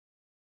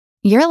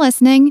You're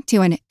listening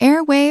to an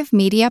Airwave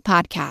Media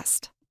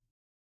Podcast.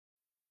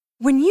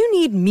 When you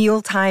need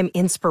mealtime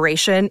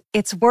inspiration,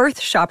 it's worth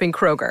shopping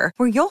Kroger,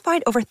 where you'll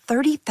find over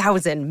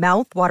 30,000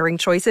 mouth-watering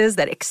choices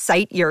that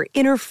excite your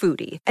inner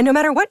foodie. And no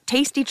matter what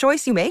tasty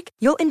choice you make,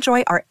 you'll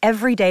enjoy our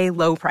everyday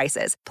low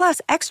prices, plus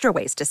extra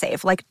ways to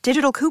save, like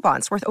digital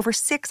coupons worth over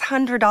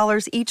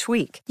 $600 each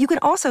week. You can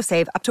also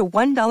save up to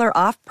 $1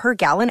 off per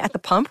gallon at the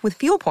pump with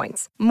fuel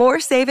points.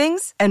 More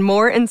savings and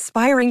more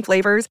inspiring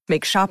flavors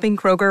make shopping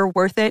Kroger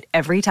worth it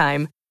every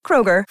time.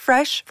 Kroger,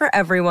 fresh for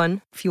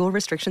everyone. Fuel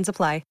restrictions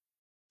apply.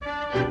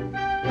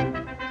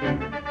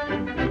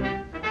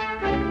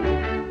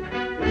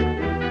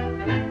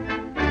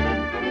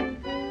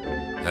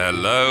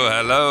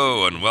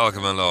 Hello, and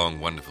welcome along.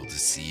 Wonderful to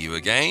see you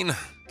again.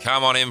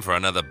 Come on in for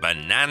another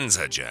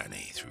bonanza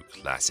journey through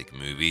classic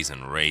movies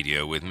and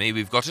radio with me.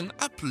 We've got an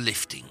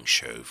uplifting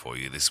show for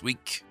you this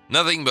week.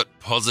 Nothing but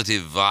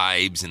positive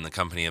vibes in the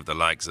company of the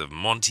likes of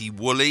Monty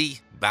Woolley,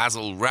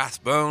 Basil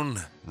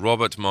Rathbone,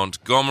 Robert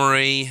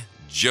Montgomery,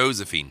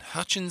 Josephine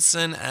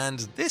Hutchinson, and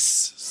this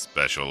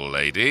special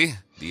lady,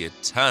 the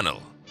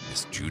eternal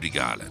Miss Judy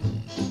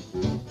Garland.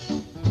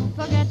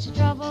 Forget your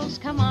troubles,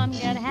 come on,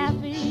 get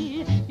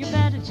happy. You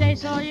better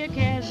chase all your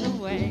cares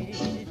away.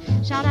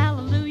 Shout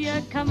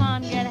hallelujah, come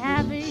on, get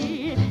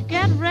happy.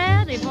 Get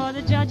ready for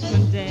the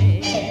judgment day.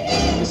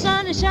 The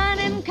sun is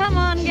shining, come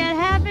on, get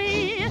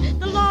happy.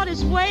 The Lord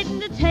is waiting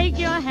to take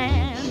your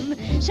hand.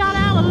 Shout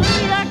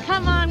hallelujah,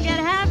 come on, get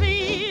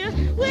happy.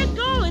 We're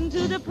going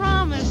to the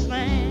promised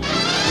land.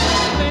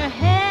 We're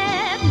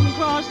heading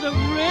across the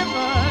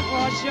river,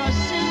 wash your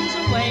sins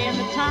away in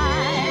the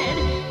tide.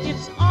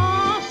 It's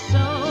all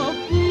so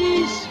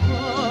peaceful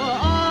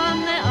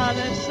on the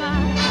other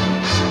side.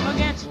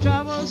 Forget your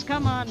troubles,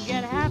 come on,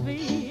 get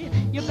happy.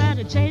 You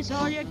better chase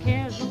all your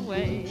cares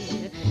away.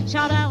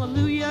 Shout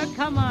hallelujah,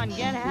 come on,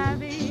 get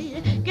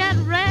happy. Get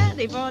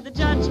ready for the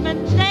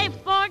judgment day.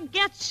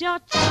 Forget your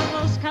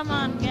troubles, come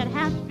on, get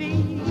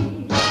happy.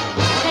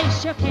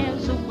 Chase your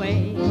cares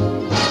away.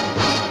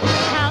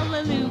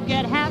 Hallelujah,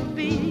 get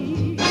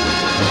happy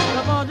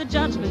before the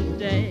judgment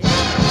day.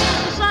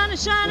 The sun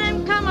is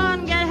shining, come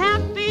on, get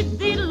happy.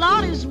 The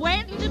Lord is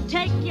waiting to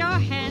take your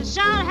hand.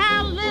 Shout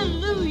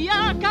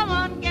hallelujah, come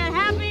on, get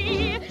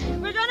happy.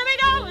 We're gonna be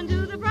going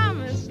to the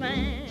promised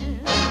land.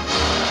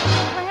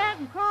 We're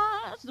heading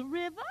across the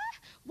river,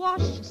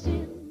 wash your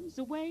sins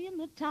away in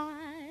the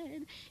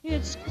tide.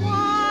 It's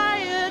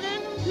quiet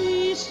and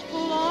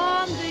peaceful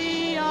on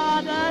the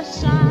other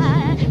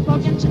side.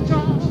 Forget your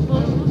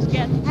troubles,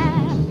 get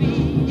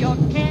happy, your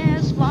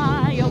cares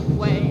fly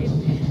away.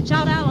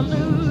 Shout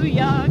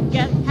hallelujah,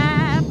 get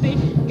happy,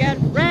 get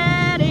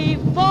ready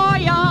for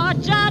your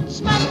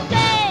judgment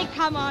day.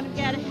 Come on,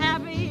 get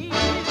happy,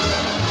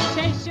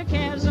 chase your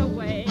cares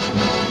away.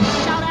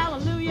 Shout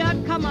hallelujah,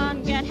 come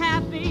on, get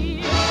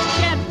happy,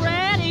 get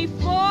ready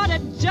for the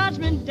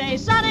judgment day.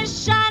 Sun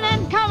is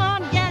shining, come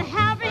on, get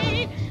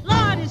happy.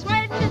 Lord is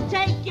waiting to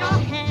take your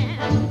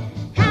hand.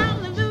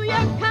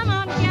 Hallelujah, come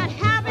on, get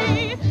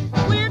happy.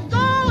 We're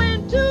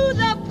going to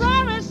the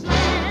promised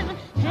land.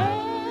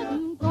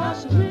 Heading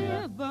across the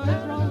river,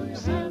 throw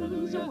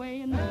sins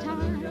away in the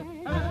tide.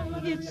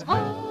 It's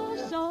all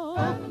so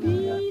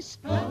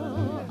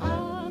peaceful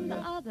on the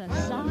other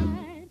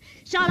side.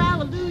 Shout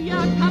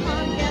hallelujah, come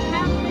on, get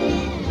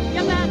happy.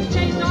 You better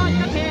chase all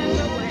your cares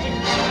away.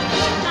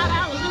 Shout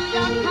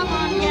hallelujah, come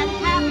on, get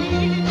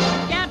happy.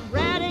 Get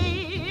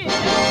ready.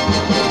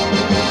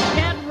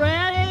 Get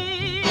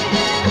ready.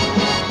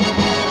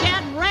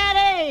 Get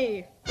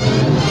ready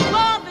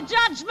for the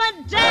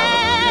judgment day.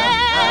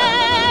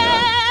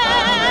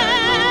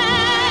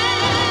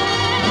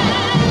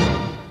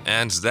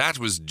 And that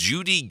was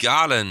Judy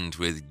Garland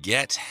with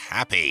Get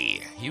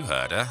Happy. You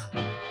heard her.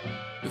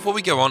 Before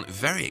we go on,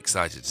 very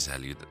excited to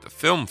tell you that the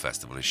film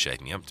festival is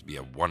shaping up to be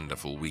a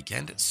wonderful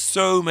weekend.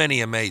 So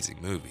many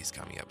amazing movies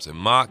coming up, so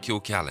mark your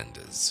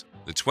calendars.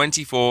 The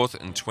 24th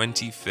and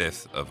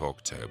 25th of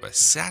October.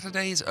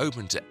 Saturday is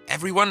open to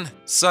everyone.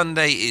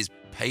 Sunday is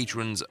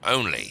patrons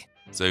only.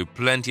 So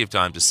plenty of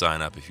time to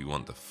sign up if you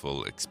want the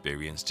full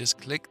experience. Just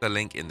click the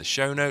link in the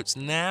show notes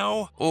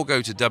now or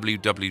go to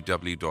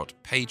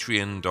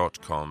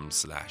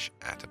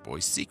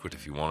www.patreon.com/attaboysecret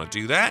if you want to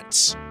do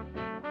that.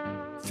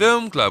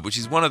 Film Club, which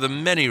is one of the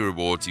many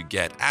rewards you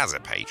get as a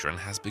patron,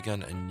 has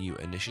begun a new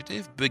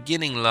initiative.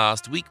 Beginning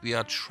last week, we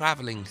are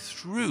traveling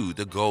through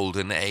the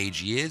Golden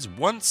Age years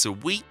once a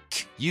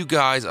week. You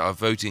guys are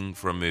voting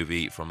for a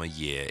movie from a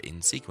year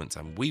in sequence,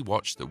 and we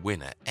watch the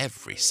winner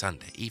every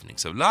Sunday evening.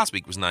 So last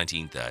week was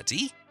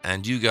 1930,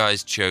 and you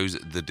guys chose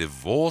The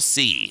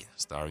Divorcee,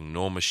 starring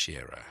Norma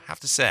Shearer.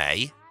 Have to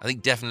say, I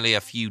think definitely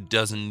a few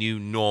dozen new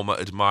Norma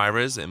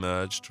admirers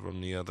emerged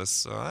from the other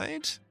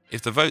side.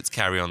 If the votes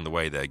carry on the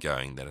way they're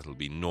going, then it'll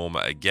be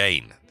Norma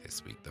again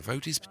this week. The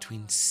vote is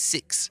between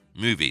 6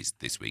 movies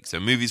this week. So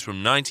movies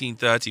from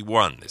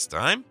 1931 this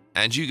time.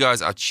 And you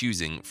guys are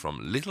choosing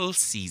from Little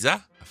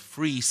Caesar, A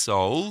Free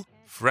Soul,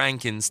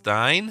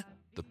 Frankenstein,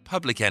 The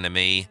Public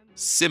Enemy,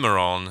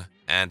 Cimarron,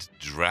 and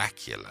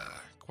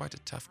Dracula. Quite a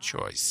tough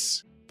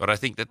choice. But I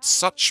think that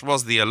such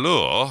was the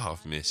allure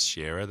of Miss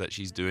Shearer that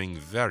she's doing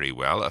very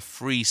well. A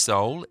Free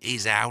Soul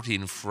is out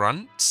in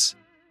front.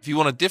 If you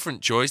want a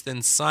different choice,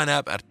 then sign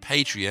up at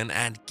Patreon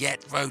and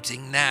get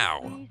voting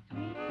now.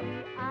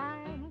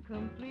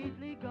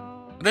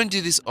 I don't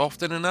do this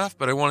often enough,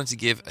 but I wanted to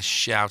give a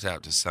shout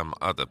out to some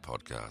other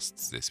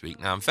podcasts this week.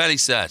 Now, I'm fairly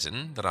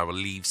certain that I will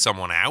leave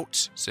someone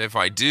out, so if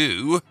I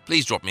do,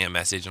 please drop me a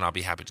message and I'll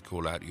be happy to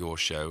call out your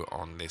show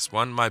on this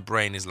one. My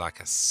brain is like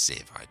a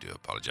sieve, I do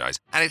apologise,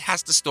 and it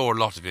has to store a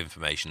lot of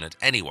information at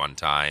any one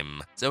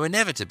time, so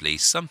inevitably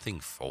something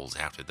falls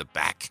out of the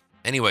back.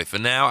 Anyway, for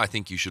now, I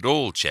think you should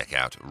all check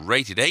out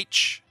Rated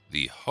H,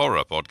 the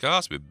horror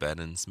podcast with Ben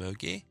and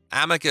Smokey.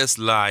 Amicus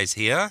Lies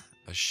Here,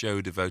 a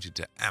show devoted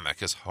to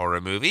Amicus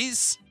horror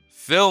movies.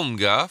 Film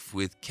Guff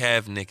with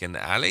Kev, Nick and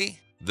Ali.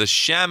 The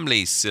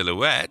Shamley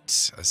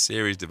Silhouette, a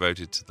series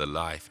devoted to the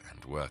life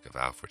and work of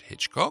Alfred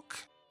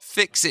Hitchcock.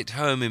 Fix It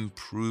Home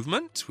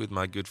Improvement with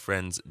my good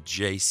friends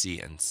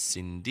JC and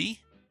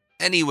Cindy.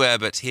 Anywhere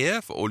But Here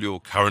for all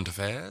your current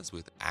affairs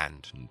with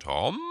Ant and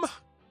Tom.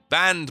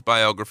 Band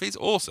Biographies,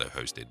 also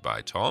hosted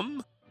by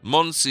Tom.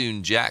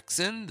 Monsoon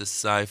Jackson, the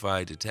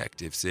sci-fi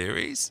detective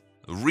series.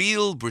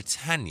 Real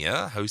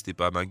Britannia, hosted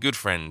by my good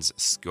friends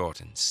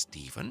Scott and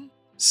Stephen.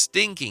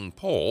 Stinking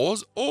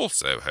Paws,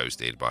 also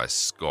hosted by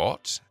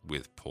Scott,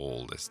 with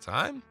Paul this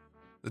time.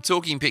 The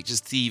Talking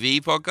Pictures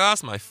TV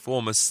podcast, my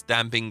former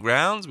stamping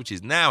grounds, which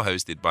is now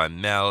hosted by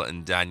Mel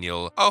and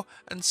Daniel,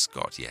 and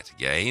Scott yet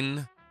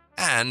again.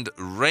 And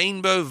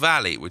Rainbow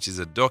Valley, which is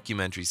a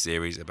documentary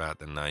series about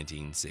the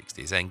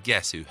 1960s. And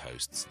guess who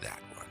hosts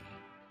that one?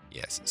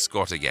 Yes,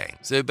 Scott again.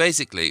 So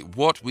basically,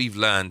 what we've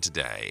learned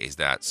today is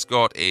that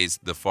Scott is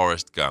the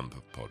Forrest Gump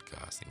of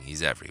podcasting.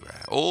 He's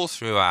everywhere, all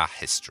through our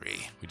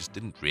history. We just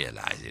didn't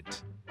realize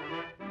it.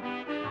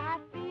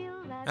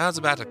 How's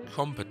about a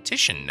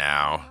competition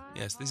now?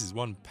 Yes, this is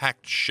one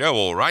packed show,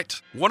 all right.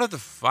 One of the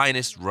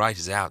finest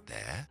writers out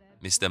there,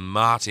 Mr.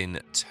 Martin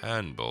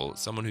Turnbull,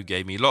 someone who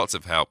gave me lots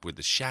of help with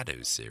the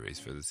Shadows series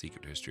for The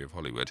Secret History of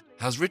Hollywood,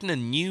 has written a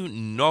new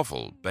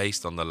novel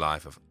based on the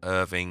life of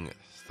Irving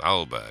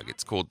Thalberg.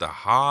 It's called The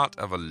Heart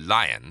of a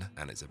Lion,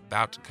 and it's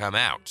about to come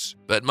out.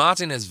 But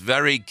Martin has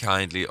very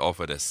kindly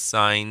offered a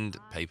signed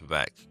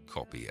paperback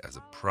copy as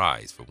a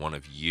prize for one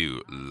of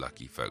you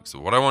lucky folks. So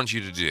what I want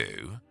you to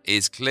do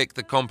is click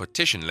the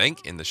competition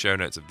link in the show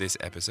notes of this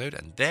episode,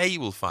 and there you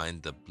will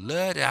find the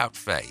blurred out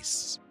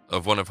face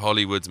of one of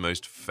Hollywood's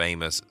most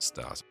famous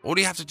stars. All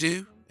you have to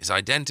do is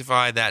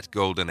identify that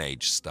Golden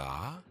Age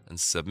star and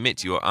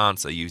submit your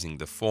answer using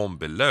the form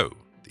below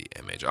the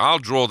image. I'll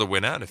draw the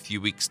winner in a few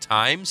weeks'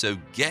 time, so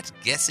get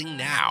guessing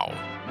now.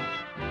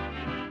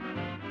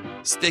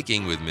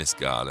 Sticking with Miss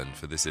Garland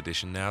for this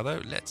edition now,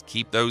 though, let's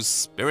keep those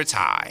spirits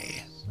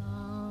high.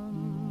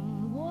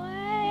 Somewhere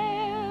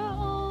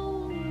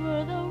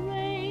over the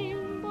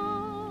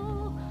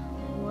rainbow,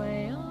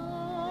 way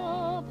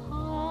up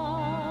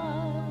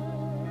high,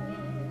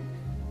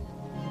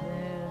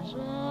 there's a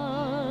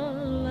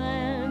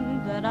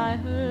land that I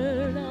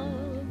heard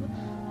of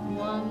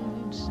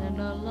once in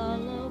a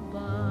lullaby.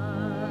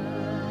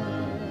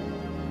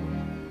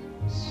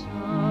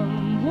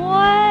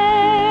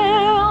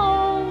 Somewhere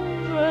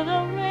over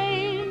the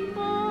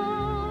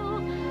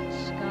rainbow,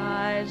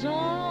 skies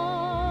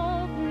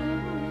are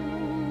blue,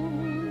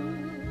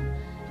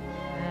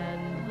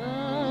 and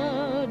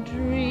the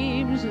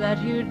dreams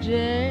that you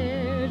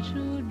dare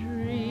to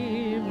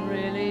dream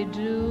really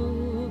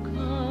do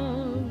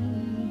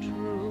come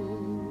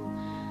true.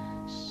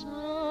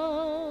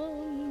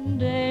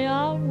 Someday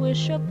I'll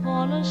wish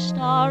upon a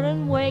star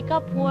and wake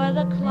up where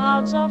the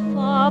clouds are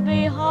far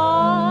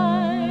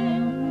behind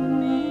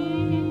me,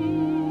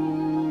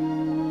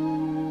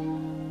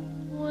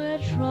 where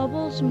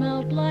troubles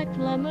melt like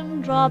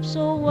lemon drops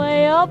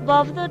away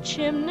above the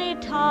chimney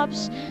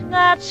tops.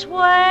 That's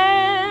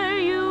where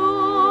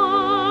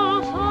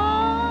you'll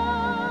find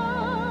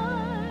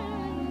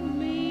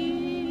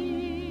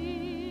me.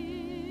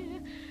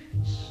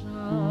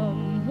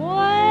 Somewhere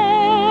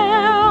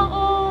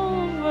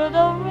over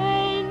the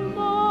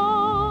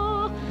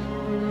rainbow,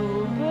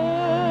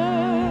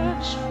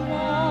 bluebirds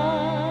fly.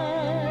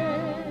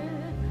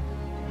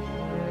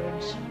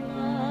 Birds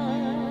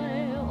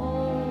fly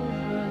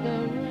over the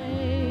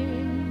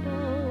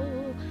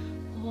rainbow.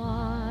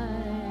 Why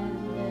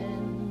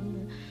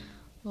then,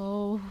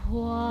 oh,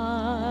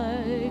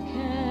 why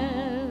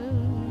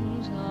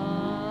can't I?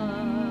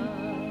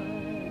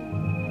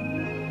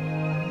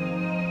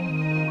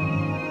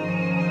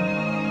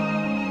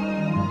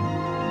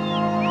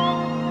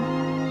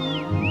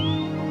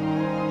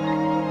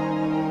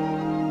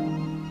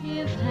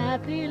 If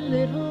happy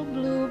little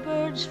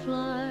bluebirds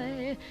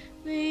fly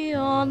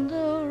beyond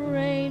the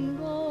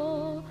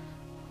rainbow,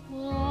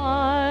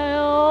 why,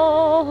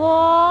 oh,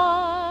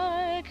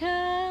 why can't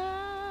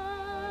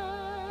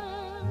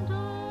I?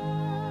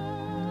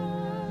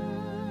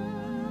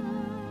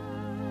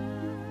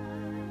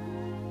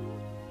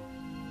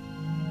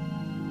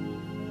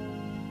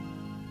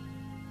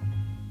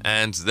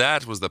 And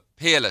that was the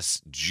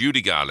peerless Judy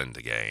Garland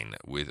again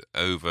with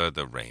Over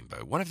the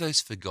Rainbow, one of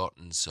those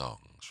forgotten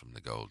songs from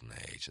the Golden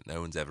Age that no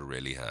one's ever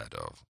really heard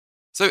of.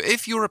 So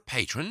if you're a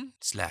patron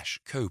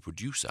 /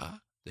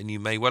 co-producer, then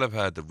you may well have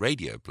heard the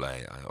radio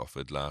play I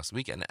offered last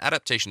week, an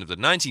adaptation of the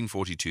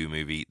 1942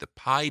 movie The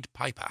Pied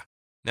Piper.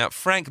 Now,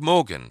 Frank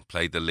Morgan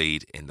played the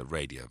lead in the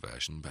radio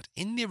version, but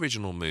in the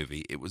original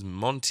movie, it was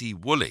Monty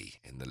Woolley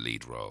in the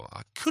lead role.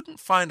 I couldn't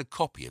find a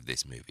copy of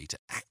this movie to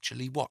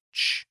actually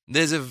watch.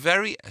 There's a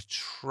very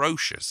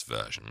atrocious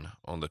version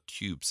on the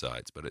tube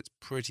sites, but it's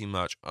pretty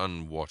much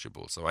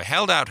unwatchable, so I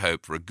held out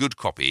hope for a good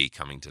copy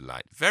coming to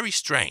light. Very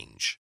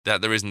strange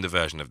that there isn't a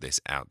version of this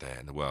out there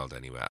in the world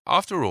anywhere.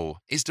 After all,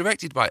 it's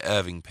directed by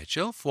Irving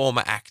Pitchell,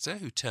 former actor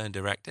who turned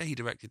director. He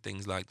directed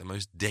things like The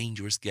Most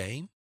Dangerous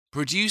Game.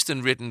 Produced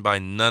and written by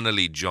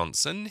Nunnally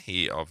Johnson,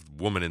 he of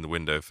Woman in the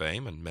Window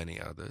fame and many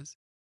others.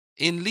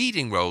 In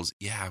leading roles,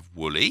 you have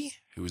Woolley,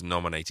 who was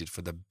nominated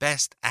for the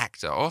Best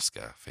Actor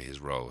Oscar for his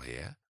role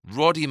here.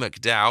 Roddy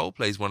McDowall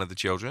plays one of the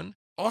children.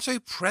 Otto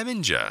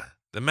Preminger,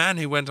 the man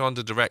who went on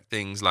to direct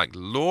things like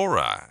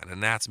Laura and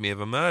Anatomy of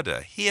a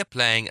Murder, here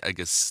playing a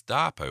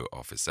Gestapo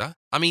officer.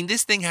 I mean,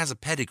 this thing has a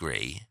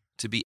pedigree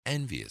to be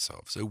envious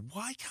of, so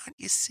why can't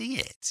you see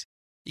it?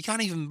 You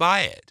can't even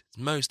buy it. It's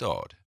most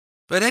odd.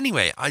 But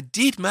anyway, I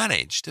did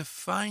manage to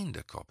find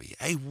a copy,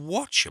 a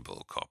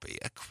watchable copy,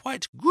 a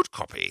quite good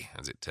copy,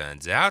 as it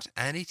turns out,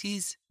 and it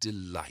is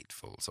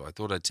delightful, so I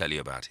thought I'd tell you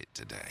about it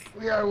today.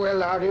 We are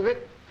well out of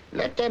it.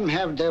 Let them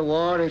have their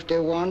war if they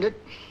want it.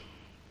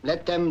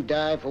 Let them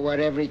die for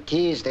whatever it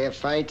is they are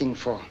fighting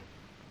for.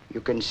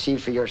 You can see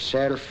for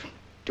yourself,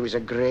 it was a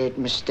great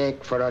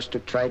mistake for us to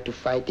try to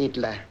fight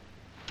Hitler.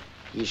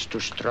 He's too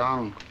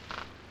strong.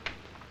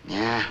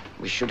 Yeah,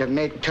 we should have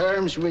made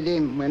terms with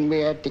him when we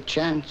had the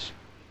chance.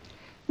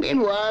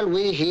 Meanwhile,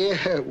 we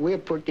here, we're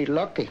pretty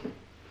lucky.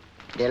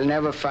 They'll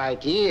never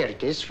fight here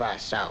this far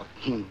south.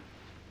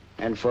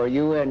 And for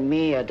you and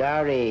me at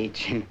our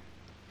age,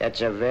 that's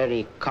a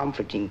very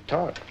comforting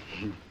thought.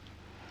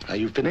 Are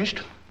you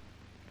finished?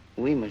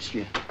 Oui,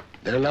 monsieur.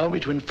 Then allow me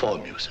to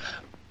inform you, sir,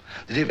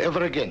 that if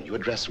ever again you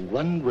address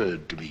one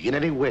word to me in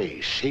any way,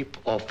 shape,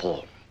 or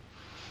form,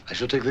 I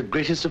shall take the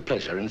greatest of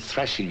pleasure in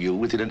thrashing you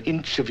within an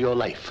inch of your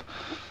life,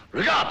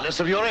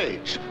 regardless of your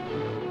age.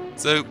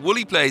 So,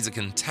 Woolley plays a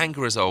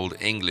cantankerous old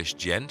English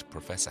gent,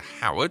 Professor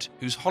Howard,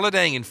 who's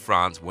holidaying in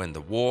France when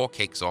the war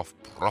kicks off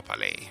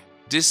properly.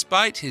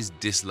 Despite his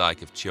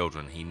dislike of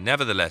children, he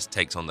nevertheless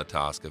takes on the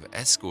task of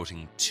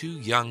escorting two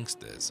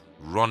youngsters,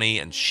 Ronnie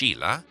and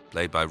Sheila,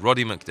 played by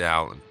Roddy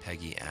McDowall and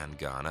Peggy Ann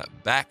Garner,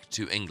 back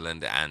to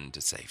England and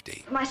to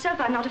safety. Myself,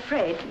 I'm not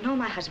afraid, nor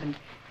my husband.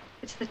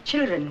 It's the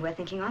children we're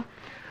thinking of.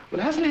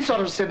 Well, hasn't he sort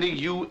of sending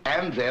you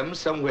and them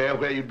somewhere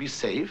where you'd be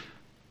safe?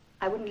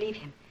 I wouldn't leave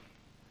him.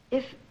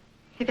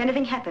 If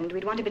anything happened,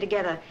 we'd want to be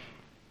together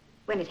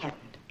when it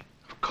happened.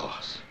 Of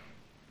course.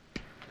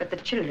 But the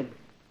children...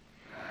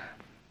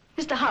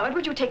 Mr. Howard,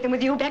 would you take them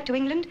with you back to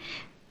England?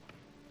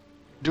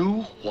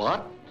 Do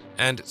what?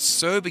 And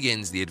so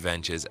begins the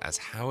adventures as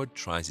Howard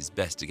tries his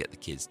best to get the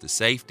kids to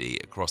safety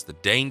across the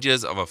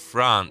dangers of a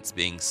France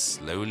being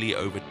slowly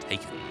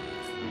overtaken.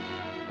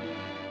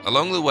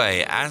 Along the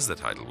way, as the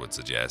title would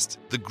suggest,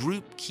 the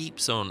group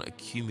keeps on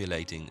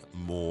accumulating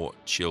more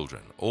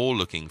children, all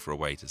looking for a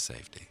way to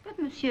safety. But,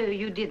 monsieur,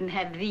 you didn't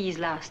have these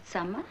last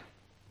summer.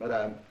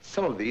 Madame,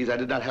 some of these I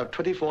did not have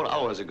 24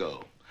 hours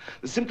ago.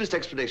 The simplest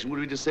explanation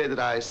would be to say that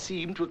I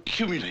seem to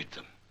accumulate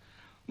them.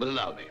 But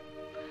allow me.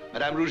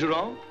 Madame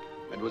Rougeron,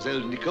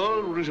 Mademoiselle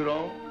Nicole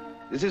Rougeron,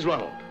 this is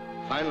Ronald,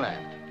 fine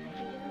lad.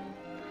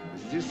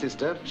 This is his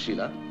sister,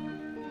 Sheila.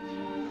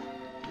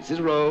 This is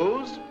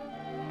Rose.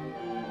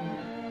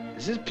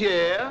 This is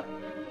Pierre.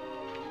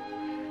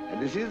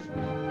 And this is...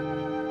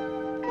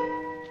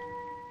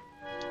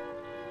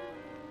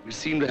 We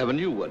seem to have a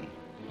new one.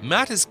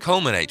 Matters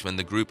culminate when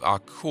the group are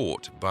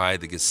caught by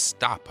the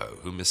Gestapo,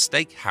 who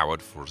mistake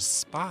Howard for a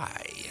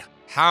spy.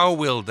 How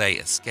will they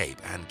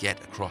escape and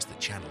get across the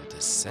channel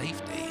to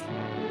safety?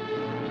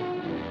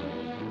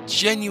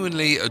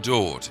 Genuinely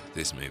adored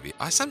this movie.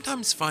 I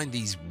sometimes find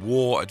these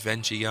war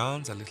adventure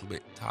yarns a little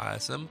bit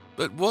tiresome,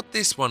 but what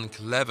this one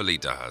cleverly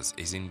does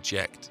is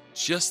inject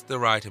just the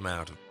right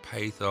amount of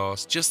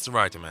pathos, just the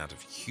right amount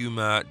of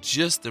humor,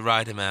 just the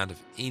right amount of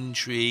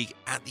intrigue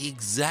at the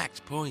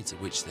exact points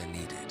at which they're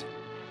needed.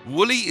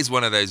 Woolley is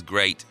one of those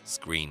great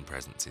screen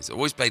presences.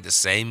 Always played the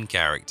same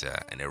character,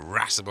 an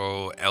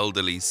irascible,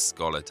 elderly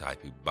scholar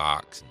type who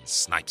barks and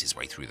snipes his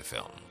way through the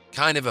film.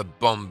 Kind of a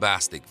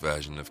bombastic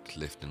version of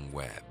Clifton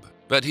Webb,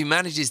 but who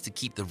manages to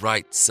keep the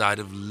right side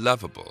of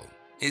lovable.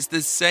 It's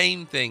the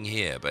same thing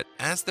here, but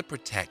as the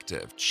protector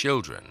of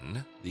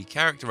children, the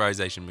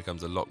characterization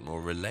becomes a lot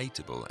more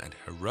relatable and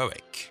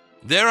heroic.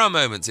 There are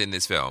moments in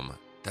this film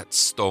that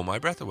stole my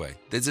breath away.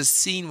 There's a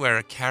scene where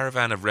a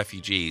caravan of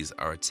refugees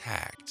are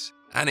attacked,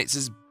 and it's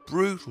as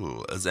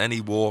brutal as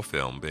any war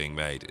film being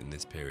made in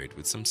this period,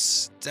 with some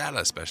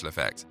stellar special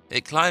effects.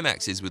 It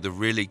climaxes with a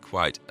really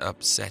quite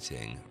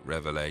upsetting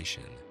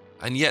revelation.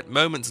 And yet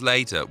moments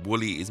later,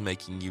 Woolley is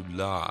making you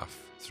laugh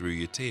through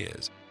your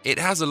tears. It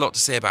has a lot to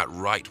say about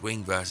right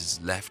wing versus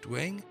left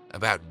wing,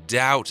 about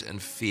doubt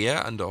and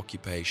fear under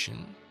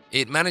occupation.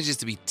 It manages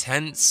to be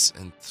tense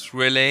and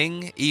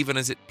thrilling, even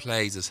as it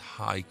plays as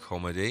high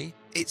comedy.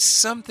 It's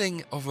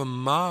something of a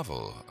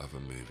marvel of a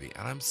movie,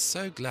 and I'm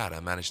so glad I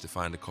managed to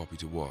find a copy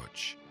to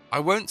watch. I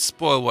won't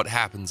spoil what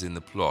happens in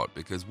the plot,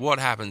 because what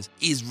happens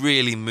is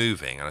really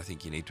moving, and I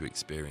think you need to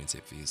experience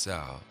it for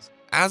yourselves.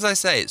 As I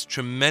say, it's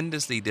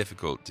tremendously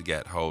difficult to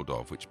get hold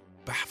of, which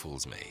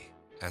baffles me,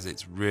 as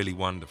it's really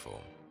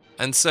wonderful.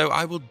 And so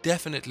I will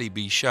definitely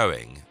be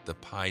showing The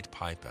Pied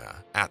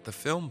Piper at the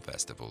film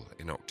festival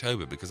in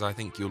October, because I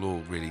think you'll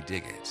all really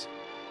dig it.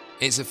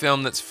 It's a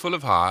film that's full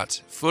of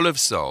heart, full of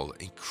soul,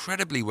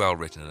 incredibly well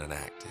written and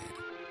acted.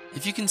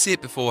 If you can see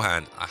it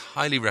beforehand, I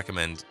highly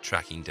recommend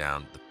tracking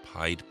down The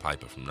Pied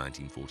Piper from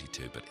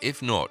 1942, but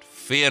if not,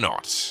 fear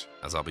not,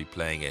 as I'll be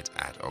playing it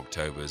at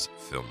October's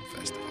film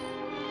festival.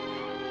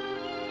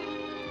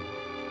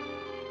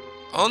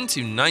 On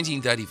to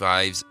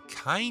 1935's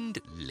Kind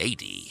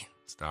Lady,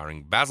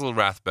 starring Basil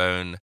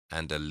Rathbone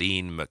and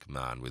Aline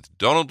McMahon, with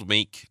Donald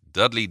Meek,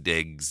 Dudley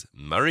Diggs,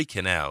 Murray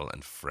Cannell,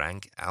 and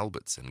Frank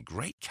Albertson.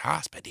 Great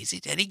cast, but is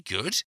it any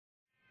good?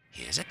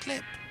 Here's a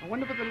clip. I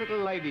wonder what the little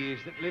lady is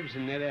that lives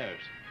in that house.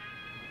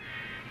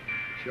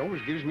 She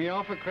always gives me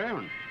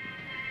 £5,000.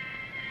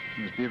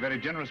 She must be a very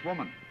generous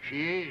woman.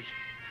 She is.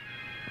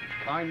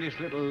 Kindest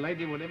little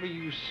lady whatever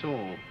you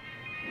saw.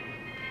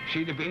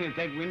 She'd have been at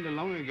that window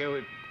long ago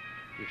if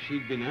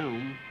she'd been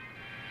home.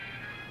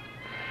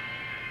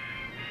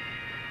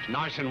 It's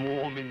nice and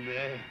warm in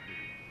there.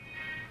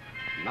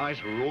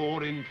 Nice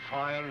roaring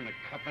fire and a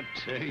cup of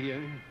tea, eh?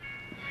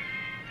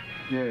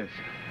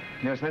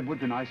 Yes, that would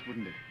be nice,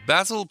 wouldn't it?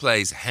 Basil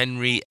plays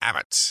Henry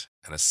Abbott,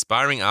 an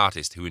aspiring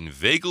artist who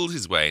inveigled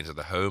his way into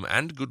the home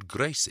and good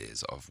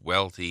graces of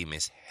wealthy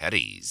Miss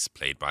Herries,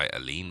 played by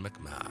Aline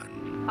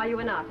McMahon. Are you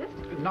an artist?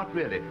 Not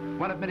really.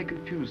 One of many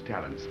confused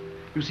talents.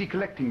 You see,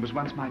 collecting was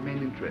once my main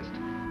interest.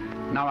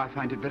 Now I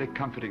find it very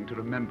comforting to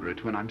remember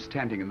it when I'm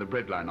standing in the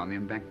breadline on the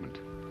embankment.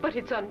 But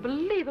it's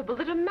unbelievable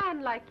that a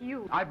man like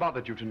you... I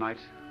bothered you tonight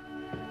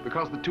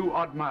because the 2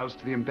 odd miles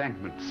to the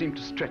embankment seemed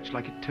to stretch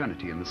like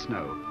eternity in the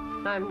snow.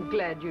 I'm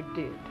glad you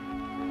did.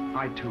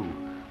 I, too.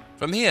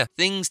 From here,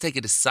 things take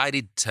a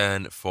decided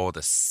turn for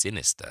the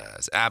sinister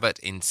as Abbott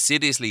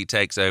insidiously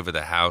takes over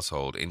the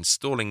household,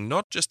 installing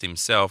not just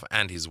himself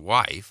and his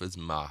wife as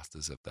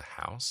masters of the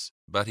house,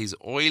 but his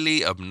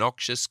oily,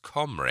 obnoxious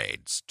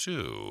comrades,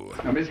 too.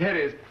 Now, Miss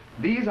Herries,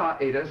 these are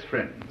Ada's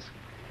friends,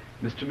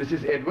 Mr. and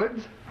Mrs.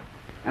 Edwards,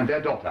 and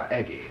their daughter,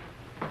 Aggie.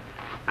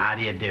 How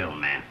do you do,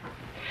 ma'am?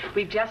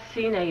 We've just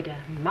seen Ada.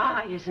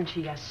 My, isn't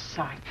she a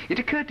sight? It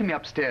occurred to me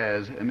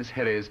upstairs, Miss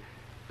Herries,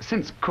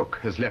 since Cook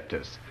has left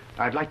us,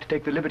 I'd like to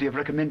take the liberty of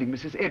recommending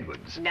Mrs.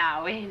 Edwards.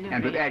 Now, Henry.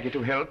 And with Aggie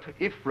to help,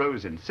 if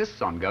Rose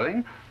insists on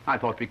going, I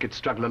thought we could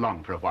struggle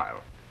along for a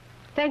while.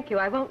 Thank you.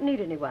 I won't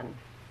need anyone.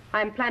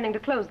 I'm planning to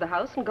close the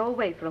house and go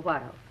away for a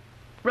while.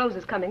 Rose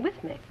is coming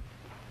with me.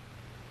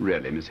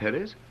 Really, Miss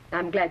Herries?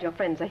 I'm glad your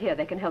friends are here.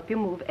 They can help you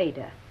move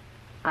Ada.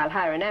 I'll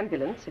hire an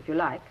ambulance if you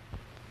like.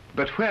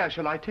 But where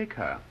shall I take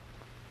her?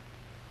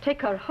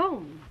 Take her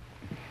home.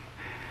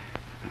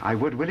 I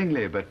would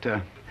willingly, but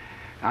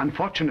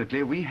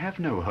unfortunately we have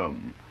no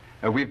home.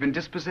 We've been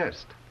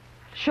dispossessed.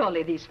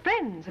 Surely these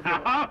friends of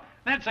yours... Oh,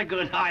 that's a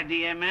good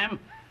idea, ma'am.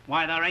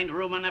 Why, there ain't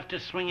room enough to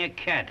swing a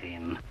cat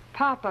in.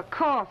 Papa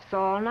coughs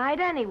all night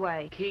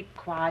anyway. Keep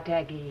quiet,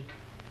 Aggie.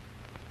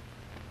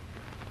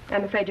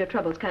 I'm afraid your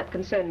troubles can't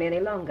concern me any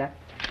longer.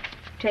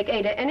 Take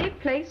Ada any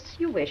place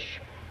you wish.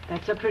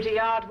 That's a pretty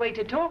odd way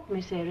to talk,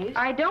 Miss Herries.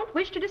 I don't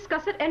wish to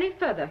discuss it any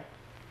further.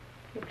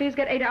 Will you please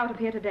get Ada out of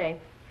here today?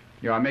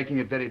 You are making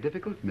it very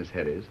difficult, Miss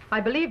Herries.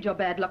 I believed your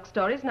bad luck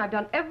stories, and I've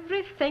done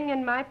everything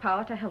in my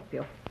power to help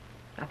you.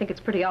 I think it's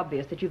pretty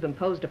obvious that you've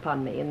imposed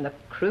upon me in the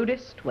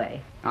crudest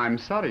way. I'm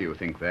sorry you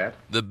think that.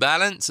 The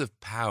balance of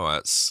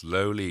power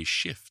slowly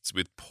shifts,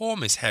 with poor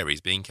Miss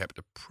Herries being kept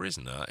a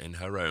prisoner in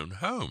her own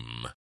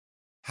home.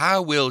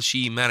 How will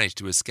she manage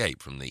to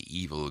escape from the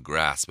evil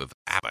grasp of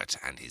Abbott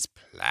and his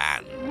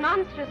plan?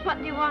 Monstrous, what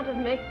do you want of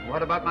me?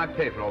 What about my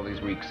pay for all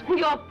these weeks?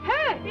 Your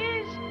pay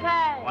is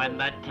pay. When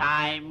the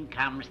time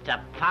comes to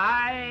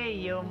pie,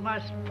 you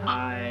must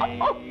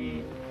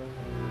pie.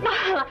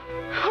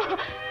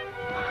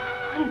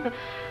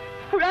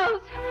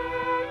 Rose!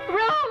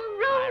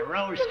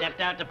 Rose stepped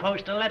out to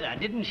post a letter,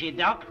 didn't she,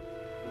 Doc?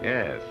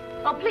 Yes.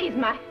 Oh, please,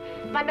 my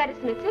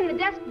medicine. It's in the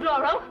desk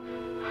bureau.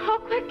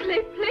 Oh, quickly,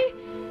 please.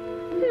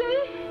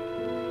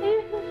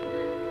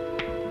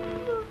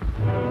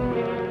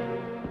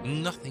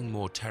 Nothing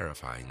more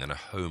terrifying than a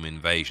home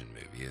invasion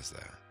movie, is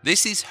there?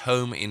 This is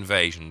home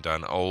invasion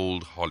done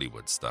old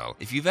Hollywood style.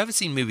 If you've ever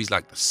seen movies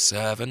like The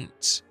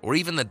Servant, or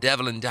even The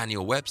Devil and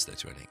Daniel Webster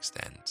to an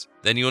extent,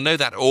 then you'll know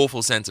that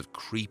awful sense of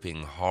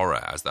creeping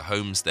horror as the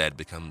homestead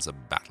becomes a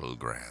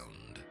battleground.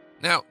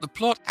 Now, the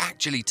plot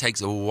actually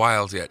takes a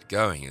while to get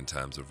going in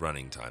terms of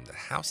running time. The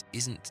house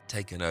isn't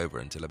taken over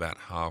until about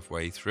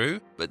halfway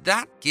through, but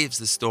that gives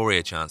the story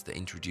a chance to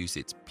introduce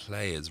its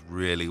players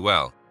really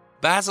well.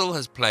 Basil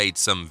has played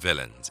some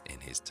villains in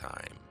his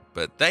time,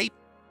 but they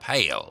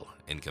pale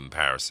in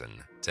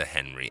comparison to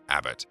Henry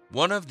Abbott,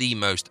 one of the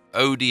most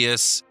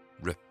odious,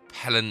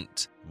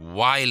 repellent,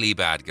 wily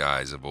bad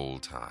guys of all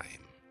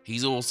time.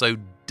 He's also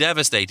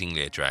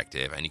devastatingly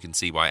attractive, and you can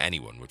see why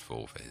anyone would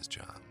fall for his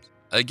charms.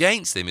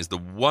 Against him is the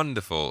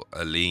wonderful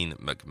Aline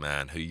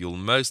McMahon, who you'll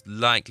most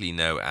likely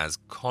know as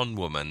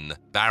conwoman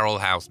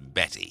Barrelhouse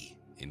Betty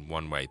in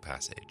One Way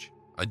Passage.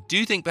 I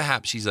do think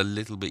perhaps she's a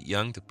little bit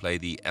young to play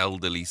the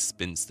elderly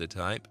spinster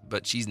type,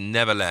 but she's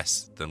never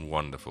less than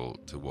wonderful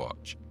to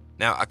watch.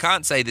 Now, I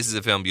can't say this is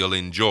a film you'll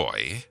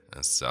enjoy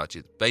as such.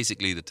 It's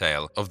basically the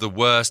tale of the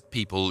worst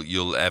people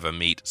you'll ever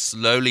meet,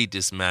 slowly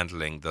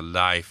dismantling the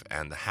life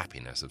and the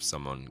happiness of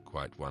someone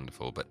quite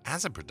wonderful. But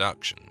as a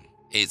production,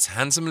 it's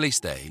handsomely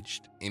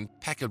staged,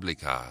 impeccably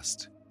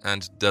cast,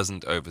 and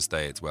doesn't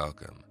overstay its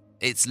welcome.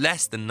 It's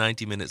less than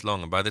 90 minutes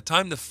long, and by the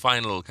time the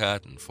final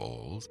curtain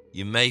falls,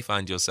 you may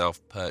find yourself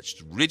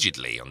perched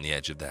rigidly on the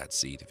edge of that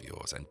seat of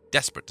yours and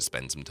desperate to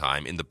spend some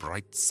time in the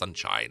bright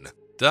sunshine.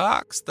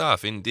 Dark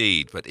stuff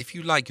indeed, but if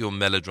you like your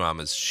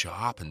melodramas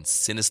sharp and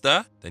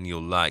sinister, then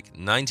you'll like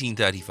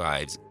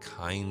 1935's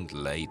Kind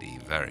Lady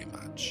very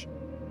much.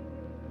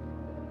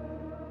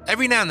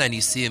 Every now and then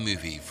you see a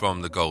movie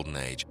from the Golden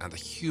Age, and the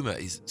humour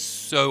is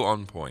so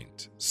on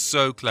point,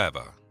 so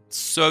clever,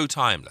 so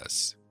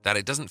timeless, that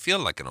it doesn't feel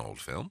like an old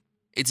film.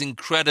 It's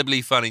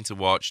incredibly funny to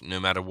watch no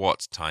matter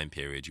what time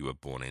period you were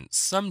born in.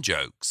 Some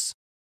jokes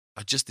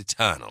are just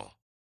eternal.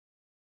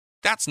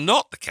 That's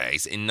not the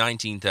case in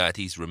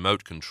 1930s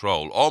Remote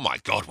Control. Oh my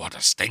God, what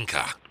a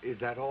stinker. Is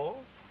that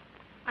all?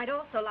 I'd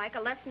also like a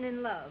lesson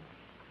in love.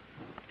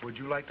 Would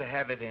you like to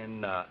have it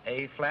in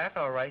A flat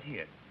or right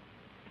here?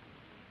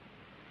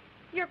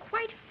 You're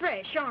quite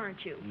fresh,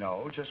 aren't you?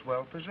 No, just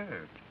well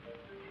preserved.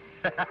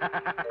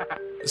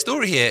 The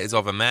story here is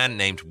of a man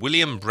named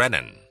William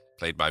Brennan,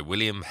 played by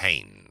William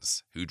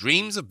Haynes, who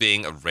dreams of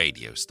being a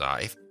radio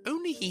star if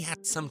only he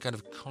had some kind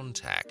of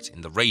contact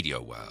in the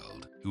radio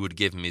world who would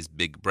give him his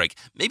big break.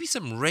 Maybe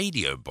some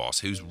radio boss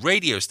whose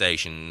radio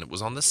station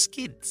was on the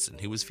skids and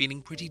who was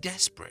feeling pretty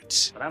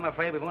desperate. But I'm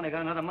afraid we've only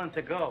got another month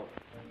to go.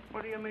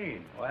 What do you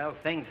mean? Well,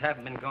 things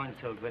haven't been going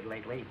so good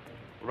lately.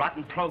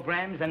 Rotten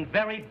programs and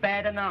very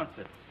bad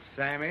announcers.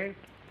 Sammy,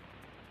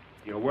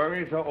 your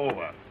worries are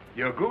over.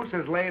 Your goose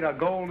has laid a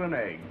golden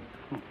egg.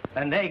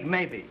 An egg,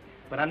 maybe,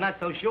 but I'm not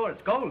so sure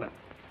it's golden.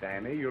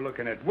 Sammy, you're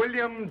looking at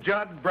William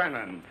Judd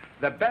Brennan,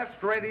 the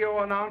best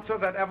radio announcer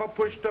that ever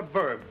pushed a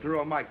verb through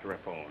a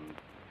microphone.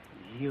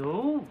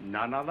 You?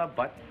 None other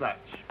but such.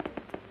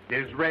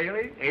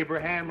 Disraeli,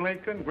 Abraham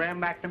Lincoln, Graham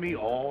McNamee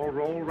all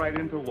roll right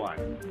into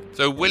one.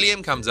 So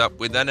William comes up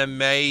with an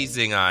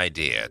amazing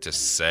idea to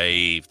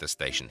save the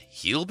station.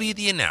 He'll be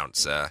the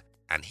announcer,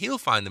 and he'll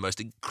find the most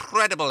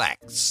incredible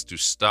acts to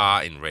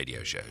star in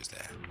radio shows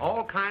there.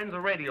 All kinds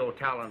of radio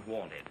talent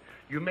wanted.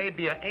 You may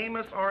be a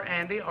Amos or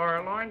Andy or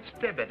a Lawrence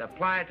Tibbett.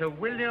 Apply to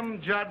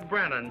William Judd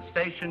Brennan,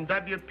 station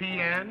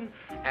WPN,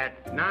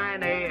 at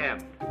 9 a.m.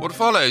 What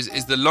follows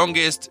is the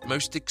longest,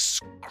 most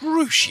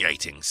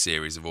excruciating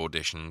series of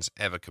auditions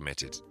ever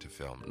committed to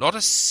film. Not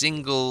a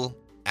single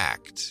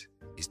act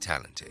is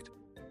talented.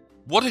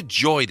 What a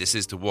joy this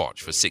is to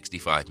watch for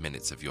 65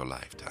 minutes of your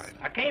lifetime.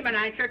 I came in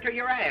answer to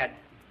your ad.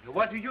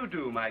 What do you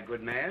do, my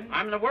good man?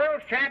 I'm the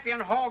world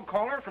champion hog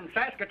caller from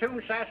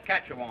Saskatoon,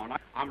 Saskatchewan.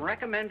 I'm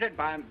recommended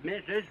by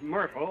Mrs.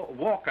 Myrtle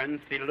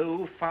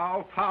Walken-Thilou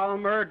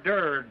Palmer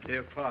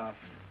Durd.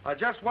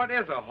 Just what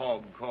is a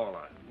hog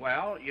caller?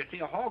 Well, you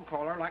see, a hog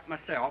caller like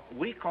myself,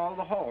 we call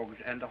the hogs,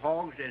 and the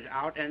hogs is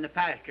out in the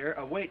pasture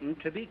awaiting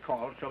to be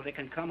called so they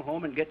can come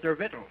home and get their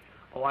victuals.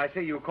 Oh, I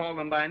see you call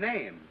them by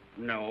name.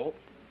 No,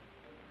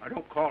 I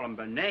don't call them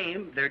by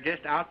name. They're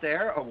just out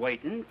there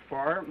awaiting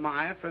for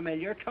my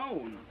familiar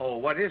tone. Oh,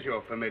 what is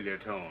your familiar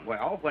tone?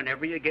 Well,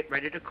 whenever you get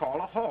ready to call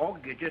a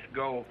hog, you just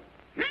go...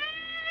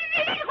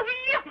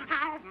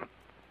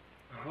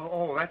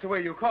 Oh, that's the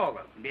way you call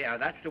them? Yeah,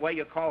 that's the way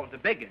you call the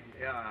big ones.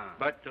 Yeah.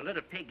 But the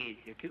little piggies,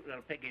 the cute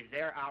little piggies,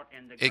 they're out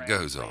in the It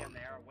goes on.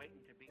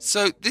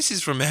 So this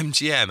is from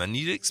MGM, and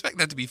you'd expect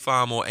there to be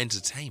far more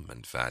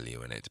entertainment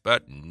value in it,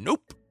 but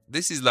nope.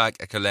 This is like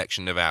a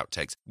collection of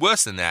outtakes.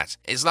 Worse than that,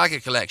 it's like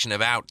a collection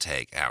of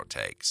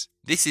outtakes.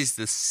 This is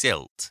the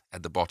silt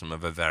at the bottom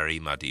of a very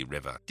muddy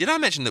river. Did I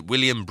mention that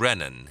William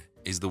Brennan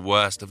is the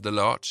worst of the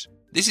lot?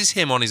 This is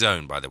him on his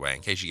own, by the way,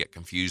 in case you get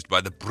confused by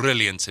the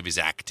brilliance of his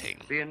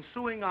acting. The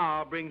ensuing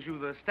hour brings you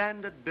the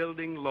Standard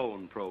Building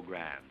Loan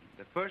Program.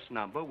 The first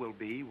number will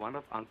be one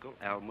of Uncle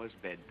Elmer's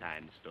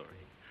bedtime stories.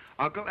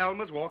 Uncle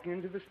Elmer's walking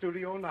into the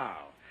studio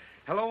now.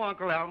 Hello,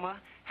 Uncle Elmer.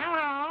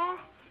 Hello.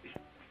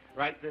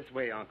 Right this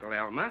way, Uncle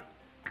Elmer.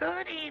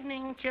 Good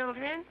evening,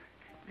 children.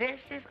 This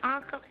is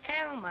Uncle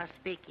Elmer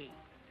speaking.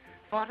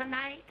 For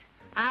tonight,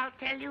 I'll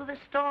tell you the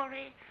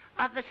story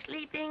of the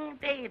sleeping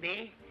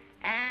baby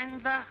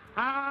and the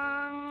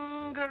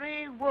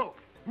hungry wolf.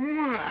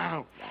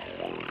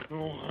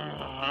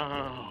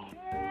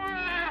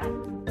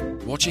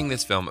 Watching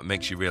this film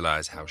makes you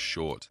realize how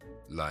short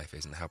life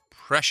is and how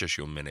precious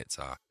your minutes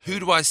are. Who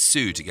do I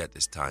sue to get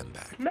this time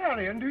back?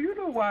 Marion, do you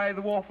know why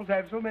the waffles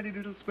have so many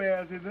little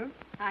squares in them?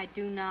 I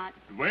do not.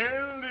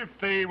 Well, if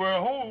they were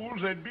holes,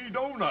 they'd be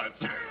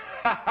donuts.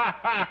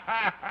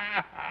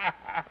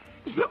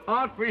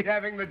 Aren't we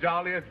having the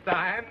jolliest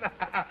time?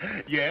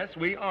 Yes,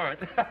 we aren't.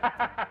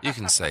 You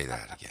can say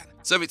that again.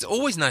 So it's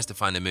always nice to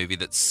find a movie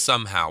that's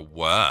somehow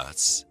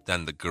worse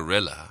than The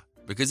Gorilla,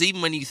 because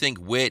even when you think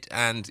wit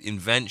and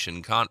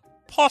invention can't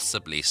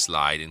possibly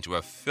slide into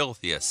a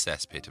filthier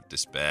cesspit of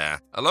despair,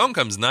 along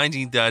comes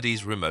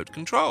 1930s Remote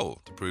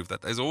Control to prove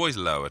that there's always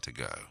lower to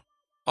go.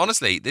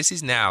 Honestly, this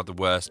is now the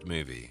worst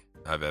movie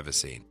I've ever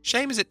seen.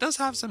 Shame as it does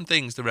have some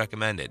things to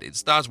recommend it. It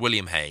stars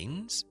William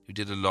Haynes, who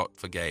did a lot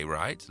for gay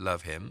rights,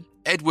 love him.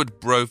 Edward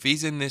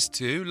Brophy's in this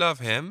too, love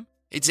him.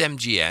 It's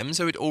MGM,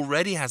 so it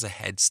already has a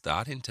head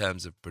start in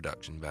terms of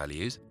production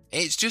values.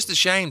 It's just a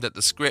shame that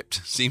the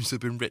script seems to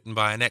have been written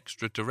by an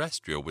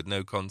extraterrestrial with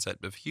no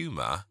concept of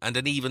humour and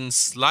an even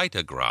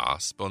slighter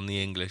grasp on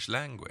the English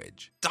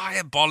language.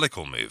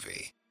 Diabolical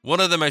movie. One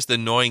of the most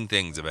annoying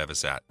things I've ever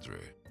sat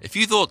through. If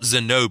you thought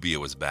Zenobia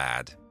was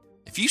bad,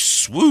 if you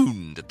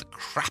swooned at the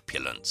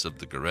crapulence of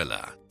the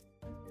gorilla,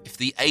 if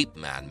the ape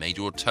man made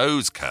your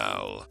toes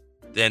curl,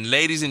 then,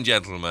 ladies and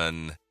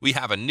gentlemen, we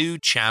have a new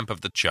champ of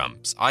the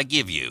chumps. I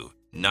give you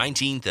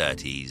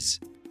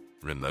 1930s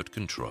Remote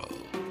Control.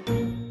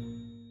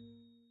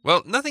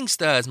 Well, nothing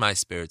stirs my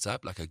spirits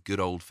up like a good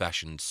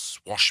old-fashioned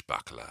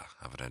swashbuckler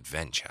of an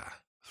adventure.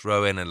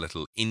 Throw in a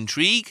little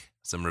intrigue,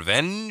 some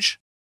revenge,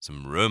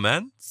 some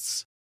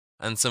romance,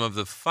 and some of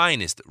the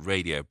finest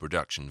radio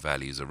production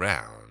values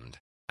around,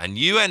 and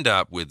you end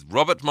up with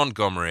Robert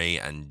Montgomery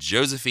and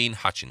Josephine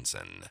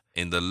Hutchinson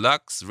in the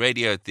Lux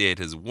Radio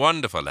Theatre's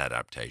wonderful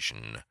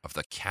adaptation of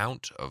The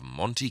Count of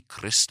Monte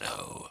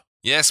Cristo.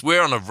 Yes,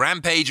 we're on a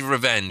rampage of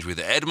revenge with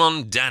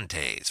Edmond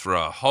Dantes for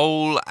a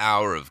whole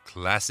hour of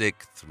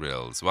classic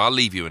thrills. So I'll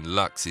leave you in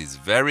Lux's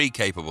very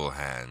capable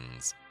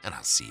hands, and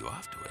I'll see you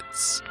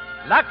afterwards.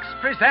 Lux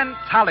presents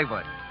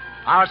Hollywood.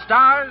 Our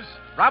stars,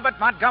 Robert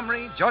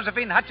Montgomery,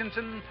 Josephine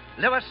Hutchinson,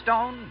 Lewis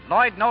Stone,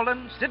 Lloyd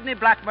Nolan, Sidney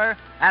Blackmer,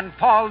 and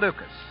Paul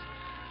Lucas.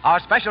 Our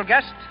special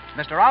guest,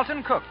 Mr.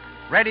 Alton Cook,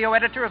 radio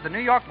editor of the New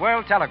York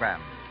World Telegram.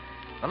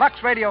 The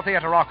Lux Radio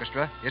Theater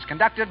Orchestra is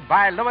conducted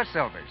by Louis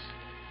Silvers.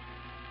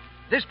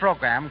 This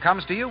program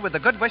comes to you with the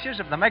good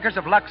wishes of the makers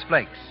of Lux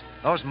Flakes,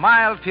 those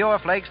mild, pure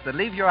flakes that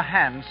leave your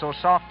hands so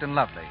soft and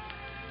lovely.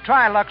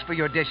 Try Lux for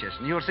your dishes,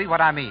 and you'll see what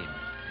I mean.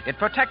 It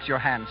protects your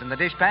hands in the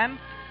dishpan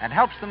and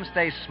helps them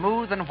stay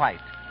smooth and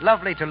white,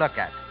 lovely to look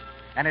at.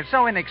 And it's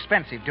so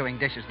inexpensive doing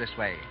dishes this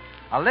way.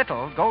 A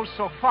little goes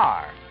so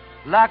far.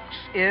 Lux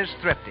is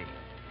thrifty.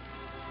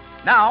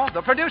 Now,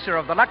 the producer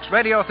of the Lux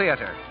Radio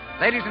Theater.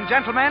 Ladies and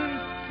gentlemen,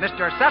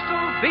 Mr.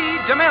 Cecil B.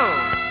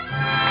 DeMille.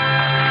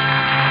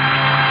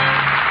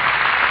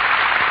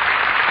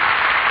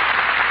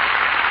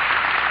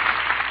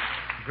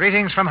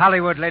 Greetings from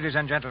Hollywood, ladies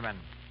and gentlemen.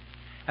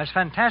 As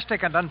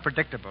fantastic and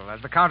unpredictable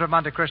as the Count of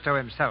Monte Cristo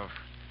himself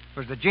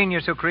was the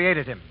genius who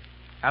created him,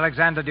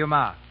 Alexandre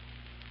Dumas.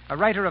 A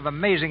writer of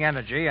amazing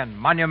energy and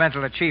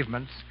monumental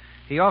achievements,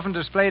 he often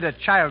displayed a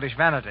childish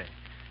vanity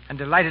and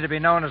delighted to be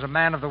known as a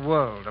man of the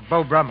world, a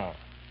Beau Brummel.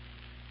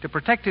 To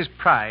protect his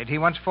pride, he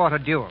once fought a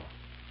duel,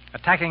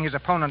 attacking his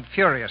opponent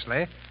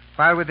furiously,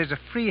 while with his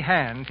free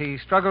hand he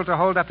struggled to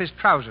hold up his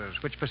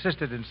trousers, which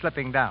persisted in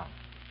slipping down.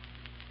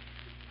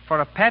 For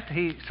a pet,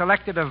 he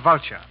selected a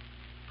vulture,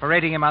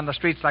 parading him on the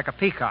streets like a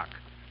peacock,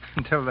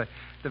 until the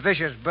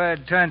vicious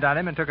bird turned on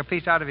him and took a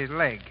piece out of his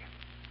leg.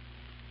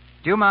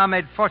 Dumas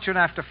made fortune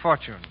after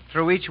fortune,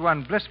 threw each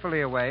one blissfully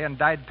away, and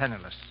died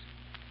penniless.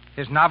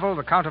 His novel,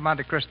 The Count of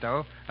Monte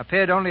Cristo,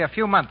 appeared only a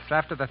few months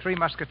after The Three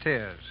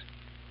Musketeers.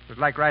 It was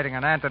like writing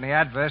an Anthony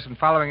Adverse and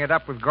following it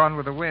up with Gone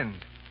with the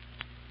Wind.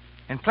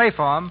 In play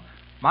form,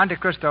 Monte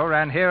Cristo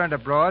ran here and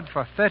abroad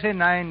for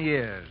 39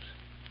 years.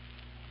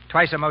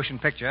 Twice a motion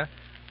picture,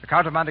 The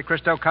Count of Monte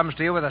Cristo comes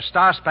to you with a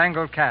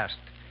star-spangled cast,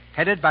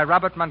 headed by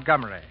Robert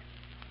Montgomery.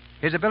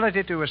 His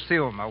ability to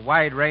assume a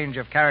wide range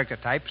of character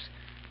types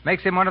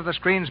makes him one of the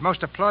screen's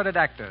most applauded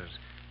actors,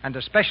 and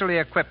especially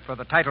equipped for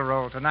the title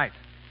role tonight.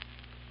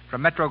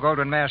 From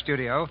Metro-Goldwyn-Mayer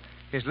Studio,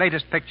 his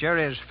latest picture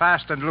is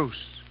Fast and Loose.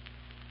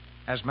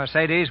 As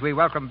Mercedes, we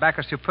welcome back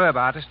a superb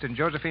artist in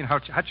Josephine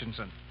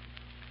Hutchinson.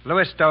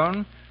 Louis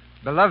Stone,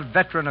 beloved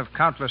veteran of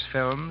countless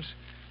films,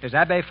 is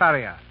Abbe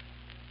Faria.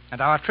 And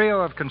our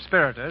trio of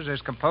conspirators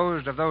is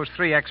composed of those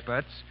three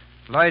experts,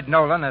 Lloyd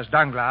Nolan as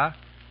Danglars,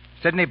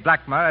 Sidney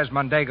Blackmer as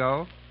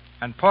Mondego,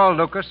 and Paul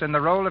Lucas in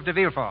the role of de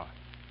Villefort.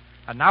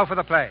 And now for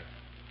the play.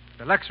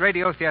 The Lux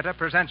Radio Theater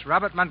presents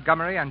Robert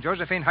Montgomery and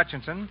Josephine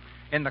Hutchinson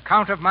in The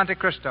Count of Monte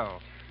Cristo,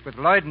 with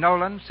Lloyd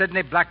Nolan,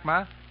 Sidney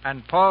Blackmer,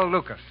 and Paul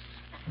Lucas.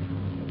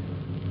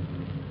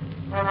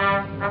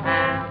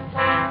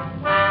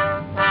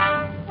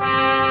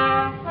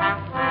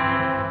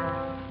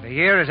 The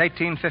year is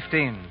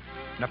 1815.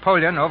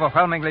 Napoleon,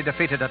 overwhelmingly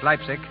defeated at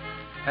Leipzig,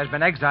 has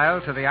been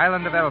exiled to the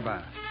island of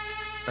Elba.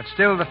 But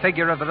still the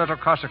figure of the little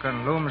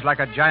Corsican looms like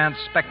a giant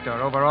specter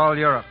over all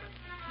Europe.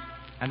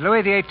 And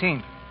Louis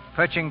XVIII,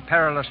 perching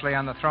perilously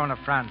on the throne of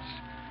France,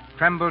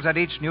 trembles at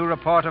each new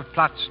report of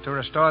plots to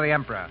restore the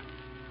emperor.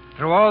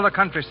 Through all the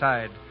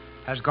countryside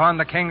has gone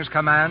the king's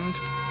command,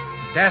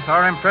 death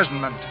or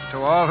imprisonment to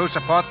all who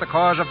support the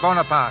cause of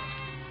Bonaparte.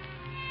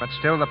 But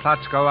still the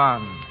plots go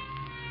on.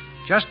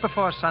 Just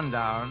before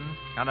sundown,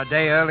 on a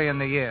day early in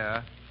the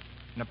year,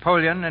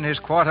 Napoleon, in his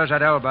quarters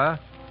at Elba,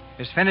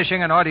 is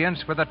finishing an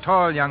audience with a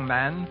tall young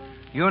man,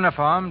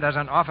 uniformed as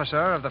an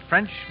officer of the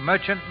French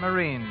Merchant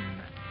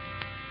Marine.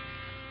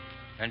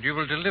 And you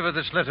will deliver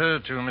this letter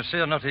to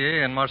Monsieur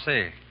Nautier in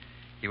Marseille.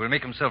 He will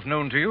make himself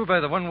known to you by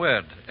the one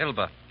word,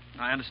 Elba.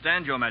 I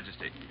understand, Your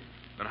Majesty.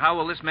 But how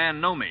will this man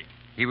know me?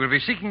 He will be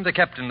seeking the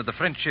captain of the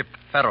French ship,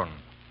 Pharaon.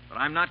 But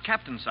I'm not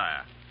captain,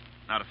 sire.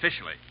 Not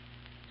officially.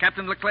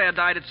 Captain Leclerc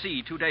died at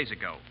sea 2 days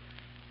ago.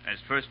 As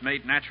first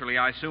mate, naturally,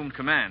 I assumed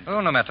command.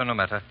 Oh, no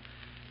matter.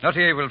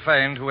 Nautier will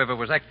find whoever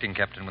was acting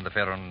captain when the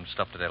Pharaon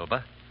stopped at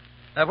Elba.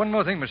 One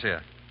more thing,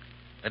 monsieur.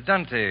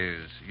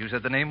 Dantes, you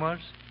said the name was?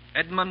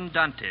 Edmond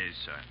Dantes,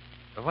 sir.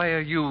 Why are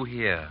you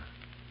here?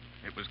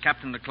 It was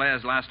Captain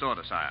Leclerc's last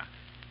order, sire.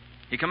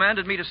 He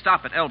commanded me to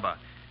stop at Elba,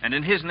 and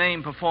in his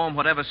name perform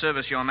whatever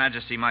service Your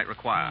Majesty might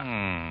require.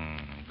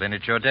 Then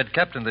it's your dead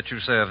captain that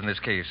you serve in this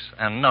case,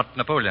 and not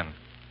Napoleon.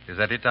 Is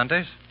that it,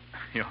 Dantes?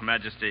 Your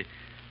Majesty,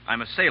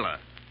 I'm a sailor.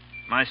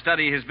 My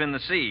study has been the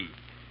sea,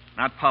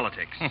 not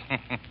politics.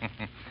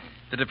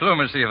 The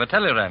diplomacy of a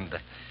Talleyrand.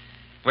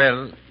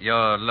 Well,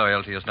 your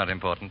loyalty is not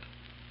important.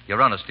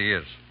 Your honesty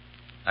is.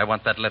 I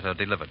want that letter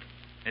delivered.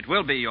 It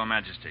will be, Your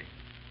Majesty.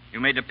 You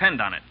may depend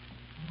on it.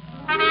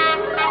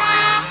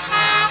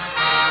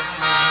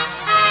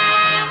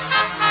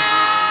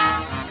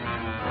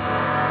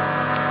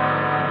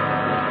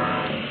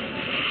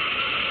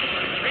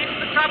 Reefing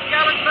the top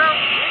gallant bell.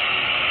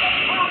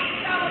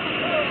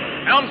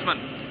 Helmsman,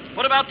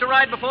 put about to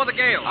ride before the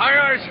gale.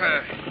 Aye,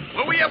 sir.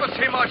 Will we ever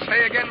see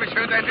Marseille again,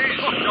 Monsieur Dantes?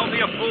 Oh, don't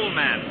be a fool,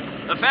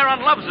 man. The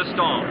Pharaon loves a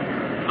storm.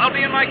 I'll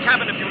be in my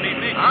cabin if you need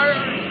me.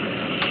 Aye.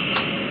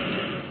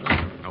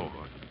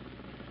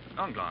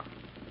 Danglars.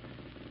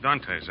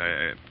 Dantes,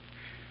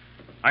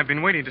 I've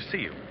been waiting to see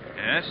you.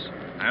 Yes?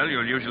 Well,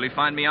 you'll usually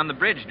find me on the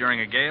bridge during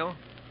a gale.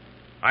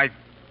 I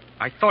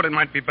thought it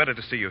might be better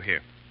to see you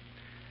here.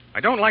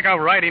 I don't like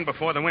our riding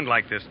before the wind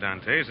like this,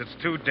 Dantes. It's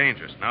too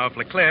dangerous. Now, if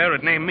Leclerc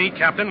had named me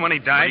captain when he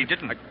died... But he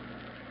didn't.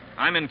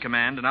 I'm in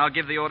command, and I'll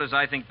give the orders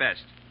I think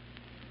best.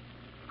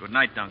 Good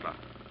night, Danglars.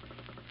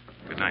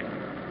 Good night.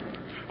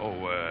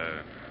 Oh,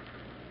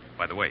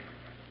 by the way,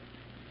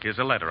 here's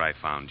a letter I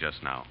found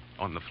just now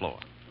on the floor.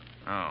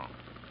 Oh,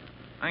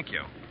 thank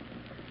you.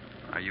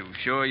 Are you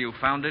sure you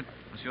found it,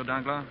 Monsieur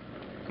Danglars?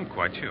 I'm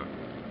quite sure.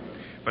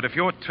 But if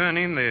you're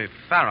turning the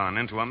Pharaon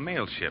into a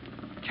mail ship,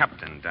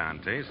 Captain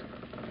Dantes,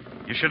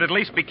 you should at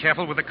least be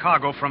careful with the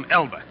cargo from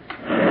Elba.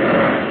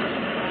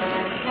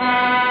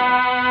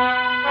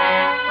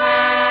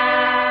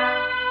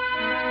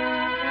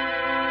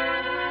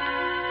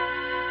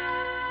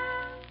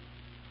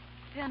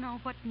 Fernand,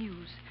 what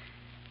news?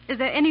 Is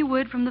there any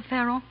word from the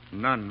Pharaon?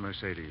 None,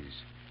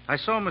 Mercedes. I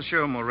saw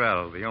Monsieur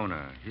Morel, the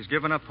owner. He's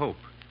given up hope.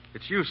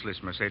 It's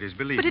useless, Mercedes,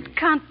 believe me. But it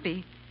can't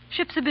be.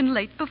 Ships have been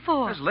late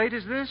before. As late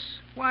as this?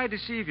 Why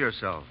deceive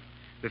yourself?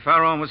 The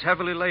Pharaon was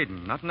heavily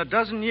laden. Not in a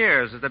dozen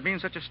years has there been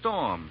such a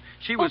storm.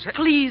 She was... Oh,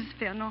 please,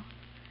 Fernand.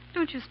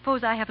 Don't you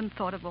suppose I haven't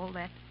thought of all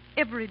that?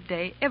 Every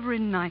day, every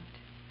night.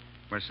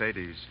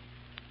 Mercedes,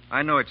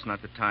 I know it's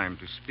not the time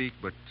to speak,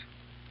 but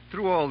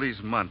through all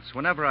these months,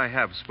 whenever I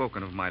have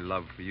spoken of my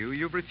love for you,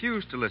 you've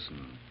refused to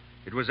listen.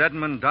 It was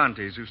Edmond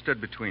Dantes who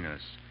stood between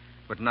us.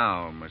 But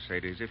now,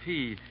 Mercedes,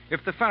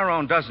 if the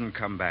Pharaon doesn't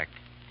come back,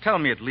 tell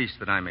me at least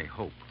that I may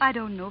hope. I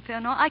don't know,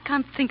 Fernand. I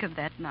can't think of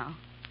that now.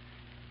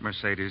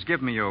 Mercedes,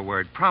 give me your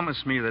word.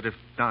 Promise me that if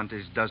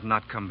Dantes does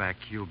not come back,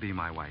 you'll be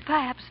my wife.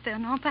 Perhaps,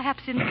 Fernand.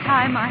 Perhaps in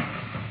time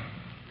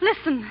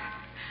Listen.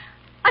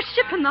 A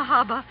ship in the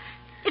harbor.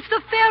 It's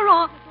the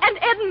Pharaon and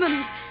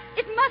Edmund.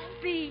 It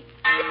must be.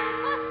 It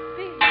must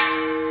be.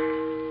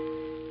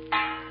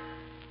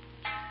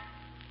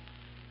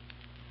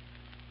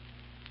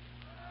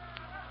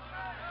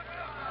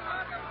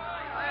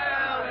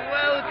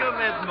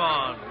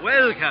 Edmond,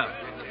 welcome.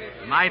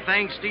 My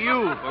thanks to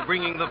you for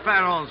bringing the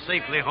Pharaon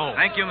safely home.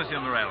 Thank you, Monsieur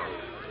Morel.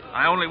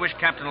 I only wish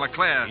Captain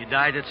Leclerc... He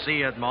died at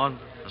sea, Edmond.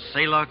 A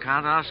sailor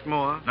can't ask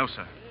more. No,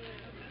 sir.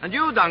 And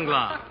you,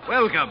 Danglars,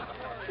 welcome.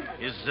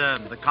 Is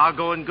the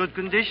cargo in good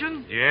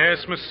condition?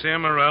 Yes, Monsieur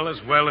Morel,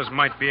 as well as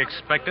might be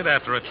expected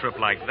after a trip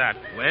like that.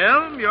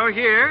 Well, you're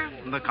here,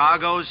 and the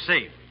cargo's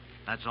safe.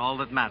 That's all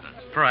that matters.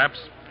 Perhaps.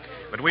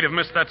 But we'd have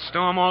missed that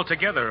storm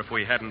altogether if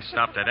we hadn't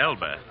stopped at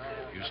Elba.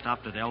 You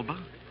stopped at Elba?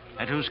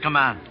 At whose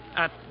command?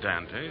 At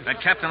Dantes.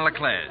 At Captain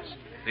Leclerc's.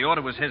 The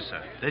order was his,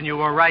 sir. Then you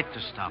were right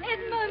to stop.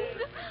 Edmund!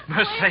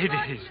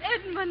 Mercedes!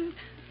 Edmund,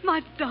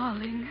 my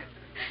darling.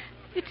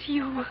 It's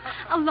you,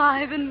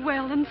 alive and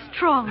well and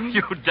strong.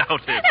 You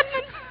doubt it.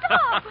 Edmund,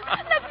 stop!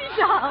 Let me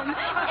down.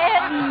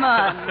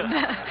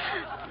 Edmund!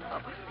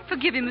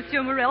 Forgive him,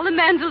 Monsieur Morel. The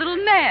man's a little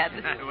mad.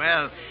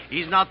 Well,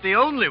 he's not the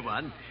only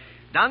one.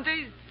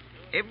 Dante,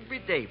 Every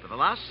day for the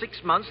last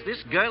 6 months,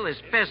 this girl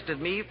has pestered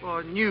me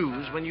for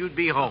news when you'd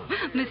be home.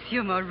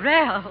 Monsieur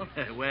Morel.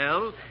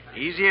 Well,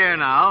 he's here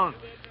now.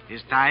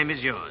 His time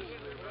is yours.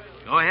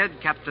 Go ahead,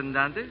 Captain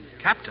Dante.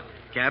 Captain?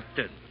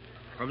 Captain.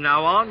 From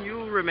now on,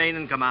 you remain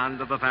in command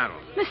of the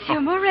Pharaoh. Monsieur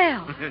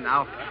Morel.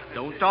 Now,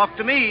 don't talk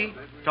to me.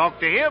 Talk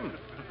to him.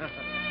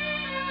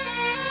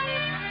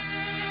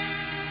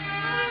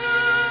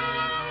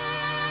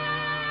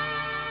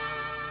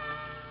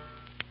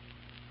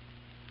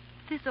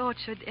 This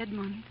orchard,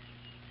 Edmond.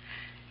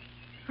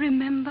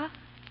 Remember?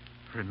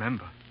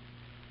 Remember?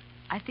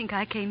 I think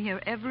I came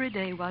here every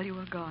day while you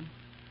were gone.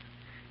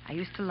 I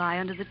used to lie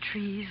under the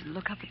trees and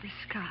look up at the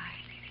sky,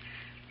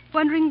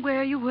 wondering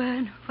where you were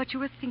and what you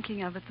were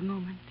thinking of at the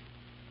moment.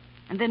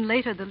 And then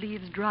later the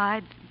leaves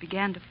dried and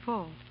began to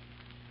fall.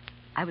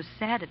 I was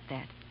sad at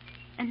that,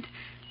 and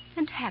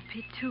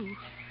happy, too,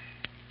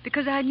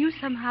 because I knew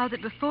somehow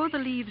that before the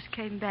leaves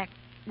came back,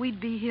 we'd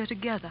be here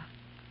together,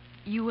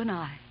 you and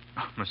I.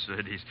 Oh,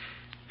 Mercedes,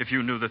 if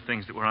you knew the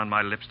things that were on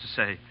my lips to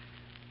say.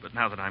 But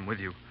now that I'm with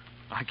you,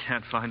 I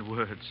can't find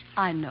words.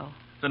 I know.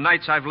 The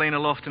nights I've lain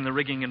aloft in the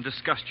rigging and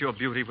discussed your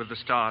beauty with the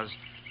stars,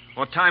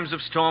 or times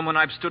of storm when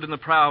I've stood in the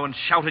prow and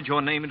shouted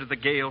your name into the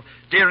gale,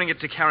 daring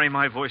it to carry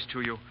my voice to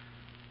you.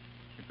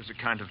 It was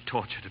a kind of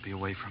torture to be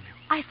away from you.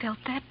 I felt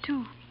that,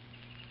 too.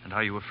 And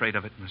are you afraid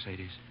of it,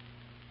 Mercedes?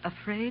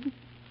 Afraid?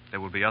 There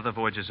will be other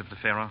voyages of the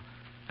Pharaoh,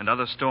 and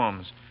other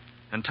storms,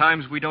 and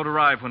times we don't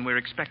arrive when we're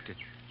expected.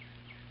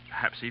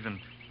 Perhaps even,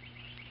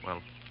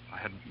 well, I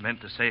hadn't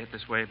meant to say it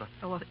this way, but...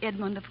 Oh, well,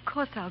 Edmond, of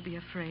course I'll be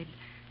afraid.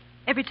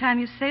 Every time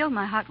you sail,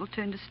 my heart will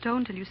turn to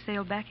stone till you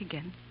sail back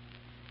again.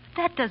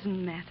 That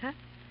doesn't matter,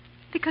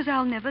 because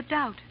I'll never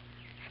doubt.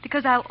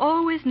 Because I'll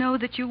always know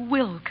that you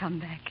will come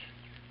back.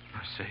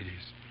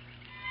 Mercedes.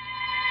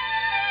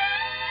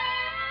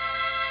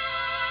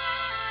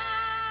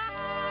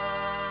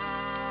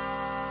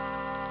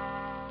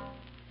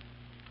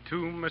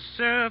 To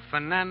Monsieur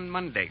Fernand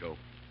Mondego.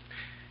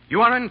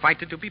 You are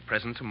invited to be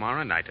present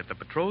tomorrow night at the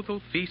betrothal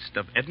feast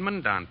of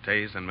Edmond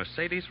Dantes and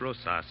Mercedes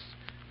Rosas,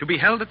 to be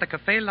held at the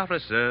Café La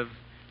Reserve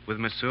with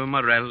Monsieur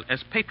Morel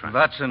as patron.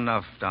 That's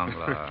enough,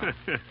 Danglars.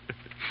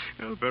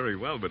 Well, very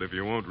well, but if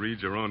you won't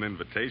read your own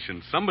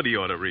invitation, somebody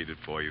ought to read it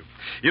for you.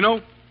 You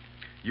know,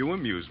 you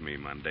amuse me,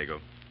 Mondego.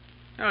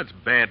 Now, it's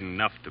bad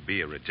enough to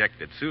be a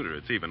rejected suitor.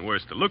 It's even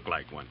worse to look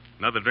like one.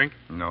 Another drink?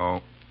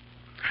 No.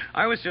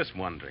 I was just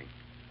wondering,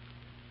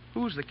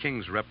 who's the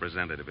king's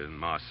representative in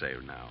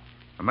Marseille now?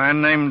 A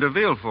man named de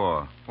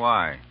Villefort.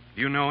 Why?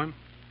 You know him?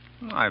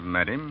 I've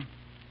met him.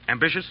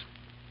 Ambitious?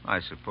 I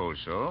suppose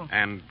so.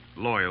 And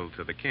loyal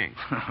to the king?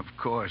 Of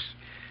course.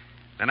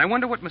 Then I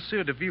wonder what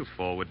Monsieur de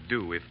Villefort would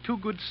do if two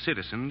good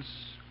citizens,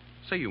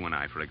 say you and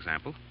I, for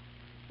example,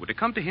 were to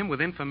come to him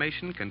with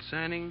information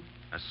concerning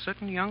a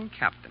certain young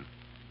captain,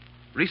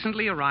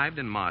 recently arrived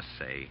in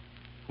Marseille,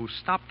 who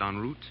stopped en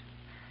route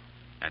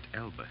at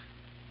Elba.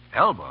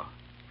 Elba?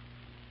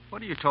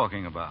 What are you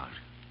talking about?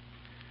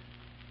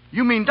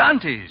 You mean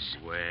Dantes?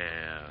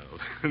 Well,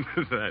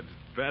 that's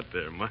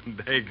better,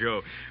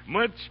 Mondego.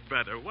 Much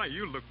better. Why,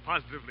 you look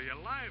positively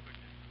alive again.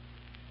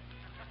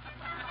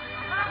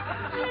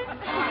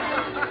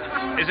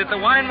 Is it the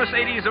wine,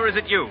 Mercedes, or is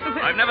it you?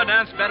 I've never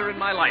danced better in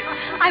my life.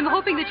 I'm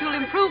hoping that you'll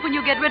improve when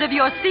you get rid of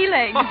your sea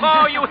legs.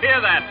 Oh, you hear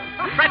that?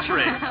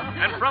 Treachery.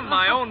 And from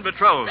my own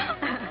betrothed.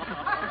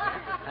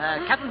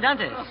 Captain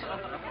Dantes.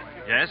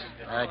 Yes?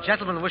 A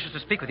gentleman wishes to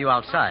speak with you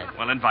outside.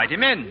 Well, invite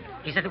him in.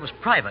 He said it was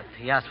private.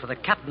 He asked for the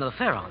captain of the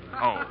Pharaon.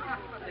 Oh.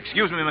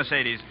 Excuse me,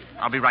 Mercedes.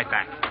 I'll be right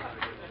back.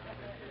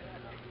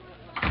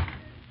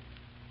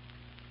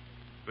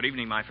 Good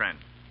evening, my friend.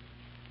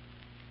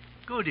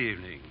 Good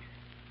evening.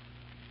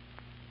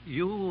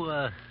 You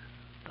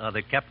are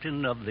the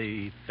captain of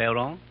the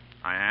Pharaon?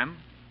 I am.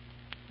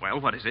 Well,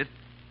 what is it?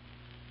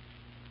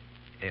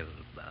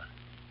 Elba.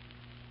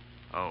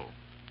 Oh.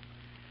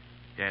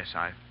 Yes,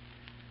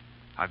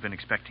 I've been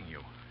expecting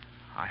you.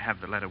 I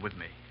have the letter with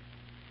me.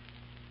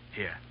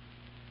 Here.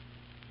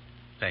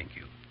 Thank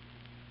you.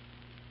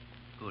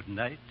 Good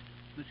night,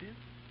 monsieur.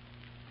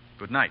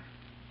 Good night.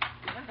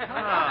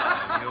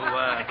 You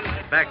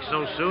back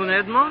so soon,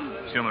 Edmond?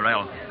 Monsieur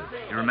Morel,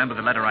 you remember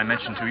the letter I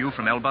mentioned to you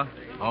from Elba?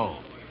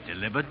 Oh,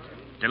 delivered?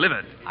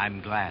 Delivered.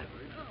 I'm glad.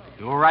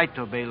 You were right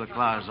to obey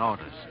Leclerc's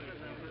orders.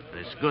 But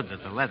it's good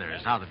that the letter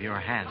is out of your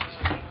hands.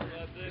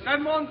 Is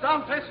Edmond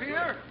Dantes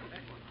here?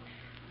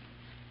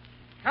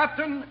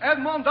 Captain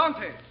Edmond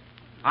Dantes.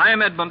 I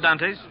am Edmond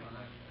Dantes.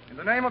 In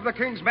the name of the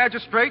King's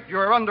magistrate, you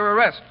are under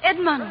arrest.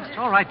 Edmond. It's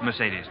all right,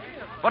 Mercedes.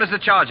 What is the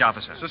charge,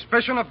 officer?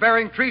 Suspicion of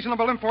bearing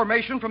treasonable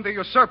information from the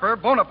usurper,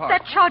 Bonaparte.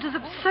 That charge is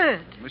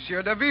absurd.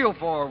 Monsieur de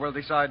Villefort will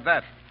decide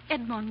that.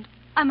 Edmond,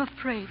 I'm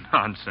afraid.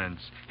 Nonsense.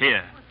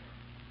 Here.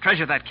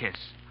 Treasure that kiss.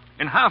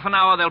 In half an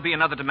hour, there'll be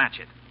another to match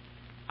it.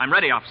 I'm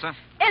ready, officer.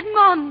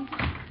 Edmond!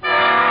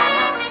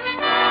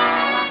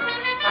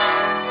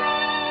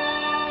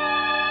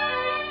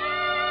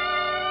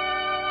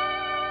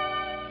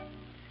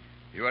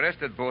 You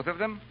arrested both of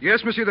them?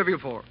 Yes, Monsieur de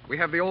Villefort. We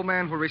have the old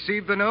man who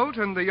received the note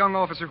and the young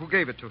officer who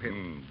gave it to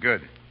him.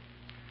 Good.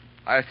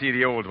 I'll see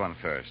the old one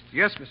first.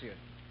 Yes, monsieur.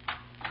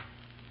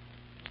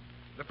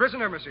 The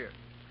prisoner, monsieur.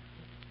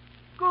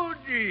 Good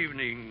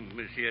evening,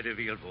 Monsieur de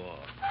Villefort.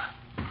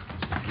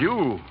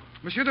 You?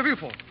 Monsieur de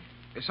Villefort,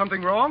 is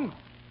something wrong?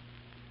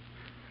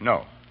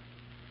 No.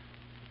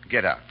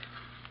 Get up.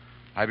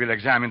 I will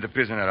examine the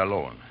prisoner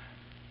alone.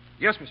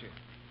 Yes, monsieur.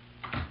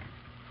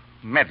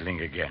 Meddling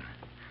again.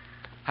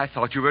 I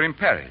thought you were in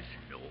Paris.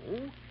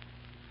 No.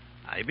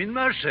 I'm in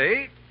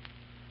Marseille,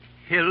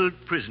 held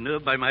prisoner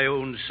by my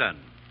own son.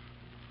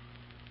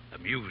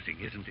 Amusing,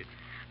 isn't it?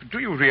 Do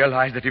you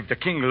realize that if the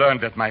king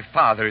learned that my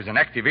father is an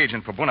active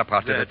agent for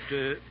Bonaparte...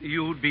 That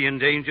you'd be in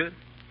danger?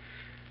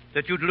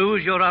 That you'd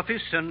lose your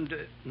office and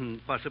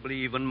possibly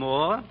even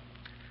more?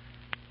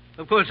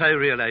 Of course I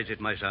realize it,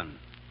 my son.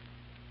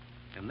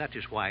 And that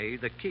is why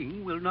the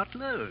king will not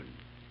learn,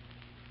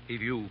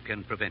 if you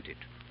can prevent it.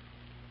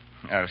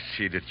 I'll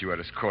see that you are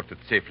escorted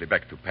safely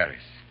back to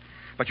Paris.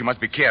 But you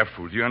must be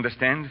careful, do you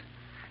understand?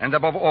 And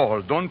above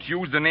all, don't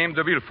use the name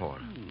de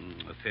Villefort.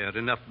 A fair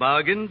enough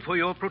bargain for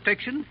your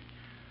protection.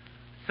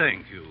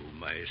 Thank you,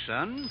 my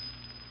son.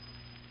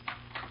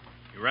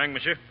 You rang,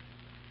 monsieur?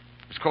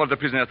 Escort the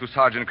prisoner to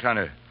Sergeant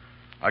Cranner.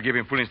 I'll give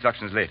him full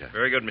instructions later.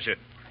 Very good, monsieur.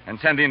 And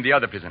send in the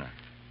other prisoner.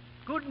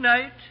 Good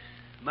night,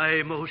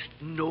 my most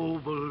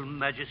noble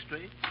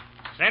magistrate.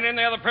 Send in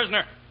the other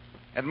prisoner.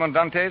 Edmond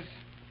Dantes,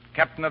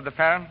 captain of the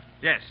Pharaon?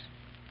 Yes.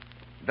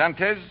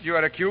 Dantes, you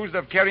are accused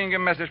of carrying a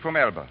message from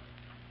Elba,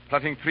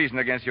 plotting treason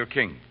against your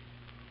king.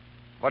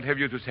 What have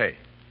you to say?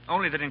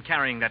 Only that in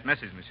carrying that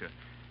message, monsieur,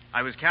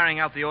 I was carrying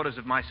out the orders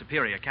of my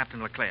superior,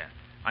 Captain Leclerc.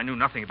 I knew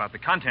nothing about the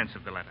contents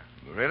of the letter.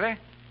 Really?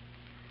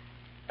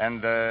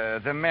 And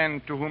the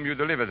man to whom you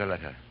delivered the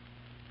letter,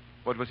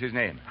 what was his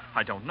name?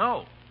 I don't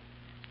know.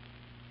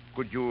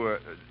 Could you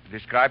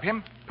describe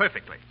him?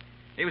 Perfectly.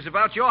 He was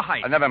about your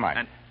height. Never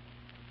mind.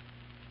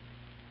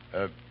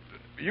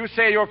 You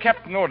say your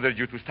captain ordered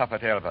you to stop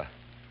at Elba.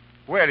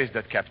 Where is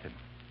that captain?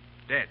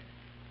 Dead.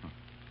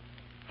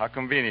 How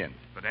convenient.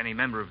 But any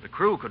member of the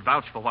crew could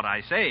vouch for what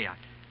I say.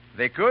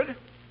 They could?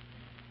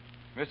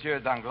 Monsieur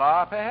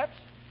Danglars, perhaps?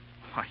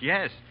 Why,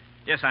 yes.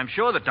 Yes, I'm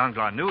sure that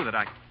Danglars knew that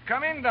I...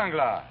 Come in,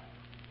 Danglars.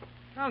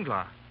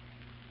 Danglars.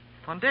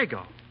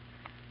 Mondego.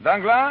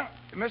 Danglars,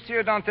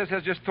 Monsieur Dantes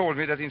has just told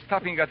me that in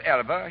stopping at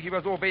Elba, he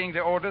was obeying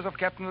the orders of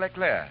Captain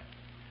Leclerc.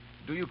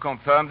 Do you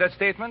confirm that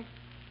statement?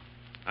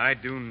 I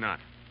do not.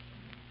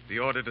 The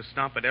order to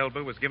stop at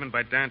Elba was given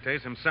by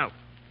Dantes himself.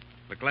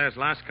 Leclerc's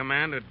last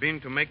command had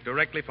been to make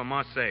directly for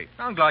Marseille.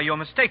 Danglars, you're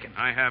mistaken.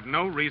 I have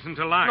no reason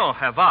to lie. Nor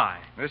have I.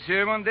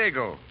 Monsieur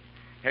Mondego,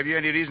 have you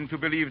any reason to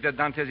believe that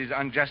Dantes is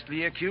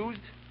unjustly accused?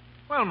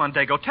 Well,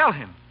 Mondego, tell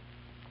him.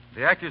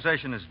 The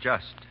accusation is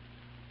just.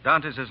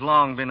 Dantes has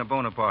long been a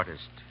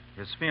Bonapartist.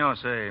 His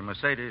fiancée,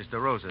 Mercedes de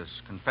Rosas,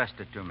 confessed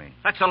it to me.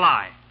 That's a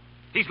lie.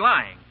 He's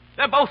lying.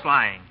 They're both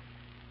lying.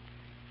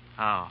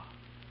 Oh,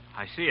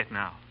 I see it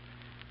now.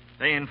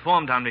 They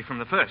informed on me from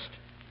the first.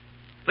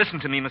 Listen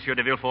to me, Monsieur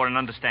de Villefort, and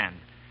understand.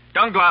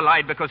 Danglars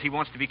lied because he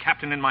wants to be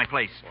captain in my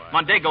place.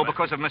 Mondego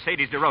because of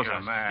Mercedes de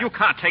Rosas. You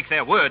can't take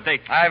their word.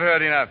 I've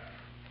heard enough.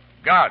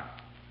 Guard.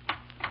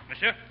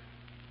 Monsieur?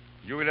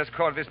 You will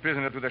escort this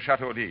prisoner to the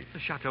Chateau d'If. The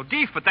Chateau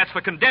d'If, but that's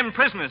for condemned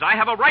prisoners. I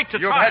have a right to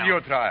You've trial. had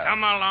your trial.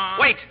 Come along.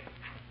 Wait.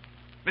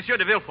 Monsieur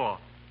de Villefort,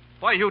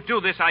 why you do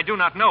this, I do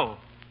not know.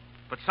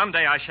 But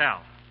someday I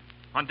shall.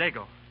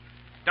 Mondego,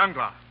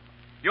 Danglars,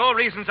 your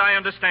reasons I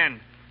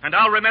understand, and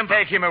I'll remember.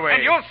 Take him away.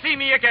 And you'll see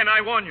me again,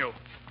 I warn you.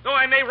 Though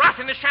I may rot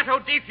in the Chateau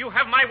d'If, you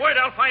have my word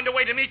I'll find a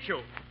way to meet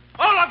you.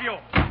 All of you.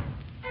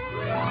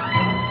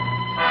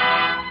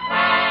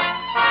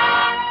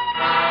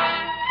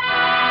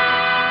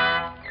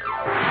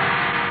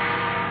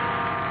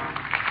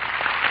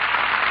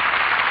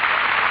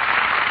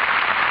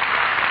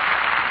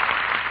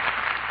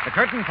 The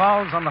curtain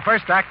falls on the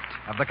first act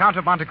of The Count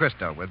of Monte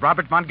Cristo with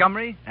Robert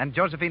Montgomery and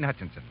Josephine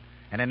Hutchinson.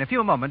 And in a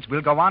few moments,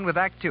 we'll go on with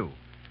Act Two.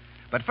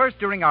 But first,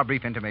 during our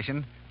brief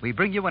intermission, we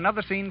bring you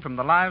another scene from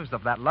the lives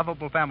of that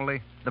lovable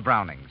family, the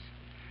Brownings.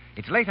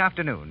 It's late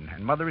afternoon,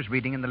 and Mother is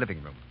reading in the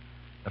living room.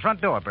 The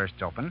front door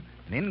bursts open,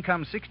 and in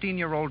comes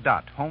 16-year-old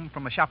Dot, home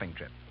from a shopping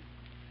trip.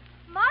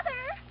 Mother!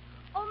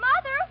 Oh,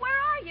 Mother, where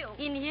are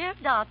you? In here,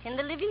 Dot, in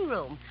the living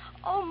room.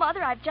 Oh,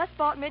 Mother, I've just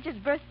bought Midge's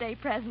birthday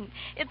present.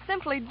 It's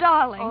simply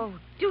darling. Oh,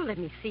 do let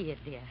me see it,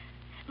 dear.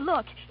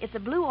 Look, it's a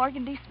blue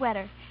organdy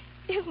sweater.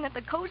 Isn't it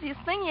the coziest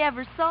thing you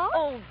ever saw?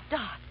 Oh,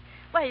 Dot,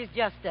 why, it's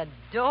just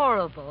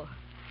adorable.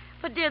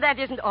 But, dear, that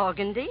isn't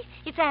organdy.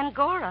 It's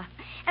Angora.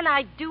 And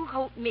I do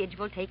hope Midge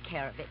will take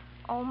care of it.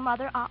 Oh,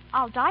 Mother,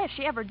 I'll die if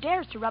she ever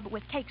dares to rub it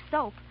with cake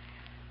soap.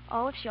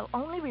 Oh, if she'll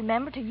only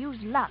remember to use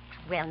Lux.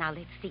 Well, now,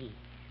 let's see.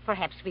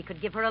 Perhaps we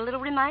could give her a little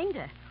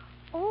reminder.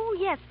 Oh,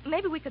 yes.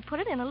 Maybe we could put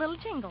it in a little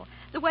jingle,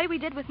 the way we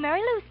did with Mary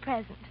Lou's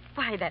present.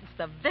 Why, that's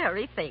the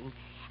very thing.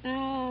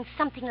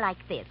 Something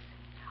like this.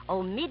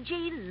 Oh,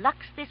 Midgie, Lux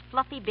this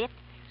fluffy bit,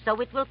 so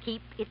it will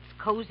keep its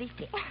cozy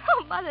fit.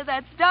 Oh, Mother,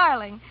 that's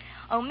darling.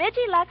 Oh,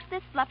 Midgie, Lux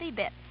this fluffy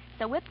bit,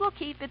 so it will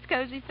keep its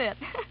cozy fit.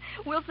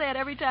 We'll say it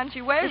every time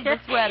she wears the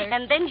sweater.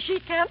 And then she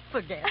can't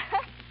forget.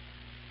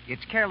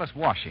 It's careless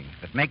washing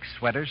that makes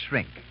sweaters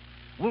shrink.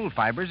 Wool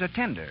fibers are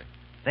tender.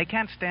 They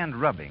can't stand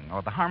rubbing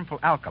or the harmful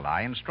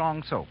alkali in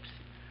strong soaps.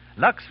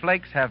 Lux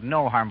Flakes have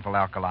no harmful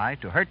alkali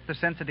to hurt the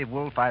sensitive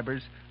wool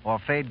fibers or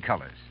fade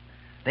colors.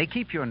 They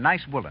keep your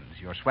nice woolens,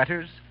 your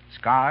sweaters,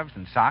 scarves,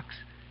 and socks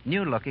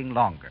new-looking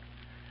longer.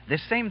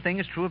 This same thing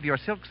is true of your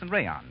silks and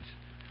rayons.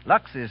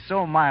 Lux is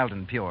so mild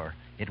and pure,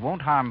 it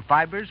won't harm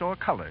fibers or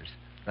colors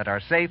that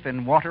are safe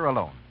in water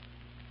alone.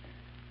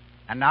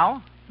 And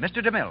now,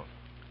 Mr. DeMille.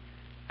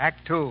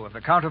 Act Two of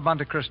The Count of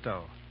Monte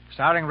Cristo,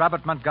 starring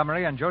Robert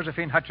Montgomery and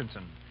Josephine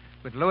Hutchinson,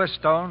 with Lewis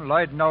Stone,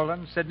 Lloyd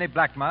Nolan, Sidney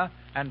Blackmer,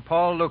 and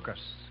Paul Lucas.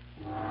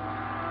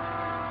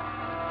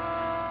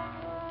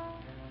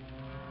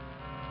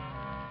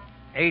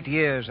 Eight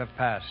years have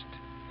passed.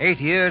 8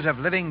 years of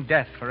living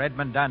death for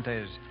Edmond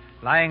Dantes,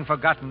 lying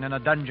forgotten in a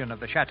dungeon of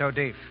the Chateau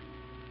d'If.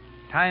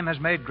 Time has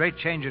made great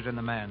changes in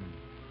the man.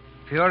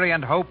 Fury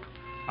and hope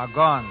are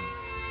gone,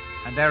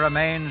 and there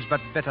remains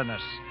but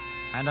bitterness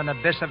and an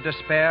abyss of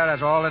despair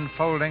as all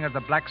enfolding of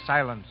the black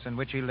silence in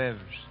which he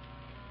lives.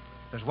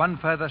 There's one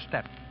further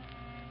step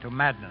to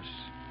madness,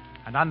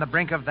 and on the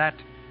brink of that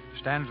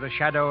stands the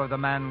shadow of the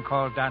man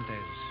called Dantes.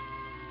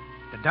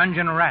 The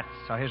dungeon rats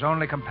are his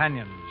only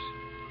companions.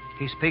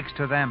 He speaks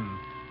to them,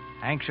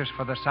 anxious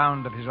for the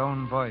sound of his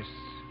own voice.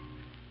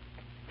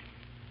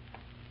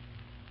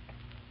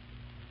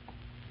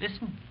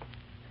 Listen.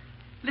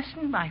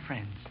 Listen, my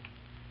friends.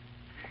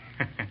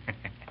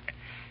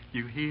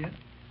 You hear?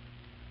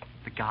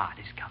 The guard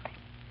is coming.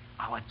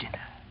 Our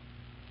dinner.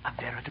 A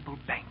veritable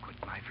banquet,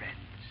 my friends.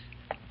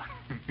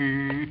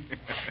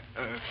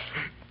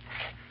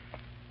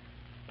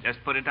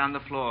 Just put it on the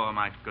floor,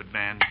 my good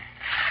man.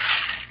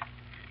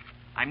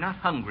 I'm not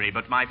hungry,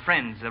 but my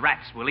friends, the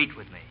rats, will eat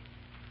with me.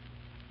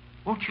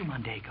 Won't you,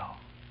 Mondego?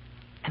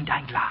 And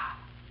Danglars?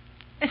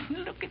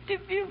 And look at de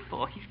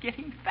Villefort. He's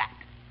getting fat.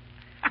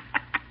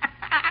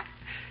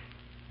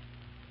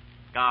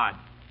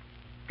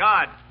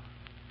 Guard.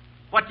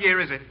 What year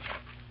is it?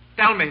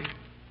 Tell me.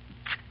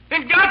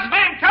 In God's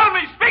name, tell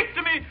me. Speak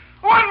to me.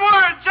 One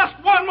word. Just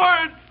one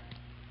word.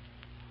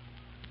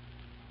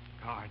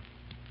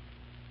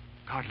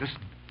 Guard,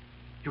 listen.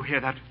 You hear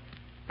that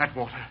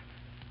water?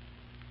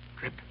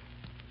 Drip.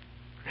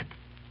 Drip.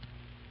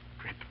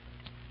 Drip.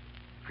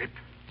 Drip.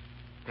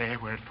 There,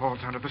 where it falls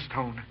onto the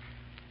stone.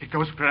 It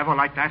goes forever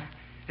like that.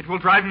 It will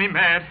drive me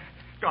mad.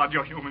 God,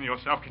 you're human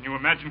yourself. Can you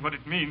imagine what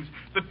it means?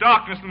 The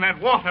darkness in that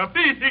water,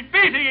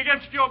 beating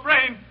against your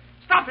brain.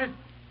 Stop it!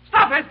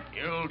 Stop it!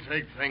 You'll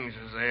take things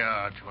as they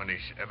are,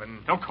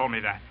 27. Don't call me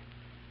that.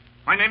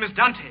 My name is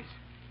Dantes.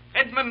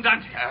 Edmond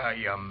Dantes. Ah,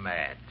 you're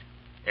mad.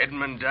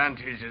 Edmond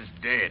Dantes is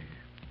dead.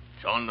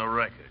 It's on the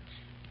records.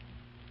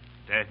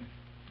 Dead?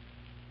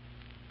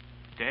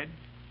 Dead?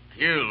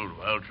 Killed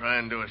while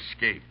trying to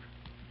escape.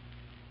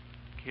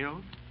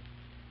 Killed?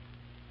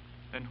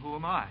 Then who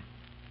am I?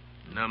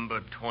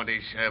 Number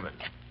 27.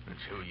 That's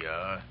who you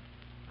are.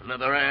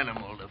 Another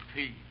animal to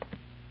feed.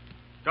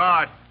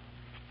 Guard,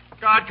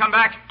 come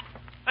back.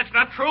 That's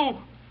not true.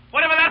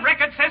 Whatever that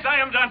record says, I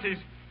am Dantes.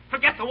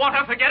 Forget the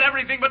water, forget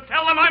everything, but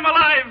tell them I'm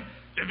alive.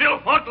 De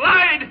Villefort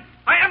lied.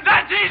 I am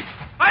Dantes.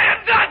 I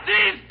am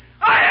Dantes.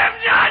 I am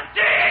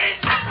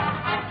Dantes.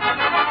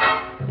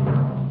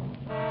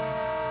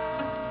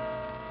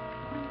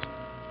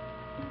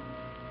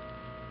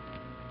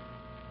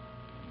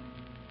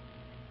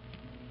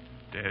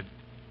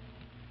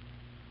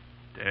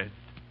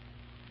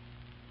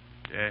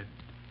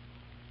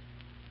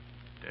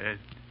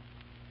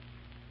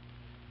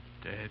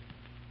 Dead.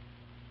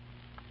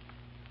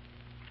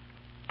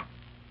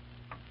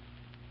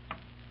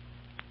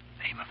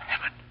 Name of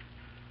heaven.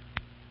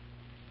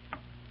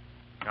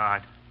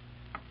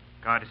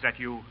 God, is that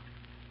you?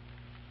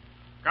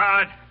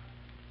 God!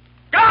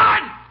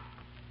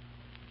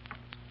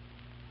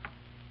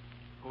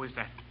 Who is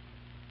that?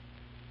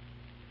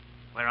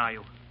 Where are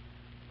you?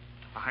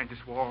 Behind this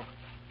wall?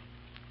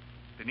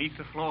 Beneath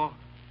the floor?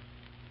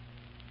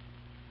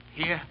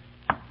 Here?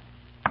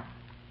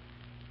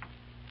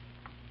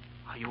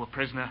 Are you a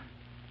prisoner?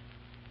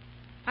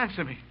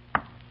 Answer me.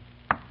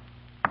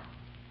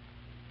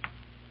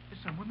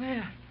 There's someone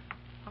there.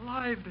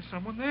 Alive, there's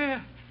someone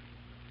there.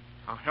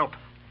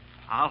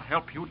 I'll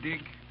help you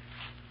dig.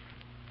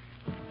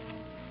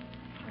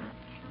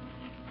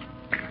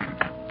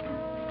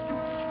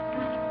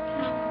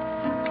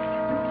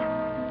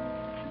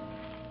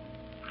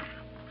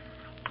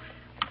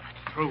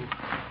 Through.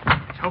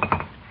 It's open.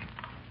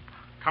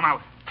 Come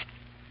out.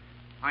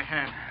 My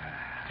hand.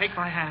 Take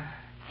my hand.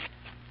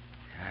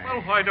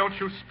 Well, why don't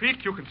you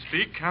speak? You can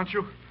speak, can't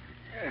you?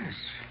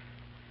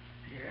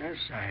 Yes,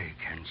 I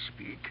can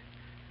speak.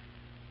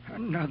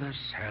 Another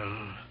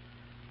cell.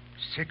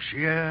 6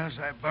 years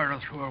I burrow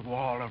through a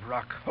wall of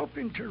rock,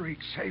 hoping to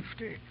reach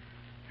safety,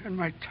 and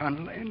my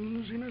tunnel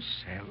ends in a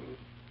cell.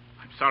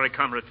 I'm sorry,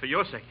 comrade, for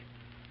your sake,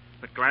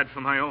 but glad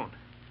for my own.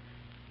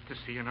 To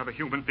see another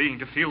human being,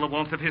 to feel the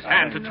warmth of his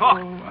hand, to talk.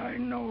 I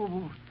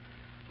know,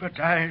 but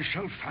I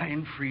shall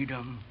find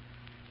freedom.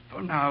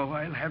 For now,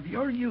 I'll have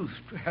your youth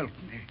to help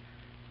me.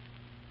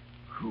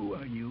 Who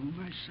are you,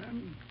 my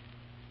son?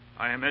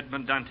 I am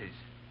Edmund Dantes.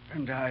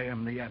 And I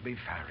am the Abbé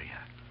Faria.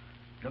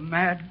 The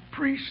mad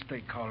priest, they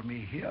call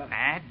me here.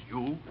 Mad,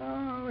 you?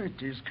 Oh,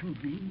 it is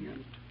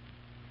convenient.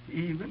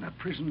 Even a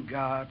prison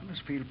guard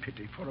must feel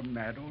pity for a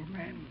mad old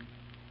man.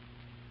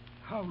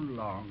 How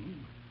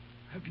long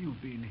have you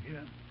been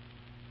here?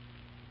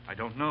 I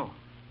don't know.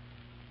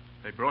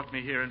 They brought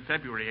me here in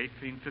February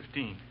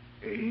 1815.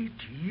 8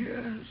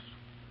 years?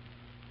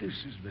 This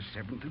is the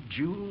 7th of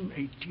June,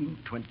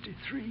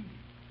 1823.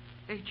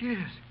 8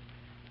 years?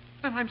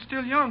 Then I'm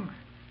still young.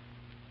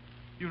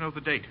 You know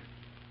the date.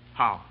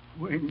 How?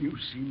 When you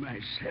see my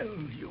cell,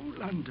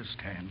 you'll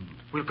understand.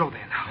 We'll go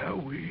there now. Now,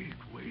 wait.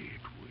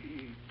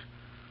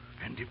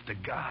 And if the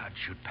guard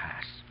should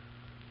pass,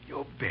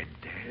 your bed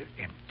there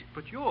empty.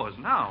 But yours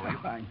now.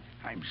 Oh,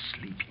 I'm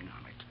sleeping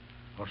on it,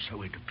 or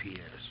so it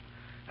appears.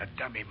 A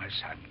dummy, my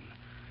son,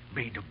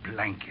 made of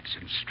blankets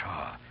and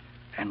straw.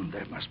 And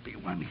there must be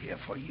one here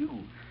for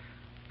you.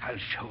 I'll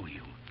show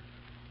you.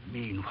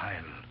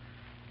 Meanwhile,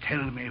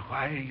 tell me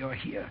why you're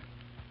here.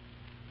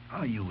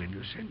 Are you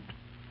innocent?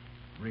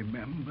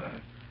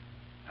 Remember,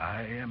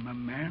 I am a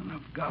man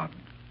of God.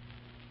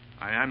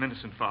 I am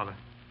innocent, Father.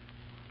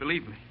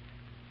 Believe me.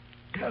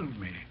 Tell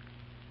me.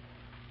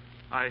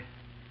 I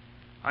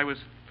was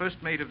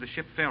first mate of the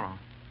ship Pharaon.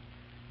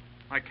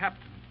 My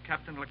captain,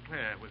 Captain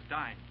Leclerc, was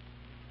dying.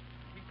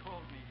 He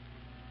called me.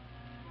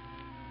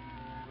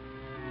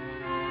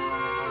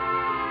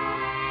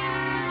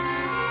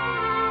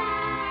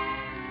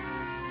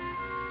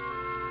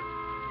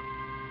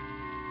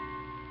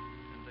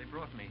 And they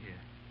brought me here.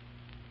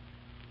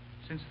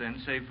 Since then,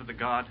 save for the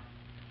guard,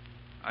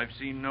 I've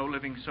seen no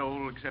living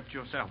soul except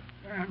yourself.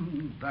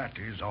 And that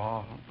is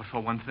all. But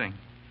for one thing.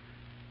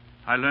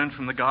 I learned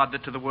from the guard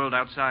that to the world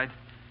outside,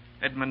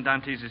 Edmund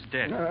Dantes is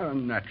dead.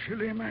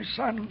 Naturally, my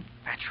son.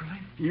 Naturally?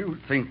 You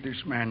think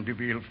this man de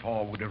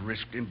Villefort would have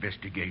risked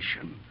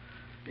investigation.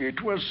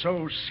 It was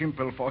so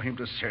simple for him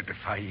to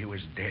certify you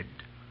as dead.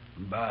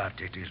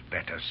 But it is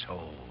better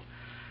so.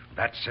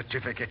 That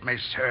certificate may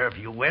serve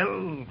you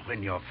well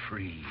when you're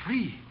free.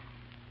 Free?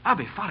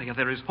 Abbé Faria,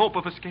 there is hope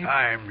of escape.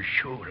 I'm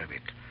sure of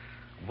it.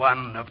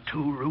 One of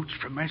 2 routes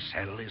from my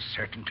cell is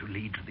certain to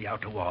lead to the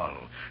outer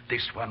wall.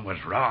 This one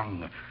was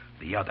wrong.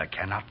 The other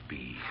cannot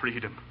be.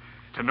 Freedom.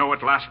 To know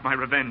at last my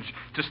revenge.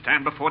 To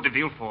stand before de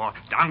Villefort,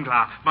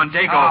 Danglars,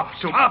 Mondego.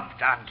 Stop,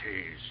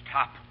 Dante.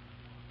 Stop.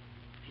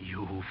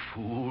 You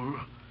fool.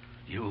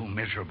 You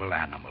miserable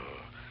animal.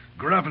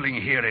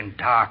 Groveling here in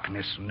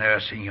darkness,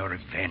 nursing your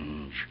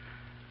revenge.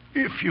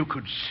 If you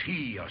could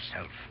see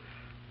yourself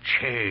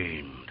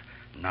chained,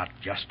 not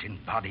just in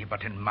body,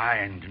 but in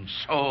mind and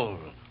soul.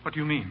 What do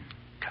you mean?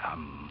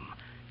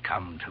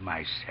 Come to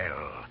my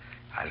cell.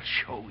 I'll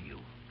show you.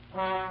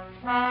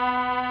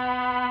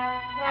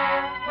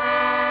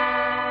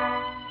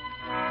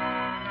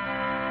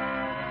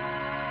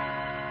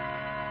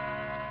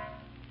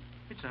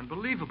 It's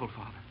unbelievable,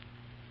 Father.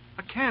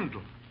 A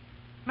candle,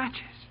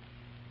 matches,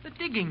 the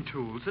digging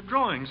tools, the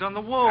drawings on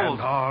the walls.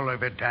 And all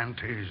of it,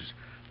 Dantes,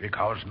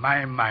 because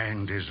my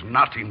mind is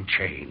not in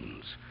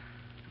chains.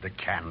 The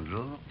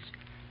candles,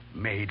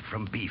 made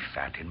from beef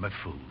fat in my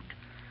food.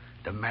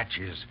 The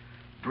matches,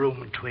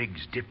 broom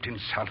twigs dipped in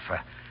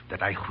sulfur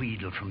that I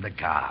wheedle from the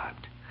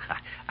guard.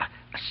 A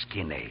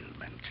skin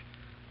ailment.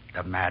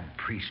 The mad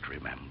priest,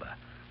 remember.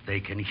 They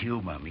can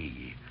humor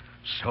me.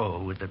 So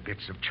with the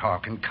bits of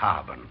chalk and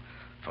carbon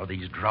for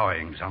these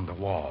drawings on the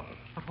wall.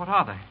 But what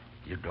are they?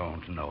 You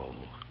don't know,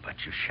 but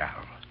you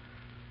shall.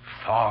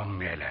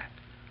 Formula.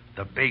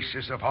 The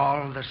basis of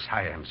all the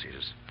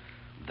sciences.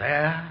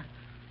 There,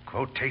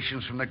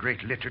 quotations from the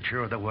great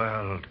literature of the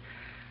world.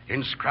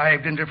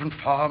 Inscribed in different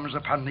forms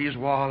upon these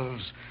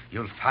walls,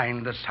 you'll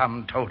find the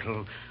sum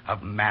total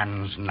of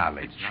man's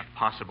knowledge. It's not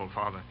possible,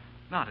 Father.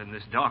 Not in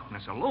this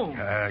darkness alone.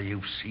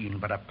 You've seen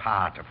but a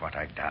part of what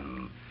I've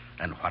done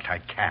and what I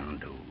can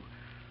do.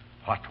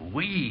 What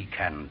we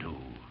can do.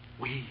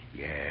 We?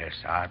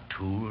 Yes, our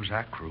tools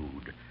are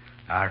crude.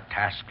 Our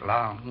task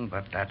long,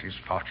 but that is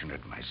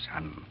fortunate, my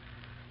son.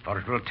 For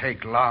it will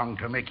take long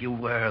to make you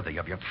worthy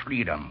of your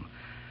freedom.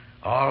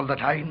 All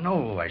that I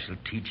know I shall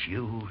teach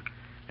you.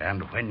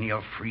 And when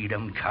your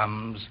freedom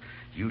comes,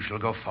 you shall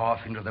go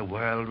forth into the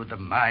world with the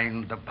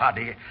mind, the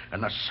body,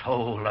 and the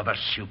soul of a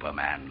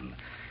Superman.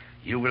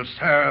 You will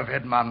serve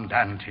Edmond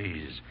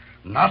Dantes,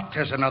 not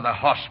as another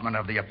horseman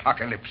of the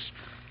apocalypse,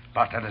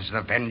 but as an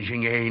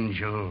avenging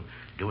angel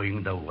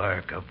doing the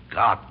work of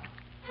God.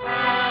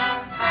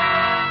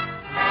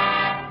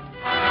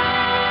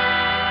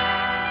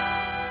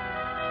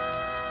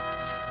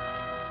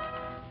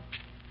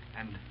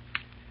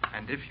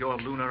 And if your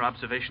lunar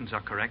observations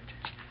are correct,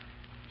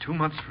 2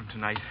 months from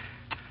tonight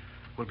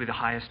will be the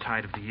highest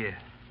tide of the year.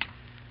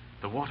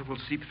 The water will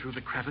seep through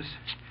the crevice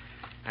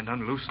and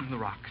unloosen the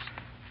rocks.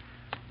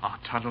 Our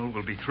tunnel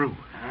will be through.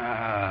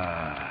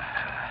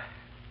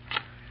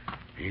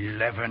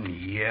 11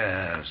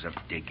 years of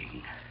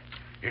digging.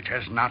 It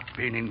has not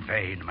been in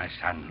vain, my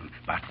son,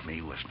 but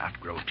we must not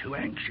grow too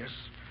anxious,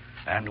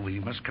 and we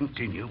must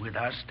continue with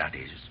our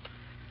studies.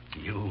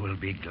 You will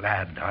be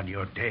glad on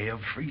your day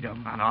of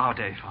freedom. On our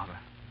day, Father.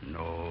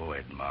 No,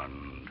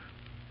 Edmund.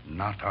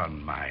 Not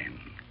on mine.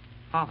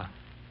 Father.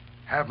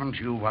 Haven't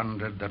you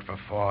wondered that for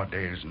 4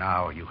 days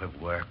now you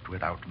have worked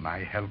without my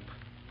help?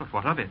 But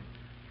what of it?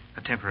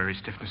 A temporary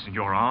stiffness in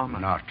your arm?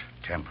 Not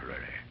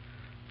temporary.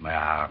 My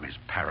arm is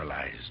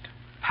paralyzed.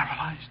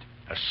 Paralyzed?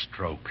 A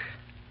stroke.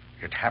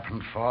 It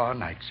happened 4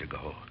 nights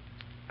ago.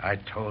 I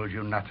told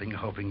you nothing,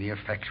 hoping the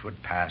effects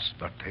would pass,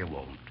 but they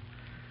won't.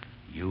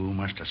 You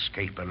must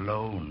escape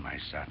alone, my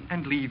son.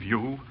 And leave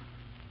you?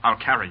 I'll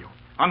carry you.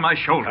 On my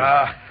shoulders.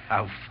 Ah,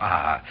 how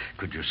far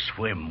could you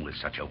swim with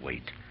such a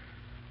weight?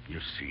 You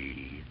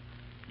see,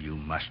 you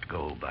must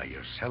go by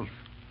yourself.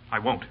 I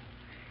won't.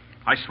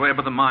 I swear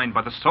by the mind,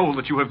 by the soul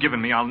that you have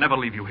given me, I'll never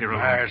leave you here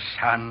alone. My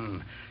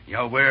son,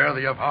 you're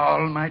worthy of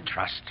all my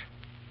trust.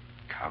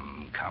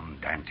 Come,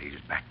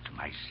 Dantes, back to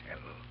my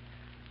cell.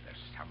 There's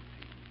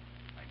something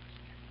I must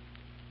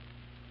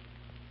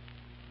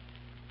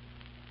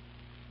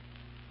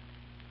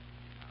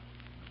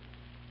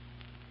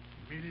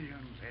tell you.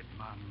 Millions,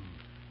 Edmund.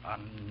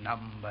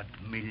 Unnumbered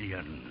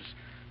millions.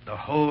 The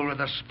whole of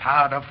the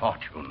Spada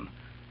fortune.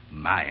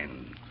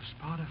 Mine. The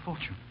Spada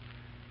fortune?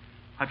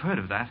 I've heard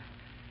of that,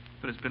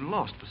 but it's been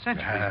lost for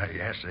centuries.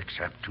 Yes,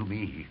 except to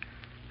me.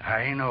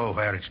 I know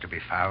where it's to be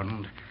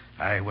found.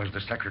 I was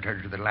the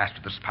secretary to the last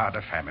of the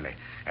Spada family.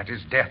 At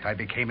his death, I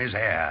became his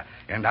heir.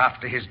 And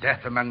after his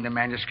death, among the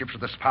manuscripts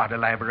of the Spada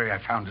library,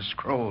 I found a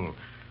scroll.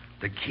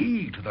 The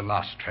key to the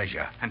lost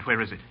treasure. And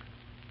where is it?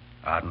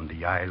 On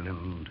the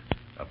island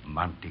of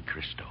Monte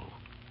Cristo.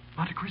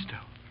 Monte Cristo?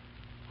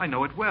 I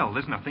know it well.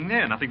 There's nothing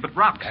there, nothing but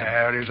rocks.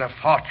 There is a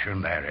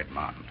fortune there,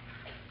 Edmond.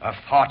 A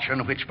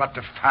fortune which but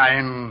to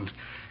find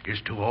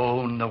is to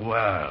own the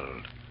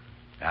world.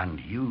 And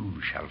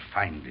you shall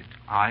find it.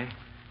 I?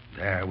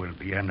 There will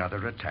be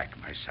another attack,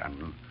 my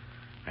son.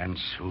 And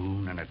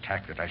soon an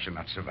attack that I shall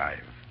not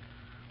survive.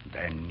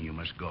 Then you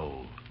must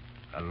go,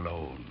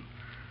 alone.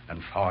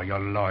 And for your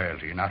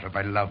loyalty, not of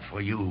my love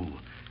for you,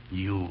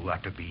 you are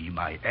to be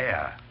my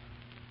heir.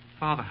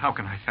 Father, how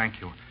can I thank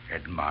you?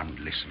 Edmond,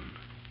 listen.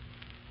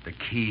 The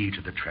key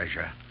to the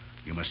treasure,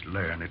 you must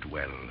learn it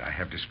well. I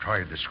have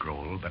destroyed the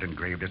scroll, but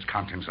engraved its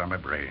contents on my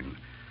brain.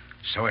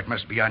 So it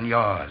must be on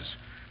yours.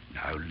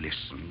 Now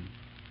listen,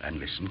 and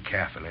listen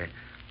carefully,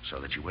 so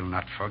that you will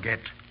not forget.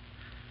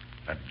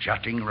 A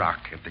jutting rock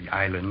at the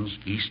island's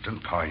eastern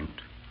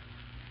point.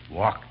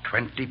 Walk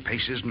 20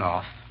 paces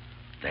north,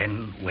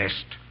 then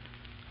west.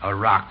 A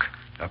rock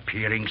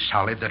appearing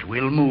solid that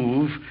will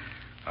move.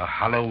 A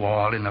hollow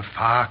wall in the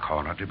far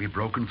corner to be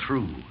broken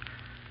through.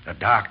 A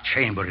dark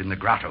chamber in the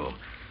grotto.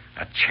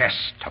 A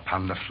chest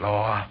upon the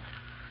floor.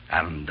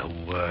 And the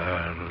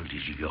world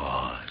is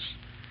yours.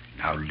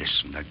 Now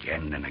listen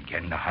again and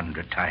again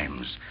 100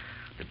 times.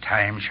 The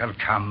time shall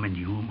come and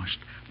you must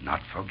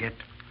not forget.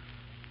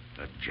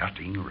 A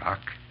jutting rock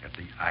at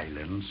the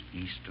island's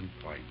eastern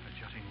point. A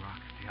jutting rock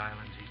at the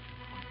island's eastern point.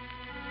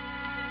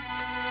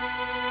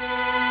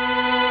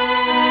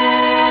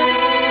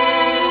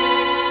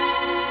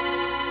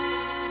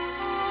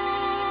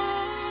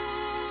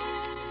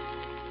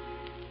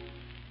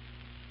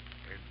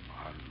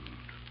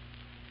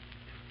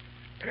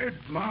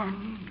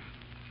 Edmond.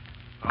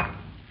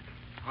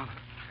 Father.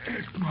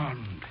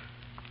 Edmond.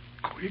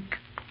 Quick.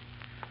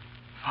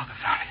 Father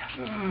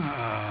Thaddeus.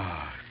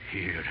 Ah,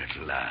 here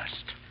at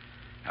last.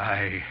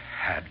 I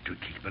had to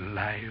keep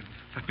alive.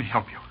 Let me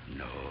help you.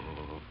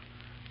 No,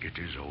 it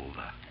is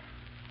over.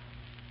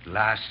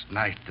 Last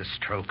night the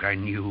stroke I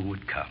knew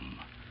would come.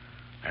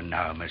 And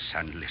now, my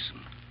son,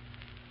 listen.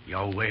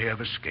 Your way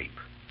of escape.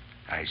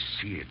 I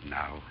see it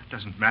now. It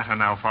doesn't matter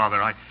now,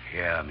 Father.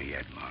 Hear me,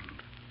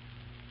 Edmond.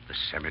 The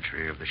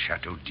cemetery of the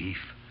Chateau d'If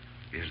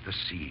is the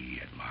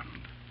sea,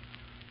 Edmond.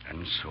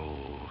 And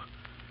so,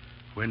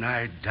 when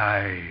I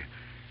die,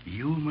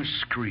 you must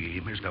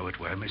scream as though it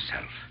were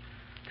myself.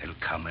 They'll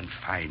come and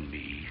find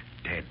me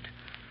dead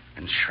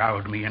and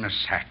shroud me in a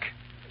sack.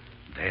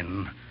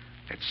 Then,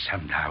 at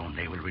sundown,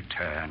 they will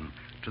return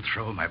to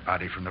throw my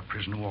body from the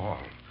prison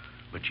wall.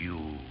 But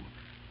you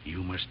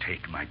must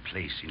take my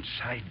place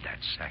inside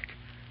that sack.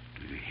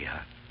 Do you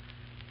hear?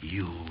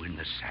 You in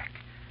the sack.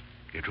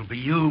 It will be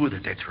you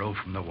that they throw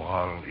from the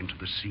wall into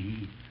the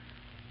sea.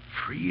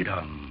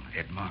 Freedom,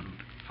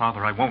 Edmond.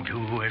 Father, I won't.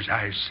 Do as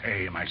I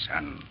say, my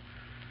son.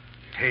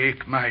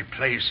 Take my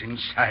place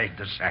inside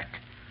the sack.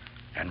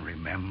 And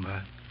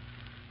remember,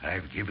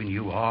 I've given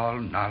you all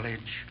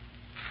knowledge,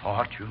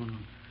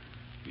 fortune.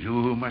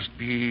 You must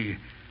be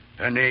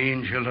an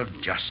angel of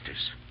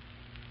justice.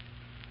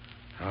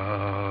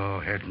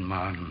 Oh,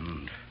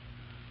 Edmond,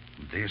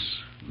 this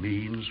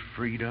means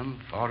freedom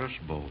for us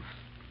both.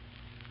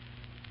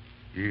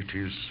 It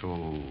is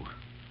so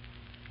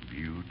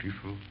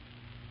beautiful.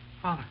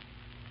 Father.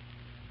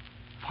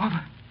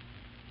 Father.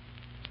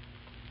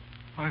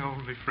 My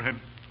only friend.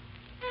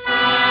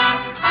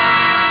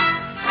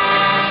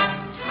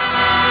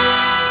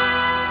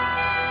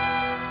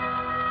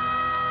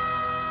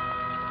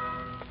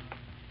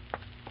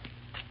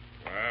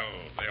 Well,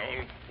 the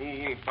old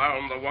fool found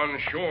found the one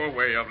sure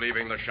way of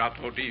leaving the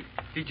Chateau d'If.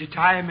 Did you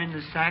tie him in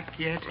the sack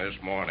yet? This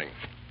morning.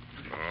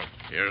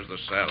 Here's the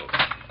cell.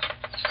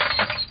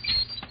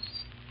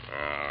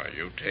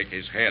 You take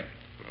his head,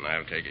 and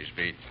I'll take his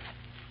feet.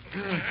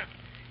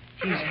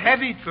 He's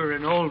heavy for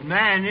an old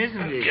man,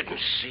 isn't he? Didn't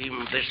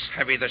seem this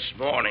heavy this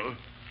morning.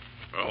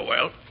 Oh,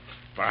 well,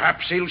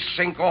 perhaps he'll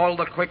sink all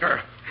the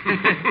quicker.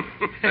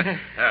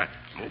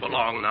 Move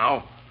along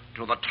now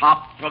to the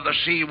top of the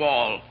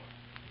seawall.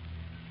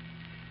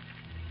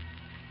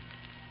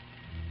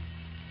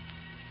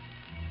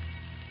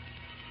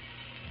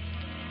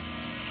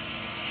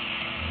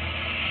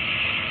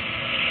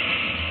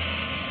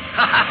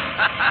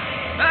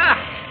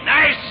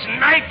 Nice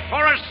night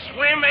for a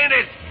swim, ain't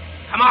it?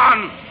 Come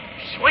on,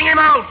 swing him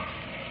out.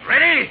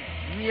 Ready?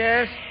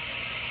 Yes.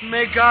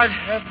 May God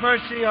have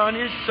mercy on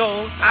his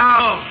soul.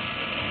 Now,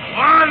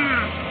 1,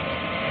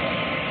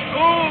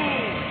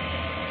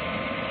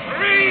 2,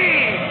 3.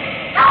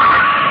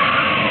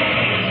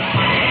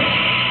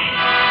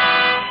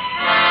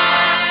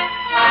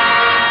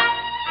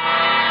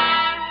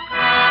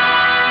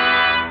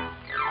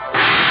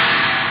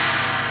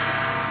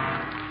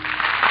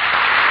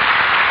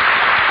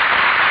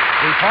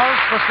 We pause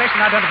for station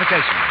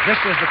identification. This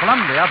is the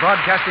Columbia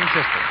Broadcasting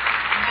System.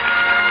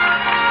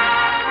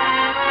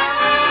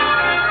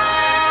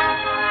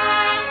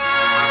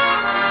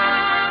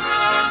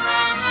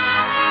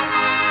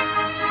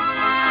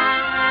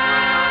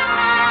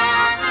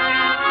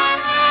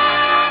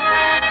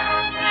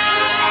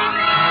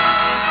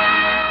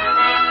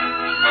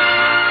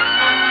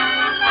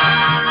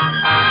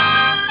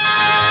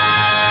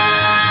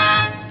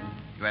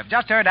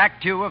 Just heard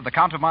Act Two of The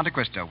Count of Monte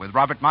Cristo with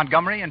Robert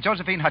Montgomery and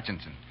Josephine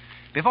Hutchinson.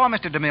 Before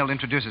Mr. DeMille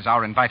introduces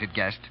our invited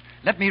guest,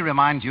 let me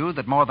remind you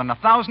that more than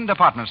 1,000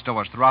 department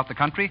stores throughout the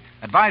country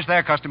advise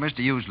their customers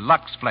to use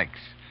Lux Flakes.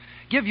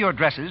 Give your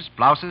dresses,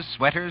 blouses,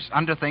 sweaters,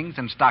 underthings,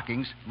 and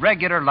stockings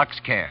regular Lux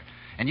care,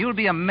 and you'll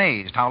be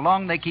amazed how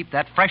long they keep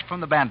that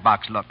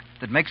fresh-from-the-bandbox look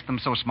that makes them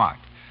so smart.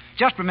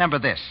 Just remember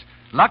this.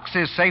 Lux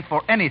is safe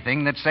for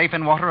anything that's safe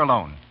in water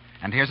alone.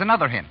 And here's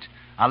another hint.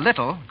 A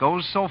little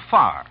goes so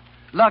far.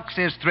 Lux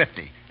is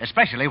thrifty,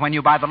 especially when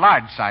you buy the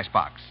large-size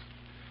box.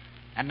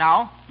 And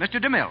now,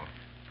 Mr. DeMille.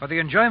 For the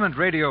enjoyment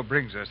radio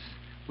brings us,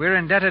 we're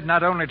indebted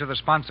not only to the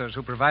sponsors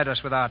who provide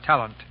us with our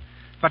talent,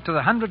 but to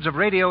the hundreds of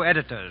radio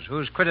editors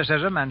whose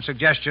criticism and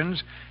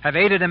suggestions have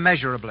aided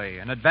immeasurably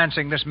in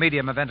advancing this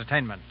medium of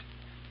entertainment.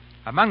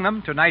 Among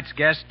them, tonight's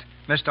guest,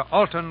 Mr.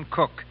 Alton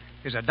Cook,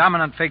 is a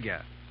dominant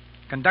figure.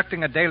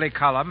 Conducting a daily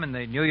column in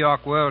the New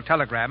York World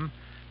Telegram,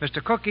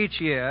 Mr. Cook each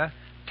year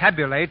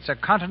tabulates a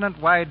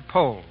continent-wide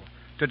poll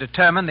to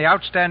determine the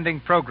outstanding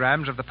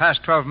programs of the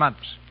past 12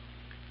 months.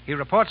 He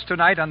reports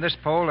tonight on this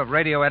poll of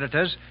radio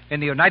editors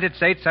in the United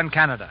States and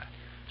Canada.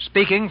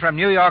 Speaking from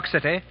New York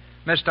City,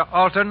 Mr.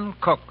 Alton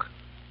Cook.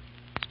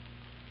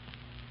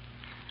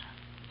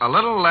 A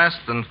little less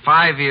than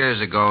 5 years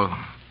ago,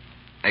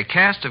 a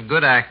cast of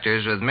good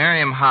actors with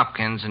Miriam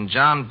Hopkins and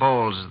John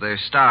Bowles as their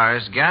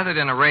stars gathered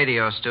in a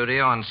radio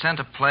studio and sent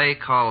a play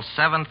called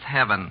Seventh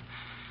Heaven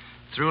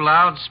through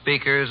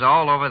loudspeakers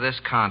all over this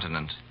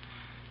continent.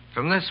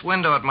 From this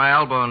window at my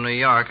elbow in New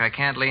York, I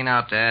can't lean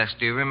out to ask,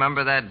 do you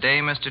remember that day,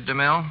 Mr.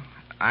 DeMille?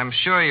 I'm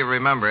sure you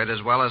remember it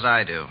as well as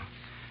I do.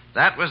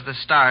 That was the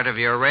start of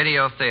your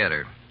radio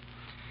theater.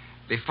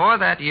 Before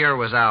that year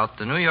was out,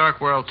 the New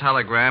York World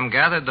Telegram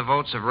gathered the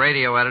votes of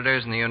radio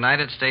editors in the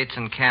United States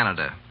and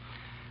Canada.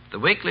 The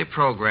weekly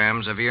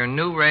programs of your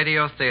new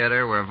radio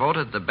theater were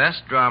voted the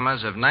best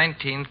dramas of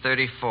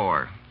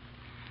 1934.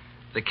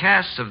 The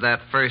casts of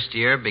that first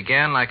year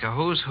began like a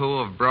who's who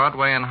of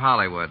Broadway and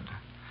Hollywood.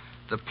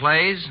 The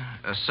plays,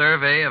 a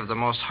survey of the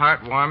most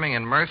heartwarming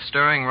and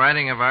mirth-stirring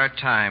writing of our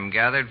time,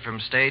 gathered from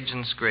stage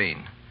and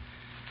screen.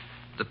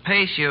 The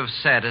pace you have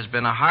set has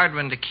been a hard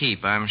one to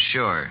keep, I'm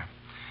sure.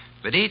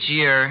 But each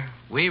year,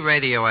 we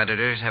radio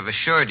editors have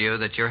assured you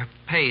that your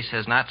pace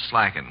has not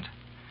slackened.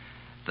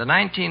 The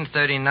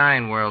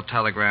 1939 World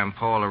Telegram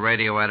poll of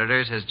radio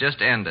editors has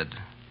just ended.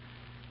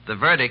 The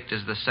verdict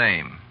is the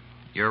same.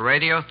 Your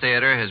radio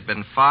theater has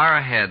been far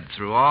ahead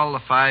through all the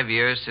 5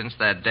 years since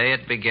that day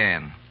it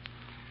began.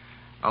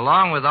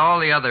 Along with all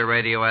the other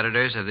radio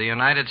editors of the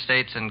United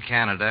States and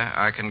Canada,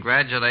 our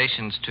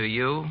congratulations to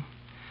you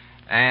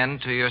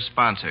and to your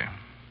sponsor.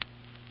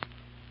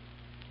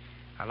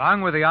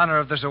 Along with the honor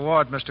of this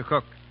award, Mr.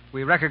 Cook,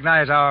 we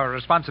recognize our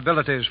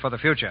responsibilities for the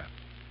future.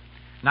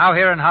 Now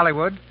here in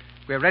Hollywood,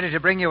 we're ready to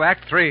bring you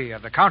Act 3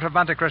 of The Count of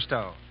Monte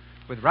Cristo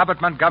with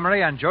Robert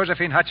Montgomery and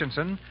Josephine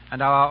Hutchinson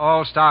and our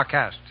all-star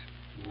cast.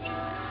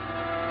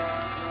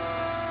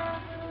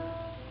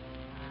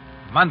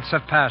 Months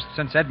have passed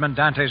since Edmond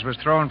Dantes was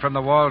thrown from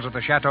the walls of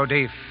the Chateau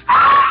d'If.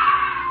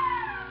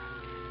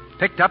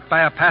 Picked up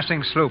by a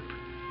passing sloop,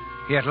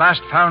 he at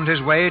last found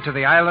his way to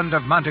the island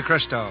of Monte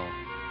Cristo,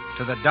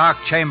 to the dark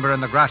chamber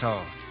in the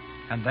grotto.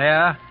 And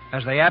there,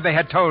 as the abbé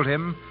had told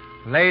him,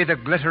 lay the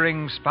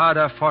glittering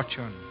Spada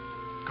fortune.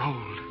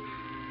 Gold,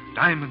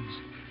 diamonds,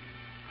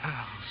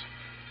 pearls,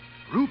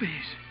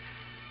 rubies,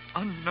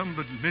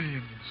 unnumbered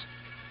millions.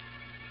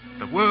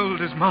 The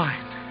world is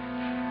mine.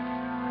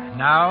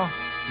 Now,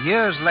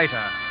 years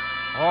later,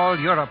 all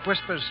Europe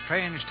whispers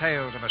strange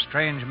tales of a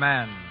strange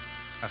man,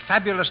 a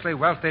fabulously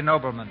wealthy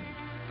nobleman,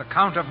 the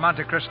Count of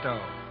Monte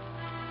Cristo.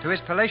 To his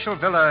palatial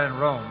villa in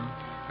Rome,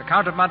 the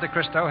Count of Monte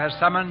Cristo has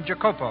summoned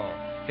Jacopo,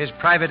 his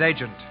private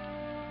agent.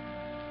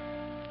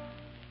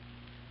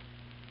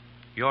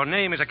 Your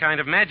name is a kind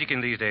of magic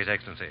in these days,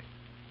 Excellency.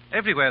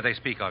 Everywhere they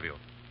speak of you.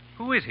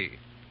 Who is he?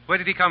 Where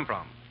did he come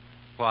from?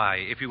 Why,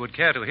 if you would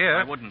care to hear...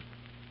 I wouldn't.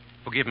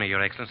 Forgive me,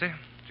 Your Excellency.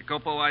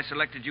 Jacopo, I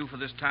selected you for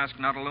this task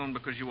not alone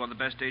because you are the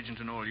best agent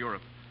in all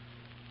Europe,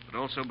 but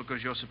also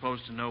because you're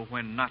supposed to know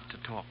when not to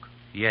talk.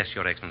 Yes,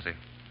 Your Excellency.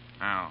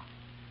 Now,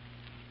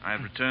 I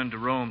have returned to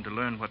Rome to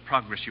learn what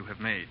progress you have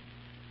made.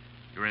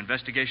 Your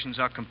investigations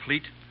are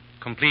complete?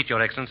 Complete,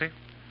 Your Excellency.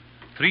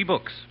 3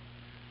 books.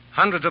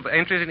 Hundreds of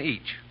entries in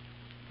each.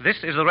 This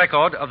is the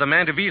record of the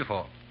man de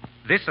Villefort,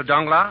 this of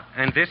Danglars,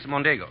 and this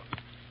Mondego.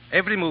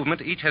 Every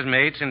movement each has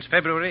made since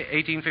February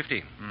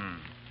 1815.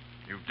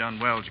 You've done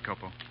well,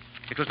 Jacopo.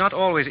 It was not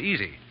always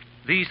easy.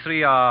 These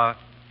 3 are,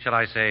 shall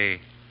I say,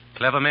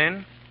 clever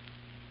men.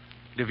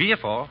 De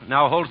Villefort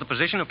now holds the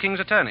position of King's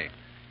attorney.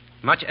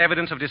 Much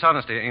evidence of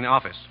dishonesty in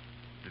office.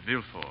 De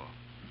Villefort,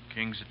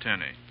 King's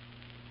attorney.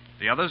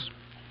 The others?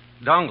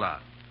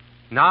 Danglars,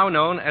 now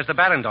known as the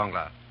Baron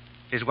Danglars,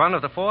 is one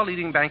of the 4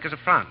 leading bankers of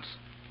France.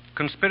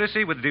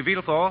 Conspiracy with de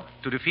Villefort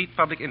to defeat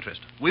public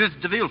interest. With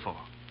de Villefort?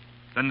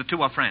 Then the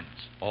 2 are friends.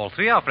 All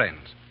 3 are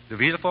friends. De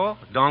Villefort,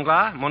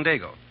 Danglars,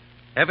 Mondego.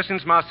 Ever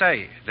since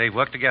Marseille, they've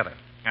worked together.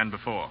 And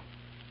before.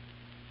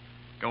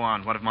 Go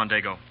on. What of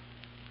Mondego?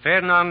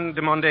 Ferdinand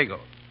de Mondego,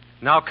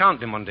 now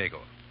Count de Mondego.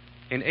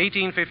 In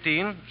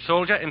 1815,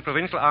 soldier in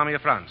provincial army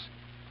of France.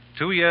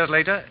 2 years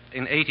later,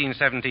 in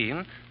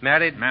 1817,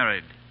 married...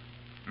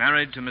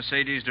 Married to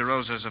Mercedes de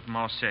Rosas of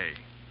Marseille.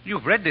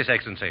 You've read this,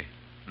 Excellency.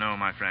 No,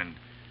 my friend.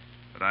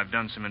 But I've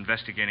done some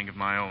investigating of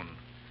my own.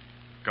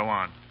 Go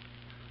on.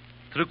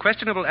 Through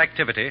questionable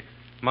activity,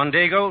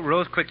 Mondego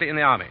rose quickly in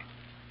the army.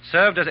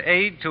 Served as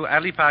aide to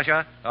Ali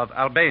Pasha of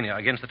Albania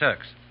against the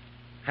Turks.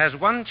 Has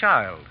 1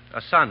 child,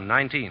 a son,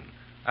 19,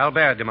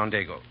 Albert de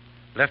Mondego.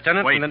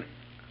 Lieutenant... Wait.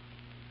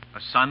 A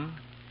son?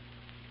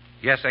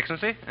 Yes,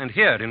 Excellency, and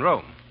here in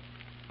Rome.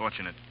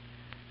 Fortunate.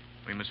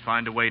 We must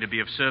find a way to be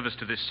of service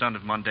to this son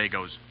of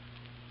Mondego's.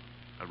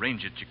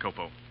 Arrange it,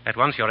 Jacopo. At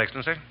once, Your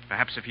Excellency.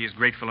 Perhaps if he is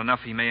grateful enough,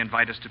 he may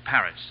invite us to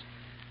Paris.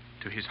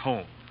 To his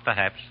home.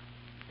 Perhaps.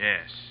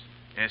 Yes.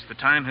 Yes, the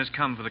time has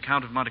come for the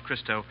Count of Monte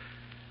Cristo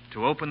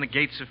to open the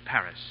gates of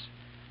Paris,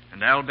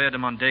 and Albert de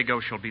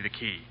Mondego shall be the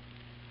key.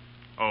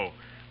 Oh,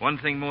 one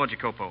thing more,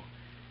 Jacopo.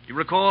 You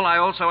recall I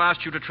also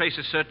asked you to trace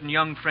a certain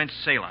young French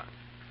sailor.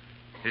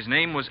 His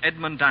name was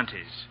Edmond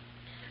Dantes.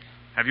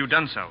 Have you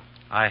done so?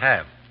 I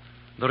have.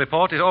 The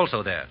report is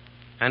also there.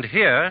 And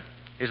here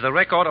is the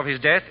record of his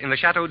death in the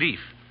Chateau d'If,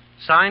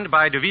 signed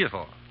by de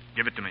Villefort.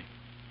 Give it to me.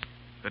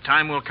 The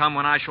time will come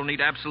when I shall need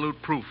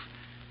absolute proof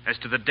as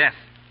to the death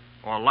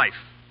or life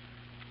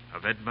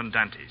of Edmond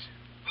Dantes.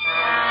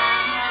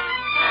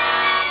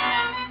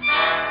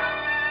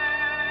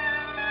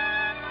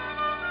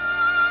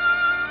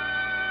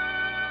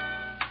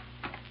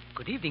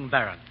 Good evening,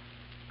 Baron.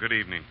 Good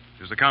evening.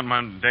 Is the Count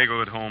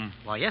Mondego at home?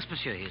 Why, yes,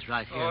 monsieur. He's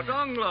right here. Oh,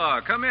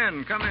 Danglars, come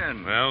in, come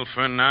in. Well,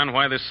 Fernand,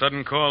 why this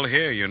sudden call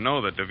here? You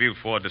know that de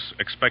Villefort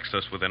expects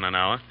us within an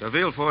hour. De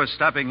Villefort is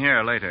stopping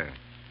here later.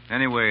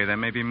 Anyway, there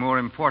may be more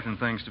important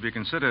things to be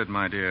considered,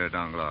 my dear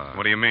Danglars.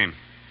 What do you mean?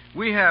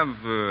 We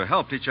have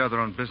helped each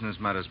other on business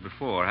matters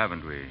before,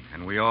 haven't we?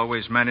 And we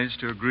always managed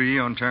to agree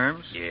on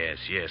terms? Yes.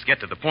 Get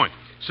to the point.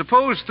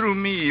 Suppose through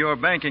me your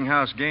banking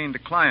house gained a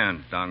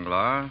client,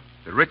 Danglars.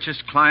 The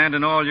richest client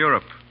in all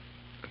Europe.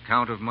 The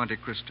Count of Monte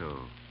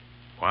Cristo.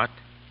 What?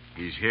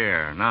 He's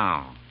here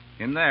now.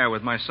 In there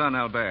with my son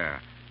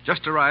Albert.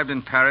 Just arrived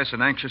in Paris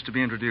and anxious to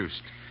be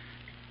introduced.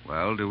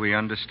 Well, do we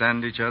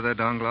understand each other,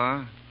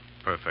 Danglars?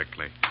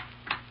 Perfectly.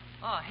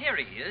 Ah, here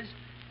he is.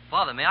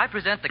 Father, may I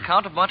present the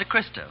Count of Monte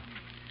Cristo?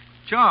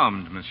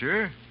 Charmed,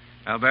 monsieur.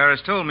 Albert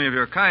has told me of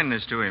your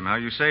kindness to him, how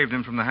you saved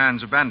him from the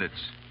hands of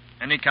bandits.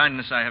 Any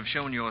kindness I have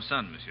shown your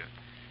son, monsieur,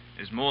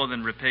 is more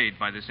than repaid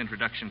by this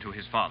introduction to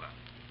his father.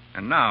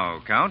 And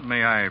now, Count,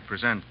 may I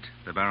present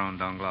the Baron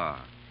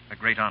Danglars? A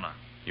great honor.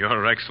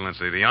 Your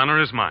Excellency, the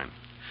honor is mine.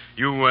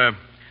 You're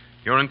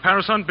in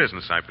Paris on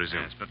business, I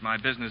presume. Yes, but my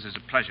business is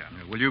a pleasure.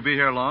 Will you be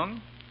here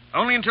long?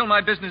 Only until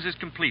my business is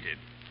completed.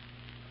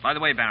 By the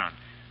way, Baron,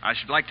 I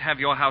should like to have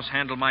your house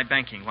handle my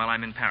banking while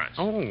I'm in Paris.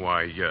 Oh,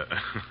 why,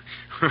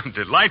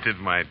 delighted,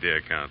 my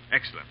dear Count.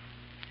 Excellent.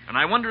 And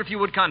I wonder if you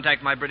would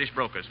contact my British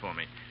brokers for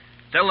me.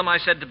 Tell them I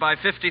said to buy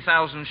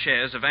 50,000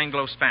 shares of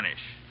Anglo-Spanish.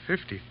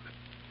 50?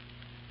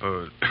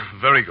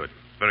 Very good.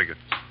 Very good.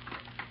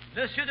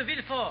 Monsieur de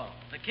Villefort,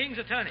 the King's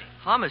attorney.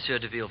 Ah, Monsieur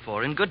de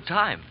Villefort, in good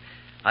time.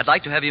 I'd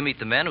like to have you meet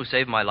the man who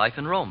saved my life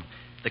in Rome,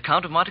 the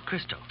Count of Monte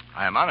Cristo.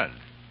 I am honored.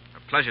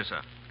 A pleasure,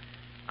 sir.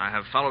 I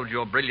have followed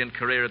your brilliant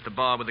career at the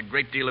bar with a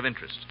great deal of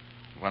interest.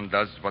 One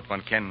does what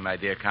one can, my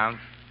dear Count.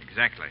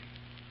 Exactly.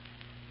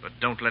 But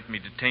don't let me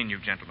detain you,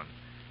 gentlemen,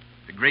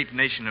 The great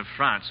nation of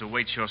France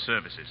awaits your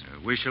services.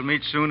 We shall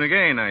meet soon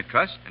again, I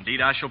trust.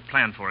 Indeed, I shall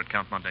plan for it,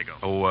 Count Mondego.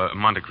 Oh,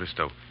 Monte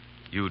Cristo,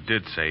 you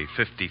did say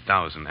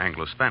 50,000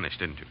 Anglo-Spanish,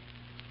 didn't you?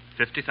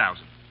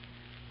 50,000.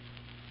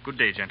 Good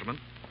day, gentlemen.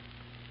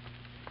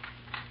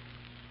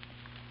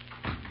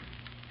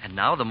 And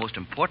now the most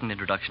important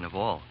introduction of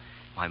all.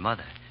 My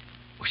mother.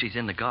 Oh, she's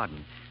in the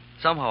garden.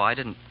 Somehow I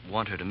didn't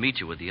want her to meet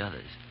you with the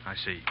others. I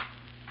see.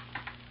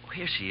 Oh,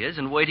 here she is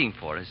and waiting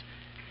for us.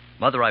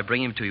 Mother, I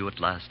bring him to you at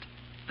last.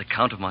 The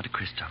Count of Monte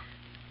Cristo.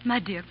 My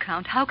dear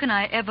Count, how can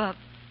I ever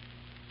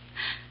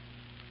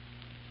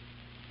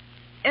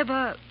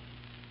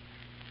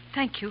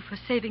thank you for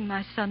saving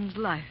my son's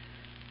life?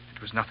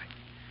 It was nothing.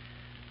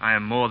 I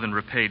am more than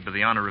repaid by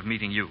the honor of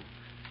meeting you,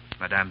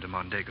 Madame de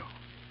Mondego.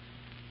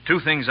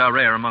 Two things are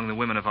rare among the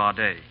women of our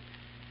day.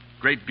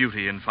 Great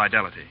beauty and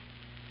fidelity.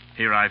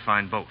 Here I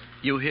find both.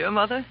 You hear,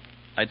 Mother?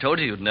 I told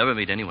you you'd never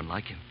meet anyone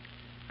like him.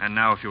 And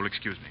now, if you'll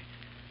excuse me.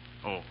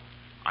 Oh,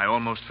 I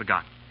almost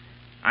forgot.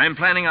 I am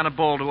planning on a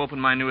ball to open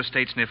my new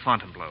estates near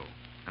Fontainebleau,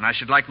 and I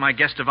should like my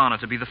guest of honor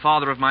to be the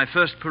father of my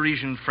first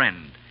Parisian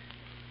friend.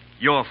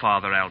 Your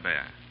father,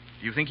 Albert.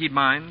 Do you think he'd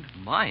mind?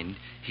 Mind?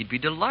 He'd be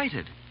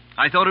delighted.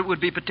 I thought it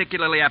would be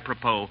particularly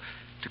apropos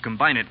to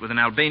combine it with an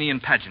Albanian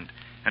pageant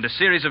and a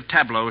series of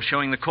tableaux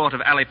showing the court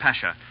of Ali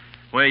Pasha,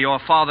 where your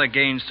father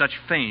gained such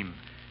fame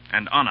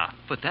and honor.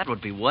 But that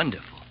would be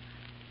wonderful.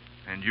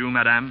 And you,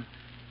 Madame?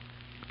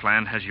 The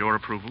plan has your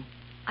approval?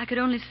 I could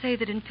only say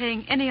that in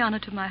paying any honor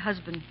to my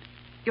husband,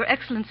 Your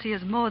Excellency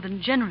is more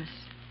than generous.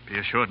 Be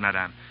assured,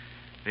 Madame,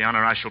 the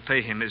honor I shall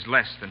pay him is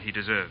less than he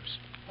deserves.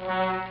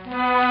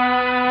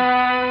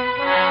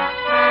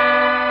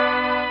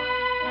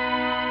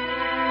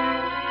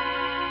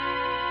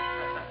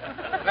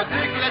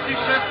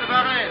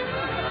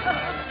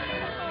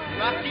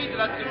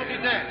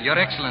 Your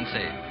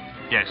Excellency.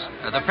 Yes?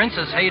 The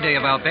Princess Haydée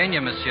of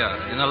Albania,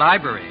 monsieur, in the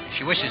library.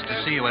 She wishes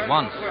to see you at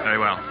once. Very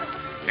well.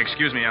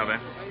 Excuse me,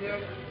 Albert.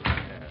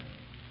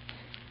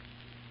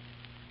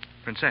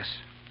 Princess,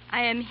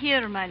 I am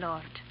here, my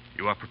lord.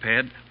 you are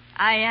prepared?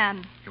 I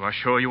am. You are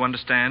sure you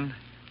understand?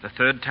 The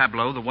third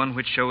tableau, the one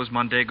which shows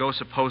Mondego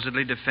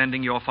supposedly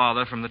defending your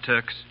father from the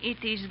Turks?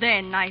 It is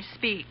then I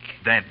speak.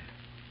 Then.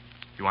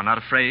 You are not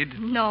afraid?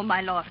 No,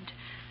 my lord.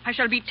 I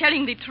shall be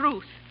telling the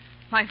truth.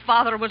 My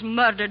father was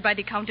murdered by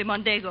the Count de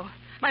Mondego.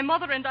 My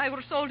mother and I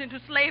were sold into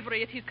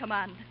slavery at his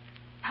command.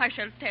 I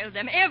shall tell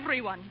them,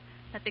 everyone,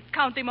 that the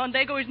Count de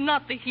Mondego is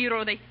not the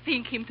hero they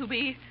think him to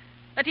be.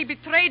 That he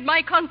betrayed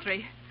my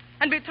country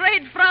and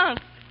betrayed France.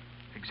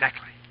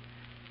 Exactly.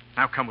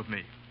 Now come with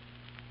me.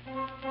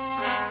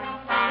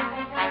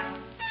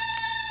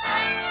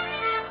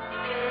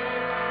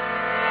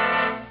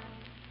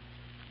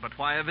 But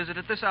why a visit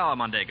at this hour,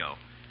 Mondego?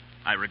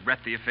 I regret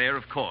the affair,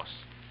 of course.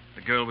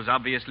 The girl was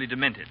obviously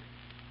demented.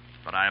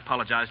 But I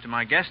apologize to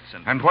my guests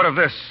and... And what of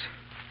this?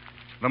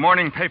 The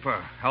morning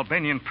paper,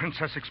 Albanian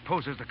princess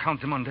exposes the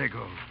Count de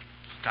Mondego.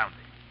 Astounding.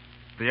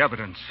 The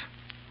evidence.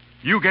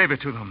 You gave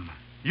it to them.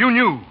 You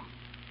knew.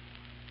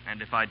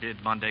 And if I did,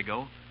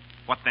 Mondego,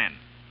 what then?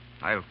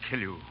 I'll kill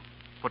you.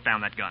 Put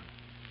down that gun.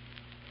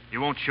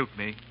 You won't shoot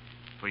me,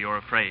 for you're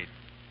afraid.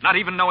 Not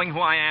even knowing who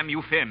I am,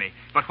 you fear me.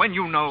 But when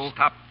you know...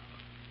 Stop.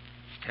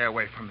 Stay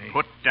away from me.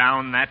 Put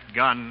down that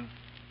gun.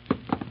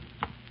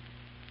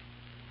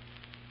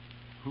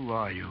 Who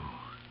are you?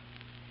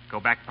 Go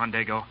back,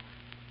 Mondego.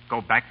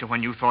 Go back to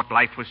when you thought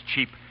life was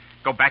cheap.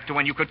 Go back to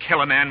when you could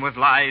kill a man with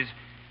lies.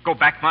 Go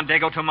back,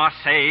 Mondego, to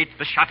Marseille,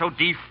 the Chateau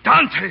d'If.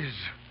 Dantes!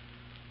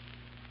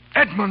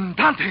 Edmond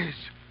Dantes!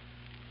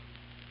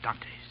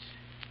 Dantes.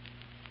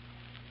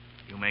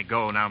 You may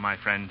go now, my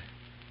friend,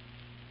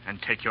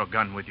 and take your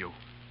gun with you.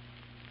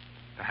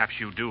 Perhaps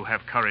you do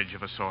have courage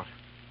of a sort.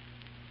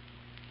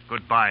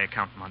 Goodbye,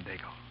 Count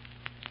Mondego.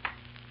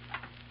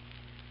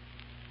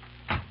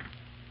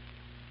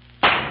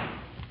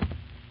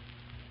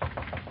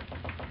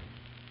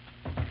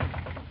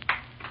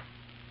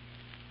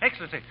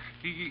 Excellency,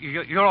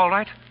 you're all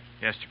right?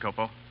 Yes,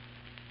 Jacopo.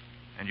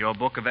 And your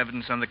book of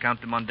evidence on the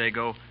Count de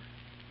Mondego,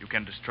 you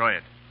can destroy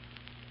it.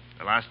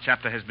 The last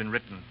chapter has been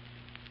written.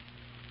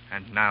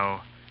 And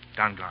now,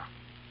 Danglars.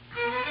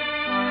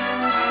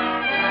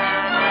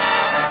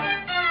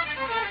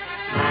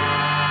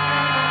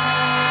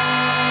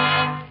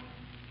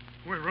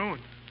 We're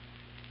ruined.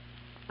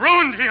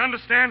 Ruined, do you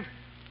understand?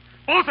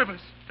 Both of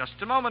us. Just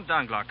a moment,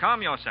 Danglars.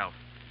 Calm yourself.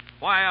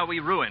 Why are we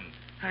ruined?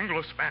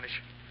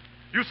 Anglo-Spanish.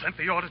 You sent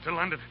the order to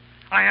London.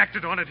 I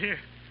acted on it here.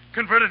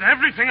 Converted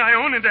everything I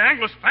own into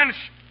Anglo-Spanish.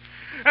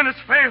 And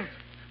it's failed.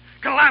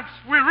 Collapsed.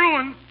 We're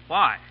ruined.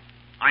 Why?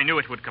 I knew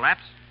it would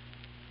collapse.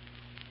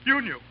 You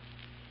knew.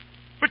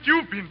 But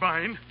you've been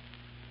buying.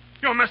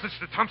 Your message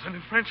to Thompson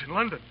in French in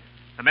London.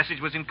 The message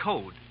was in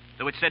code.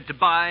 Though it said to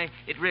buy,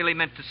 it really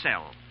meant to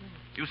sell.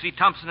 You see,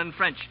 Thompson in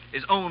French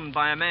is owned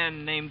by a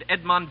man named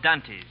Edmond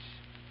Dantes.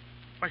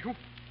 By who?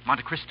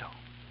 Monte Cristo.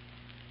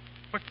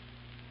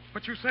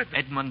 But you said...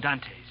 Edmond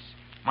Dantes.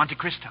 Monte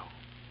Cristo.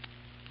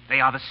 They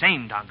are the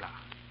same, Danglars.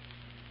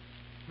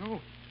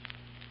 No.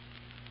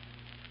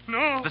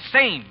 The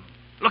same.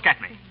 Look at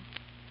me.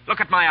 Look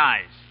at my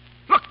eyes.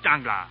 Look,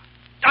 Danglars.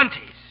 Dantes.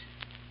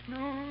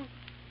 No.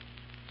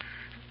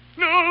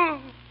 No.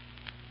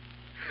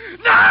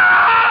 No!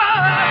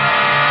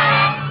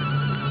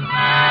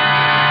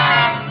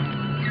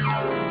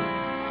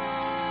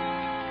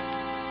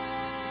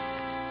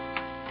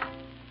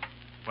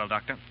 Well,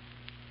 Doctor?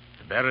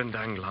 The Baron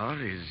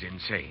Danglars is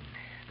insane.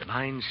 The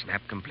mind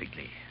snapped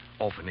completely.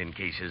 Often in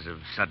cases of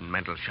sudden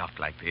mental shock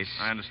like this.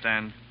 I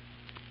understand.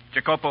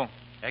 Jacopo.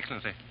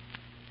 Excellency.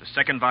 The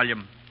second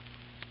volume.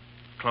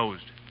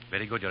 Closed.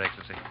 Very good, Your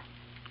Excellency.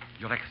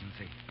 Your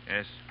Excellency.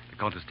 Yes? The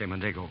Countess de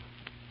Mondego.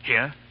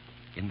 Here?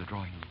 In the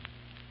drawing room.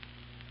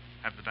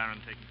 Have the Baron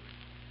taken to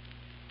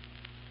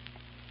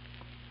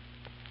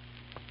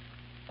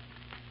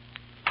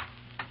it.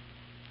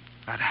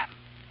 Madame.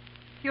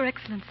 Your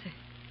Excellency.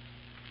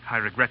 I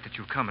regret that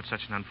you've come at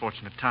such an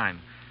unfortunate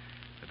time.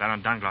 The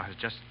Baron Danglars has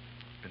just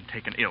been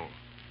taken ill.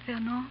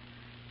 Fernand,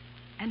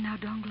 and now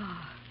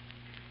Danglars.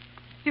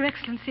 Your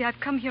Excellency, I've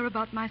come here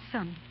about my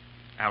son.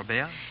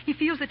 Albert? He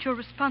feels that you're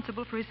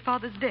responsible for his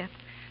father's death.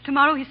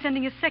 Tomorrow he's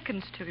sending his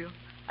seconds to you.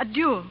 A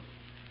duel.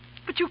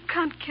 But you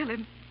can't kill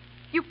him.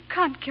 You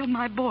can't kill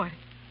my boy.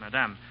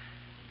 Madame,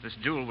 this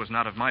duel was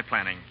not of my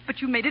planning.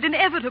 But you made it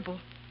inevitable.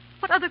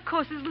 What other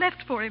course is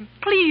left for him?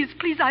 Please,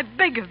 please, I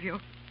beg of you.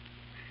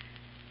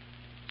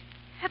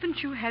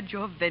 Haven't you had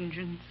your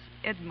vengeance,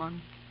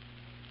 Edmond?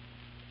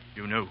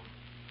 You knew.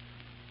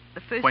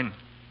 The first When?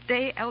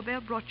 day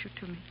Albert brought you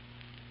to me.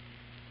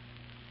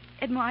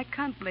 Edmond, I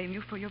can't blame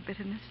you for your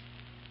bitterness,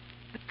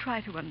 but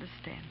try to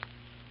understand.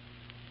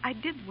 I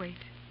did wait.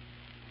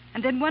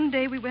 And then one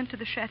day we went to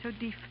the Chateau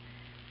d'If,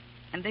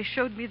 and they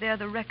showed me there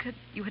the record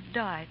you had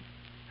died.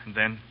 And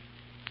then?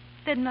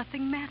 Then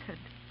nothing mattered.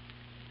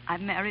 I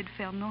married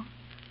Fernand.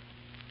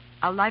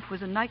 Our life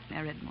was a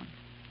nightmare, Edmond.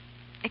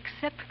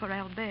 Except for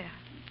Albert.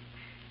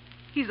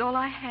 He's all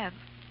I have.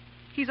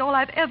 He's all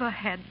I've ever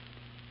had,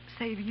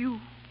 save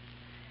you.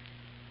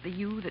 The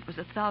you that was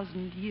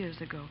 1,000 years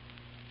ago.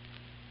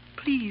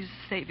 Please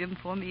save him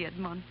for me,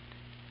 Edmond.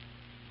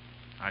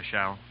 I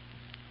shall.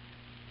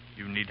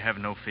 You need have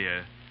no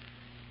fear.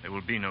 There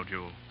will be no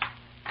duel.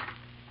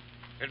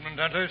 Edmond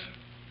Dantes,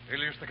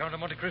 alias the Count of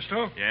Monte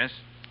Cristo? Yes?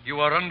 You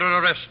are under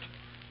arrest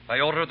by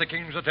order of the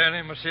King's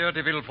attorney, Monsieur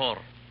de Villefort.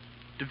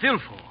 De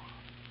Villefort?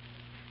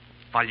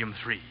 Volume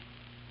 3.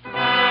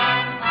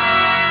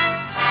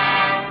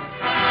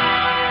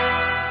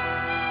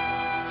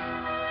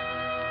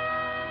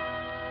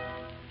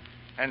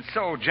 And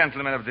so,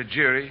 gentlemen of the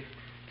jury,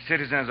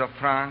 citizens of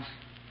France,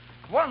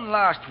 one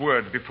last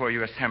word before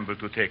you assemble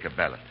to take a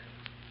ballot.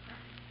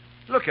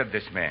 Look at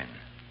this man,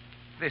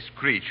 this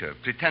creature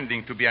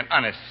pretending to be an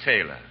honest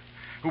sailor,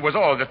 who was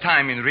all the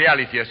time in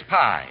reality a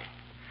spy,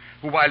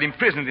 who, while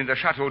imprisoned in the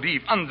Chateau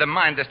d'If,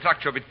 undermined the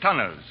structure with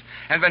tunnels,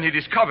 and when he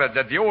discovered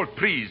that the old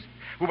priest,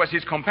 who was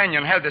his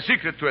companion, held the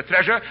secret to a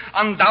treasure,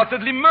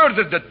 undoubtedly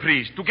murdered that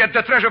priest to get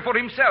the treasure for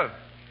himself.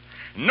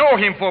 Know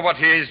him for what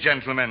he is,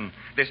 gentlemen,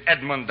 this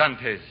Edmond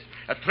Dantes,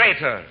 a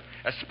traitor,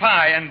 a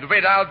spy, and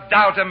without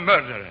doubt a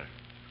murderer.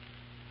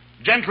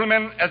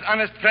 Gentlemen, as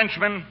honest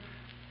Frenchmen,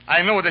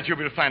 I know that you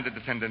will find the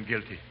defendant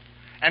guilty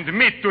and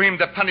mete to him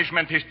the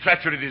punishment his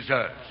treachery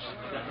deserves.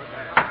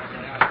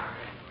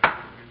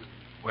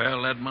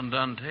 Well, Edmond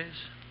Dantes,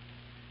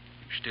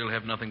 you still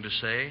have nothing to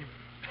say?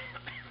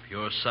 If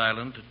you're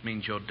silent, it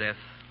means your death.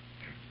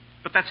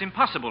 But that's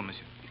impossible,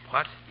 monsieur.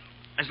 What?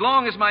 As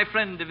long as my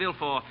friend de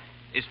Villefort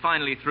is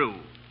finally through,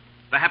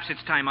 perhaps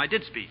it's time I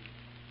did speak.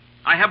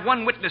 I have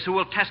one witness who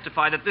will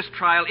testify that this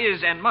trial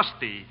is and must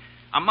be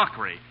a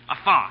mockery, a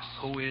farce.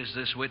 Who is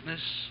this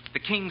witness? The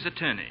King's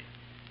attorney,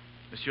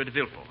 Monsieur de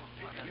Villefort.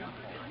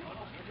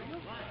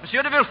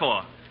 Monsieur de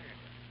Villefort,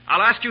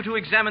 I'll ask you to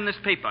examine this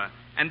paper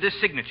and this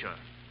signature.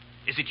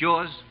 Is it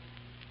yours?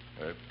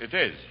 It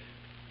is.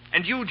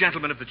 And you,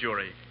 gentlemen of the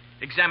jury,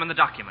 examine the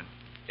document.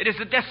 It is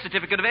the death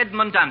certificate of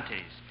Edmond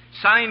Dantes,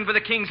 signed by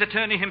the King's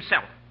attorney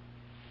himself.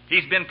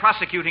 He's been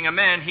prosecuting a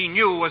man he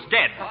knew was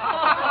dead.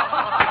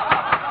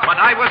 But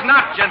I was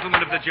not,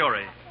 gentlemen of the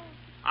jury.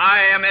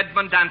 I am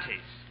Edmond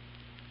Dantes.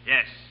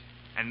 Yes,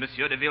 and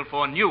Monsieur de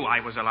Villefort knew I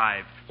was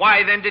alive.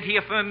 Why, then, did he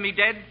affirm me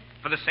dead?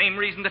 For the same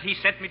reason that he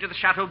sent me to the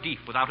Chateau d'If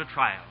without a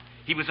trial.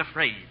 He was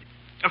afraid.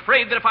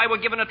 Afraid that if I were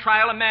given a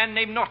trial, a man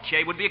named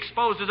Noirtier would be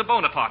exposed as a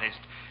Bonapartist.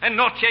 And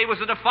Noirtier was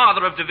the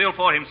father of de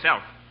Villefort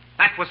himself.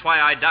 That was why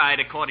I died,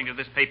 according to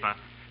this paper.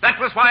 That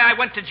was why I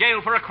went to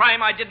jail for a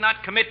crime I did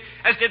not commit,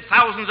 as did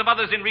thousands of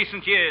others in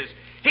recent years.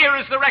 Here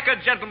is the record,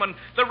 gentlemen,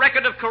 the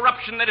record of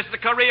corruption that is the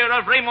career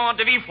of Raymond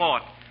de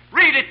Villefort.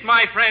 Read it,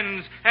 my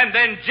friends, and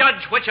then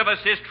judge which of us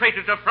is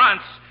traitor to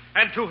France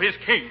and to his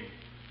king.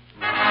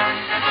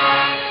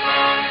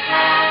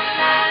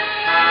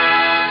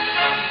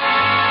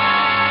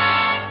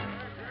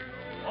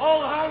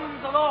 All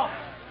hands aloft.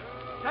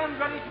 Stand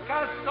ready to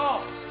cast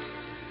off.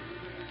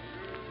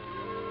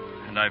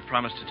 And I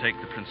promised to take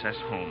the princess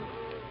home.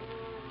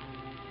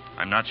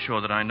 I'm not sure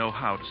that I know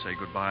how to say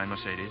goodbye,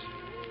 Mercedes.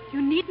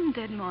 You needn't,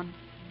 Edmond.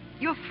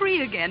 You're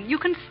free again. You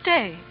can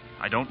stay.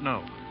 I don't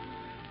know.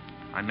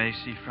 I may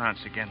see France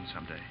again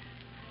someday.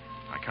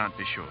 I can't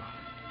be sure.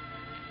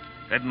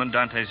 Edmond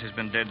Dantes has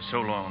been dead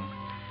so long,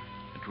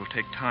 it will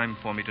take time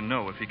for me to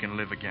know if he can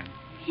live again.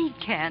 He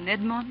can,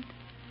 Edmond.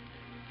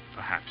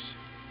 Perhaps.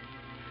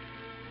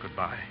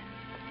 Goodbye.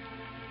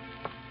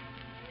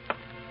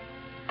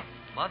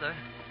 Mother,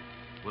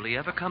 will he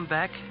ever come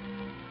back?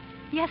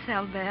 Yes,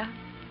 Albert.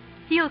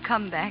 He'll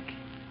come back.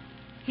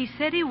 He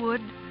said he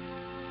would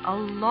a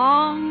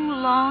long,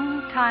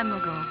 long time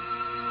ago.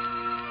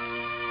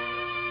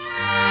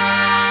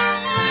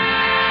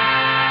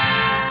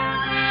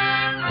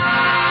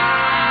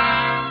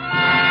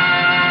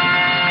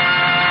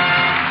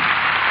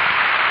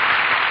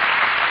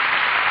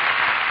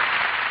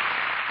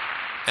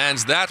 And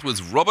that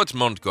was Robert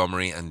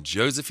Montgomery and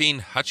Josephine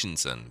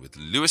Hutchinson with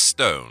Lewis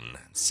Stone,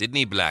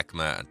 Sidney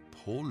Blackmer, and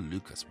Paul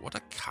Lucas. What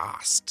a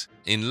cast.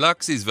 In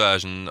Lux's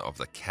version of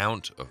The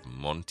Count of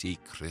Monte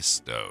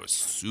Cristo.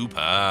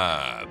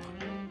 Superb.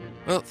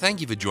 Well, thank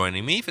you for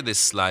joining me for this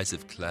slice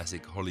of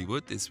classic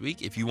Hollywood this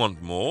week. If you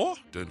want more,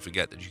 don't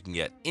forget that you can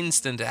get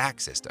instant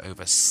access to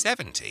over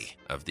 70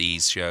 of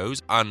these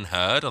shows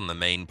unheard on the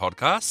main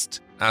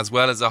podcast, as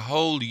well as a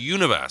whole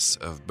universe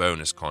of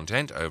bonus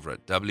content over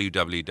at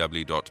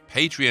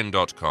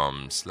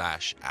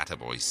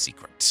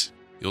www.patreon.com/attaboysecret.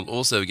 You'll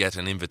also get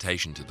an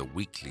invitation to the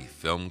weekly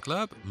film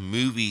club,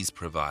 movies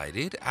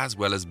provided, as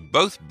well as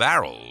both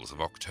barrels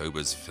of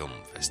October's film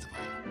festival.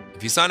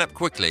 If you sign up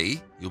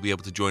quickly, you'll be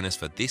able to join us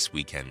for this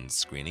weekend's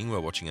screening.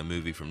 We're watching a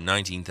movie from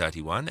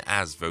 1931,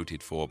 as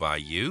voted for by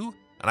you.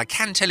 And I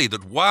can tell you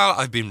that while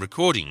I've been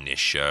recording this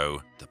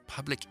show, The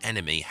Public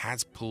Enemy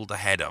has pulled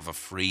ahead of A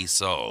Free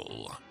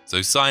Soul.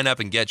 So sign up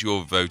and get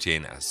your vote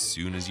in as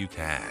soon as you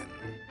can.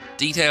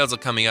 Details are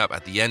coming up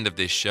at the end of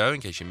this show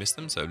in case you missed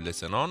them, so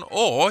listen on,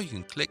 or you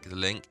can click the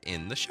link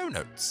in the show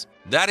notes.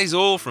 That is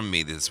all from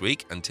me this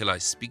week. Until I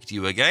speak to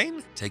you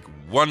again, take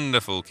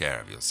wonderful care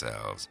of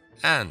yourselves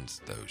and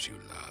those you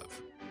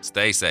love.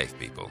 Stay safe,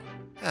 people,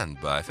 and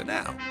bye for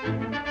now.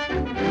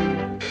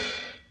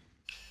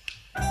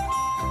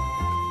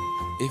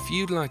 If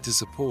you'd like to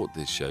support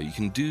this show, you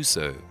can do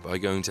so by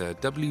going to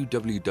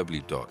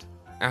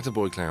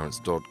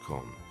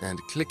www.attaboyclarence.com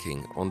and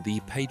clicking on the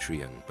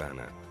Patreon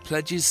banner.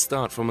 Pledges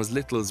start from as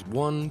little as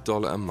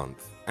 $1 a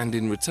month, and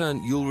in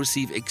return you'll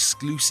receive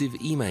exclusive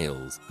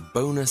emails,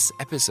 bonus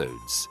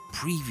episodes,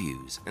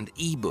 previews, and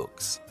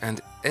ebooks,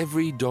 and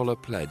every dollar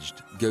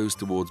pledged goes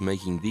towards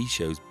making these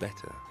shows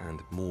better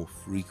and more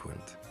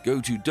frequent.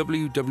 Go to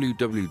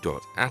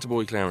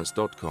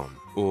www.attaboyclarence.com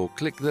or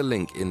click the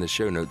link in the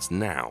show notes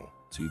now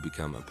to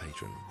become a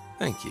patron.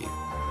 Thank you.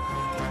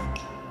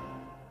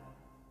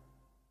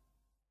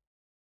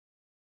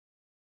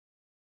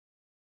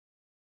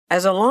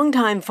 As a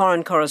long-time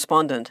foreign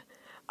correspondent,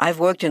 I've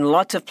worked in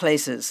lots of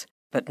places,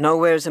 but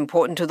nowhere as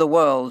important to the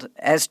world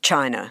as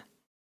China.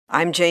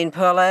 I'm Jane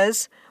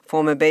Perlez,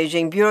 former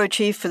Beijing bureau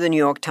chief for the New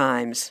York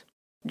Times.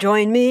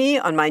 Join me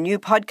on my new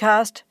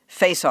podcast,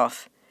 Face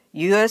Off,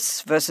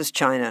 U.S. versus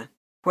China,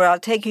 where I'll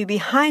take you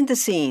behind the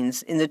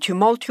scenes in the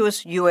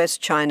tumultuous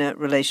U.S.-China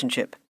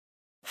relationship.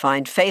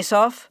 Find Face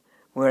Off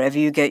wherever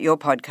you get your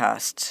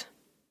podcasts.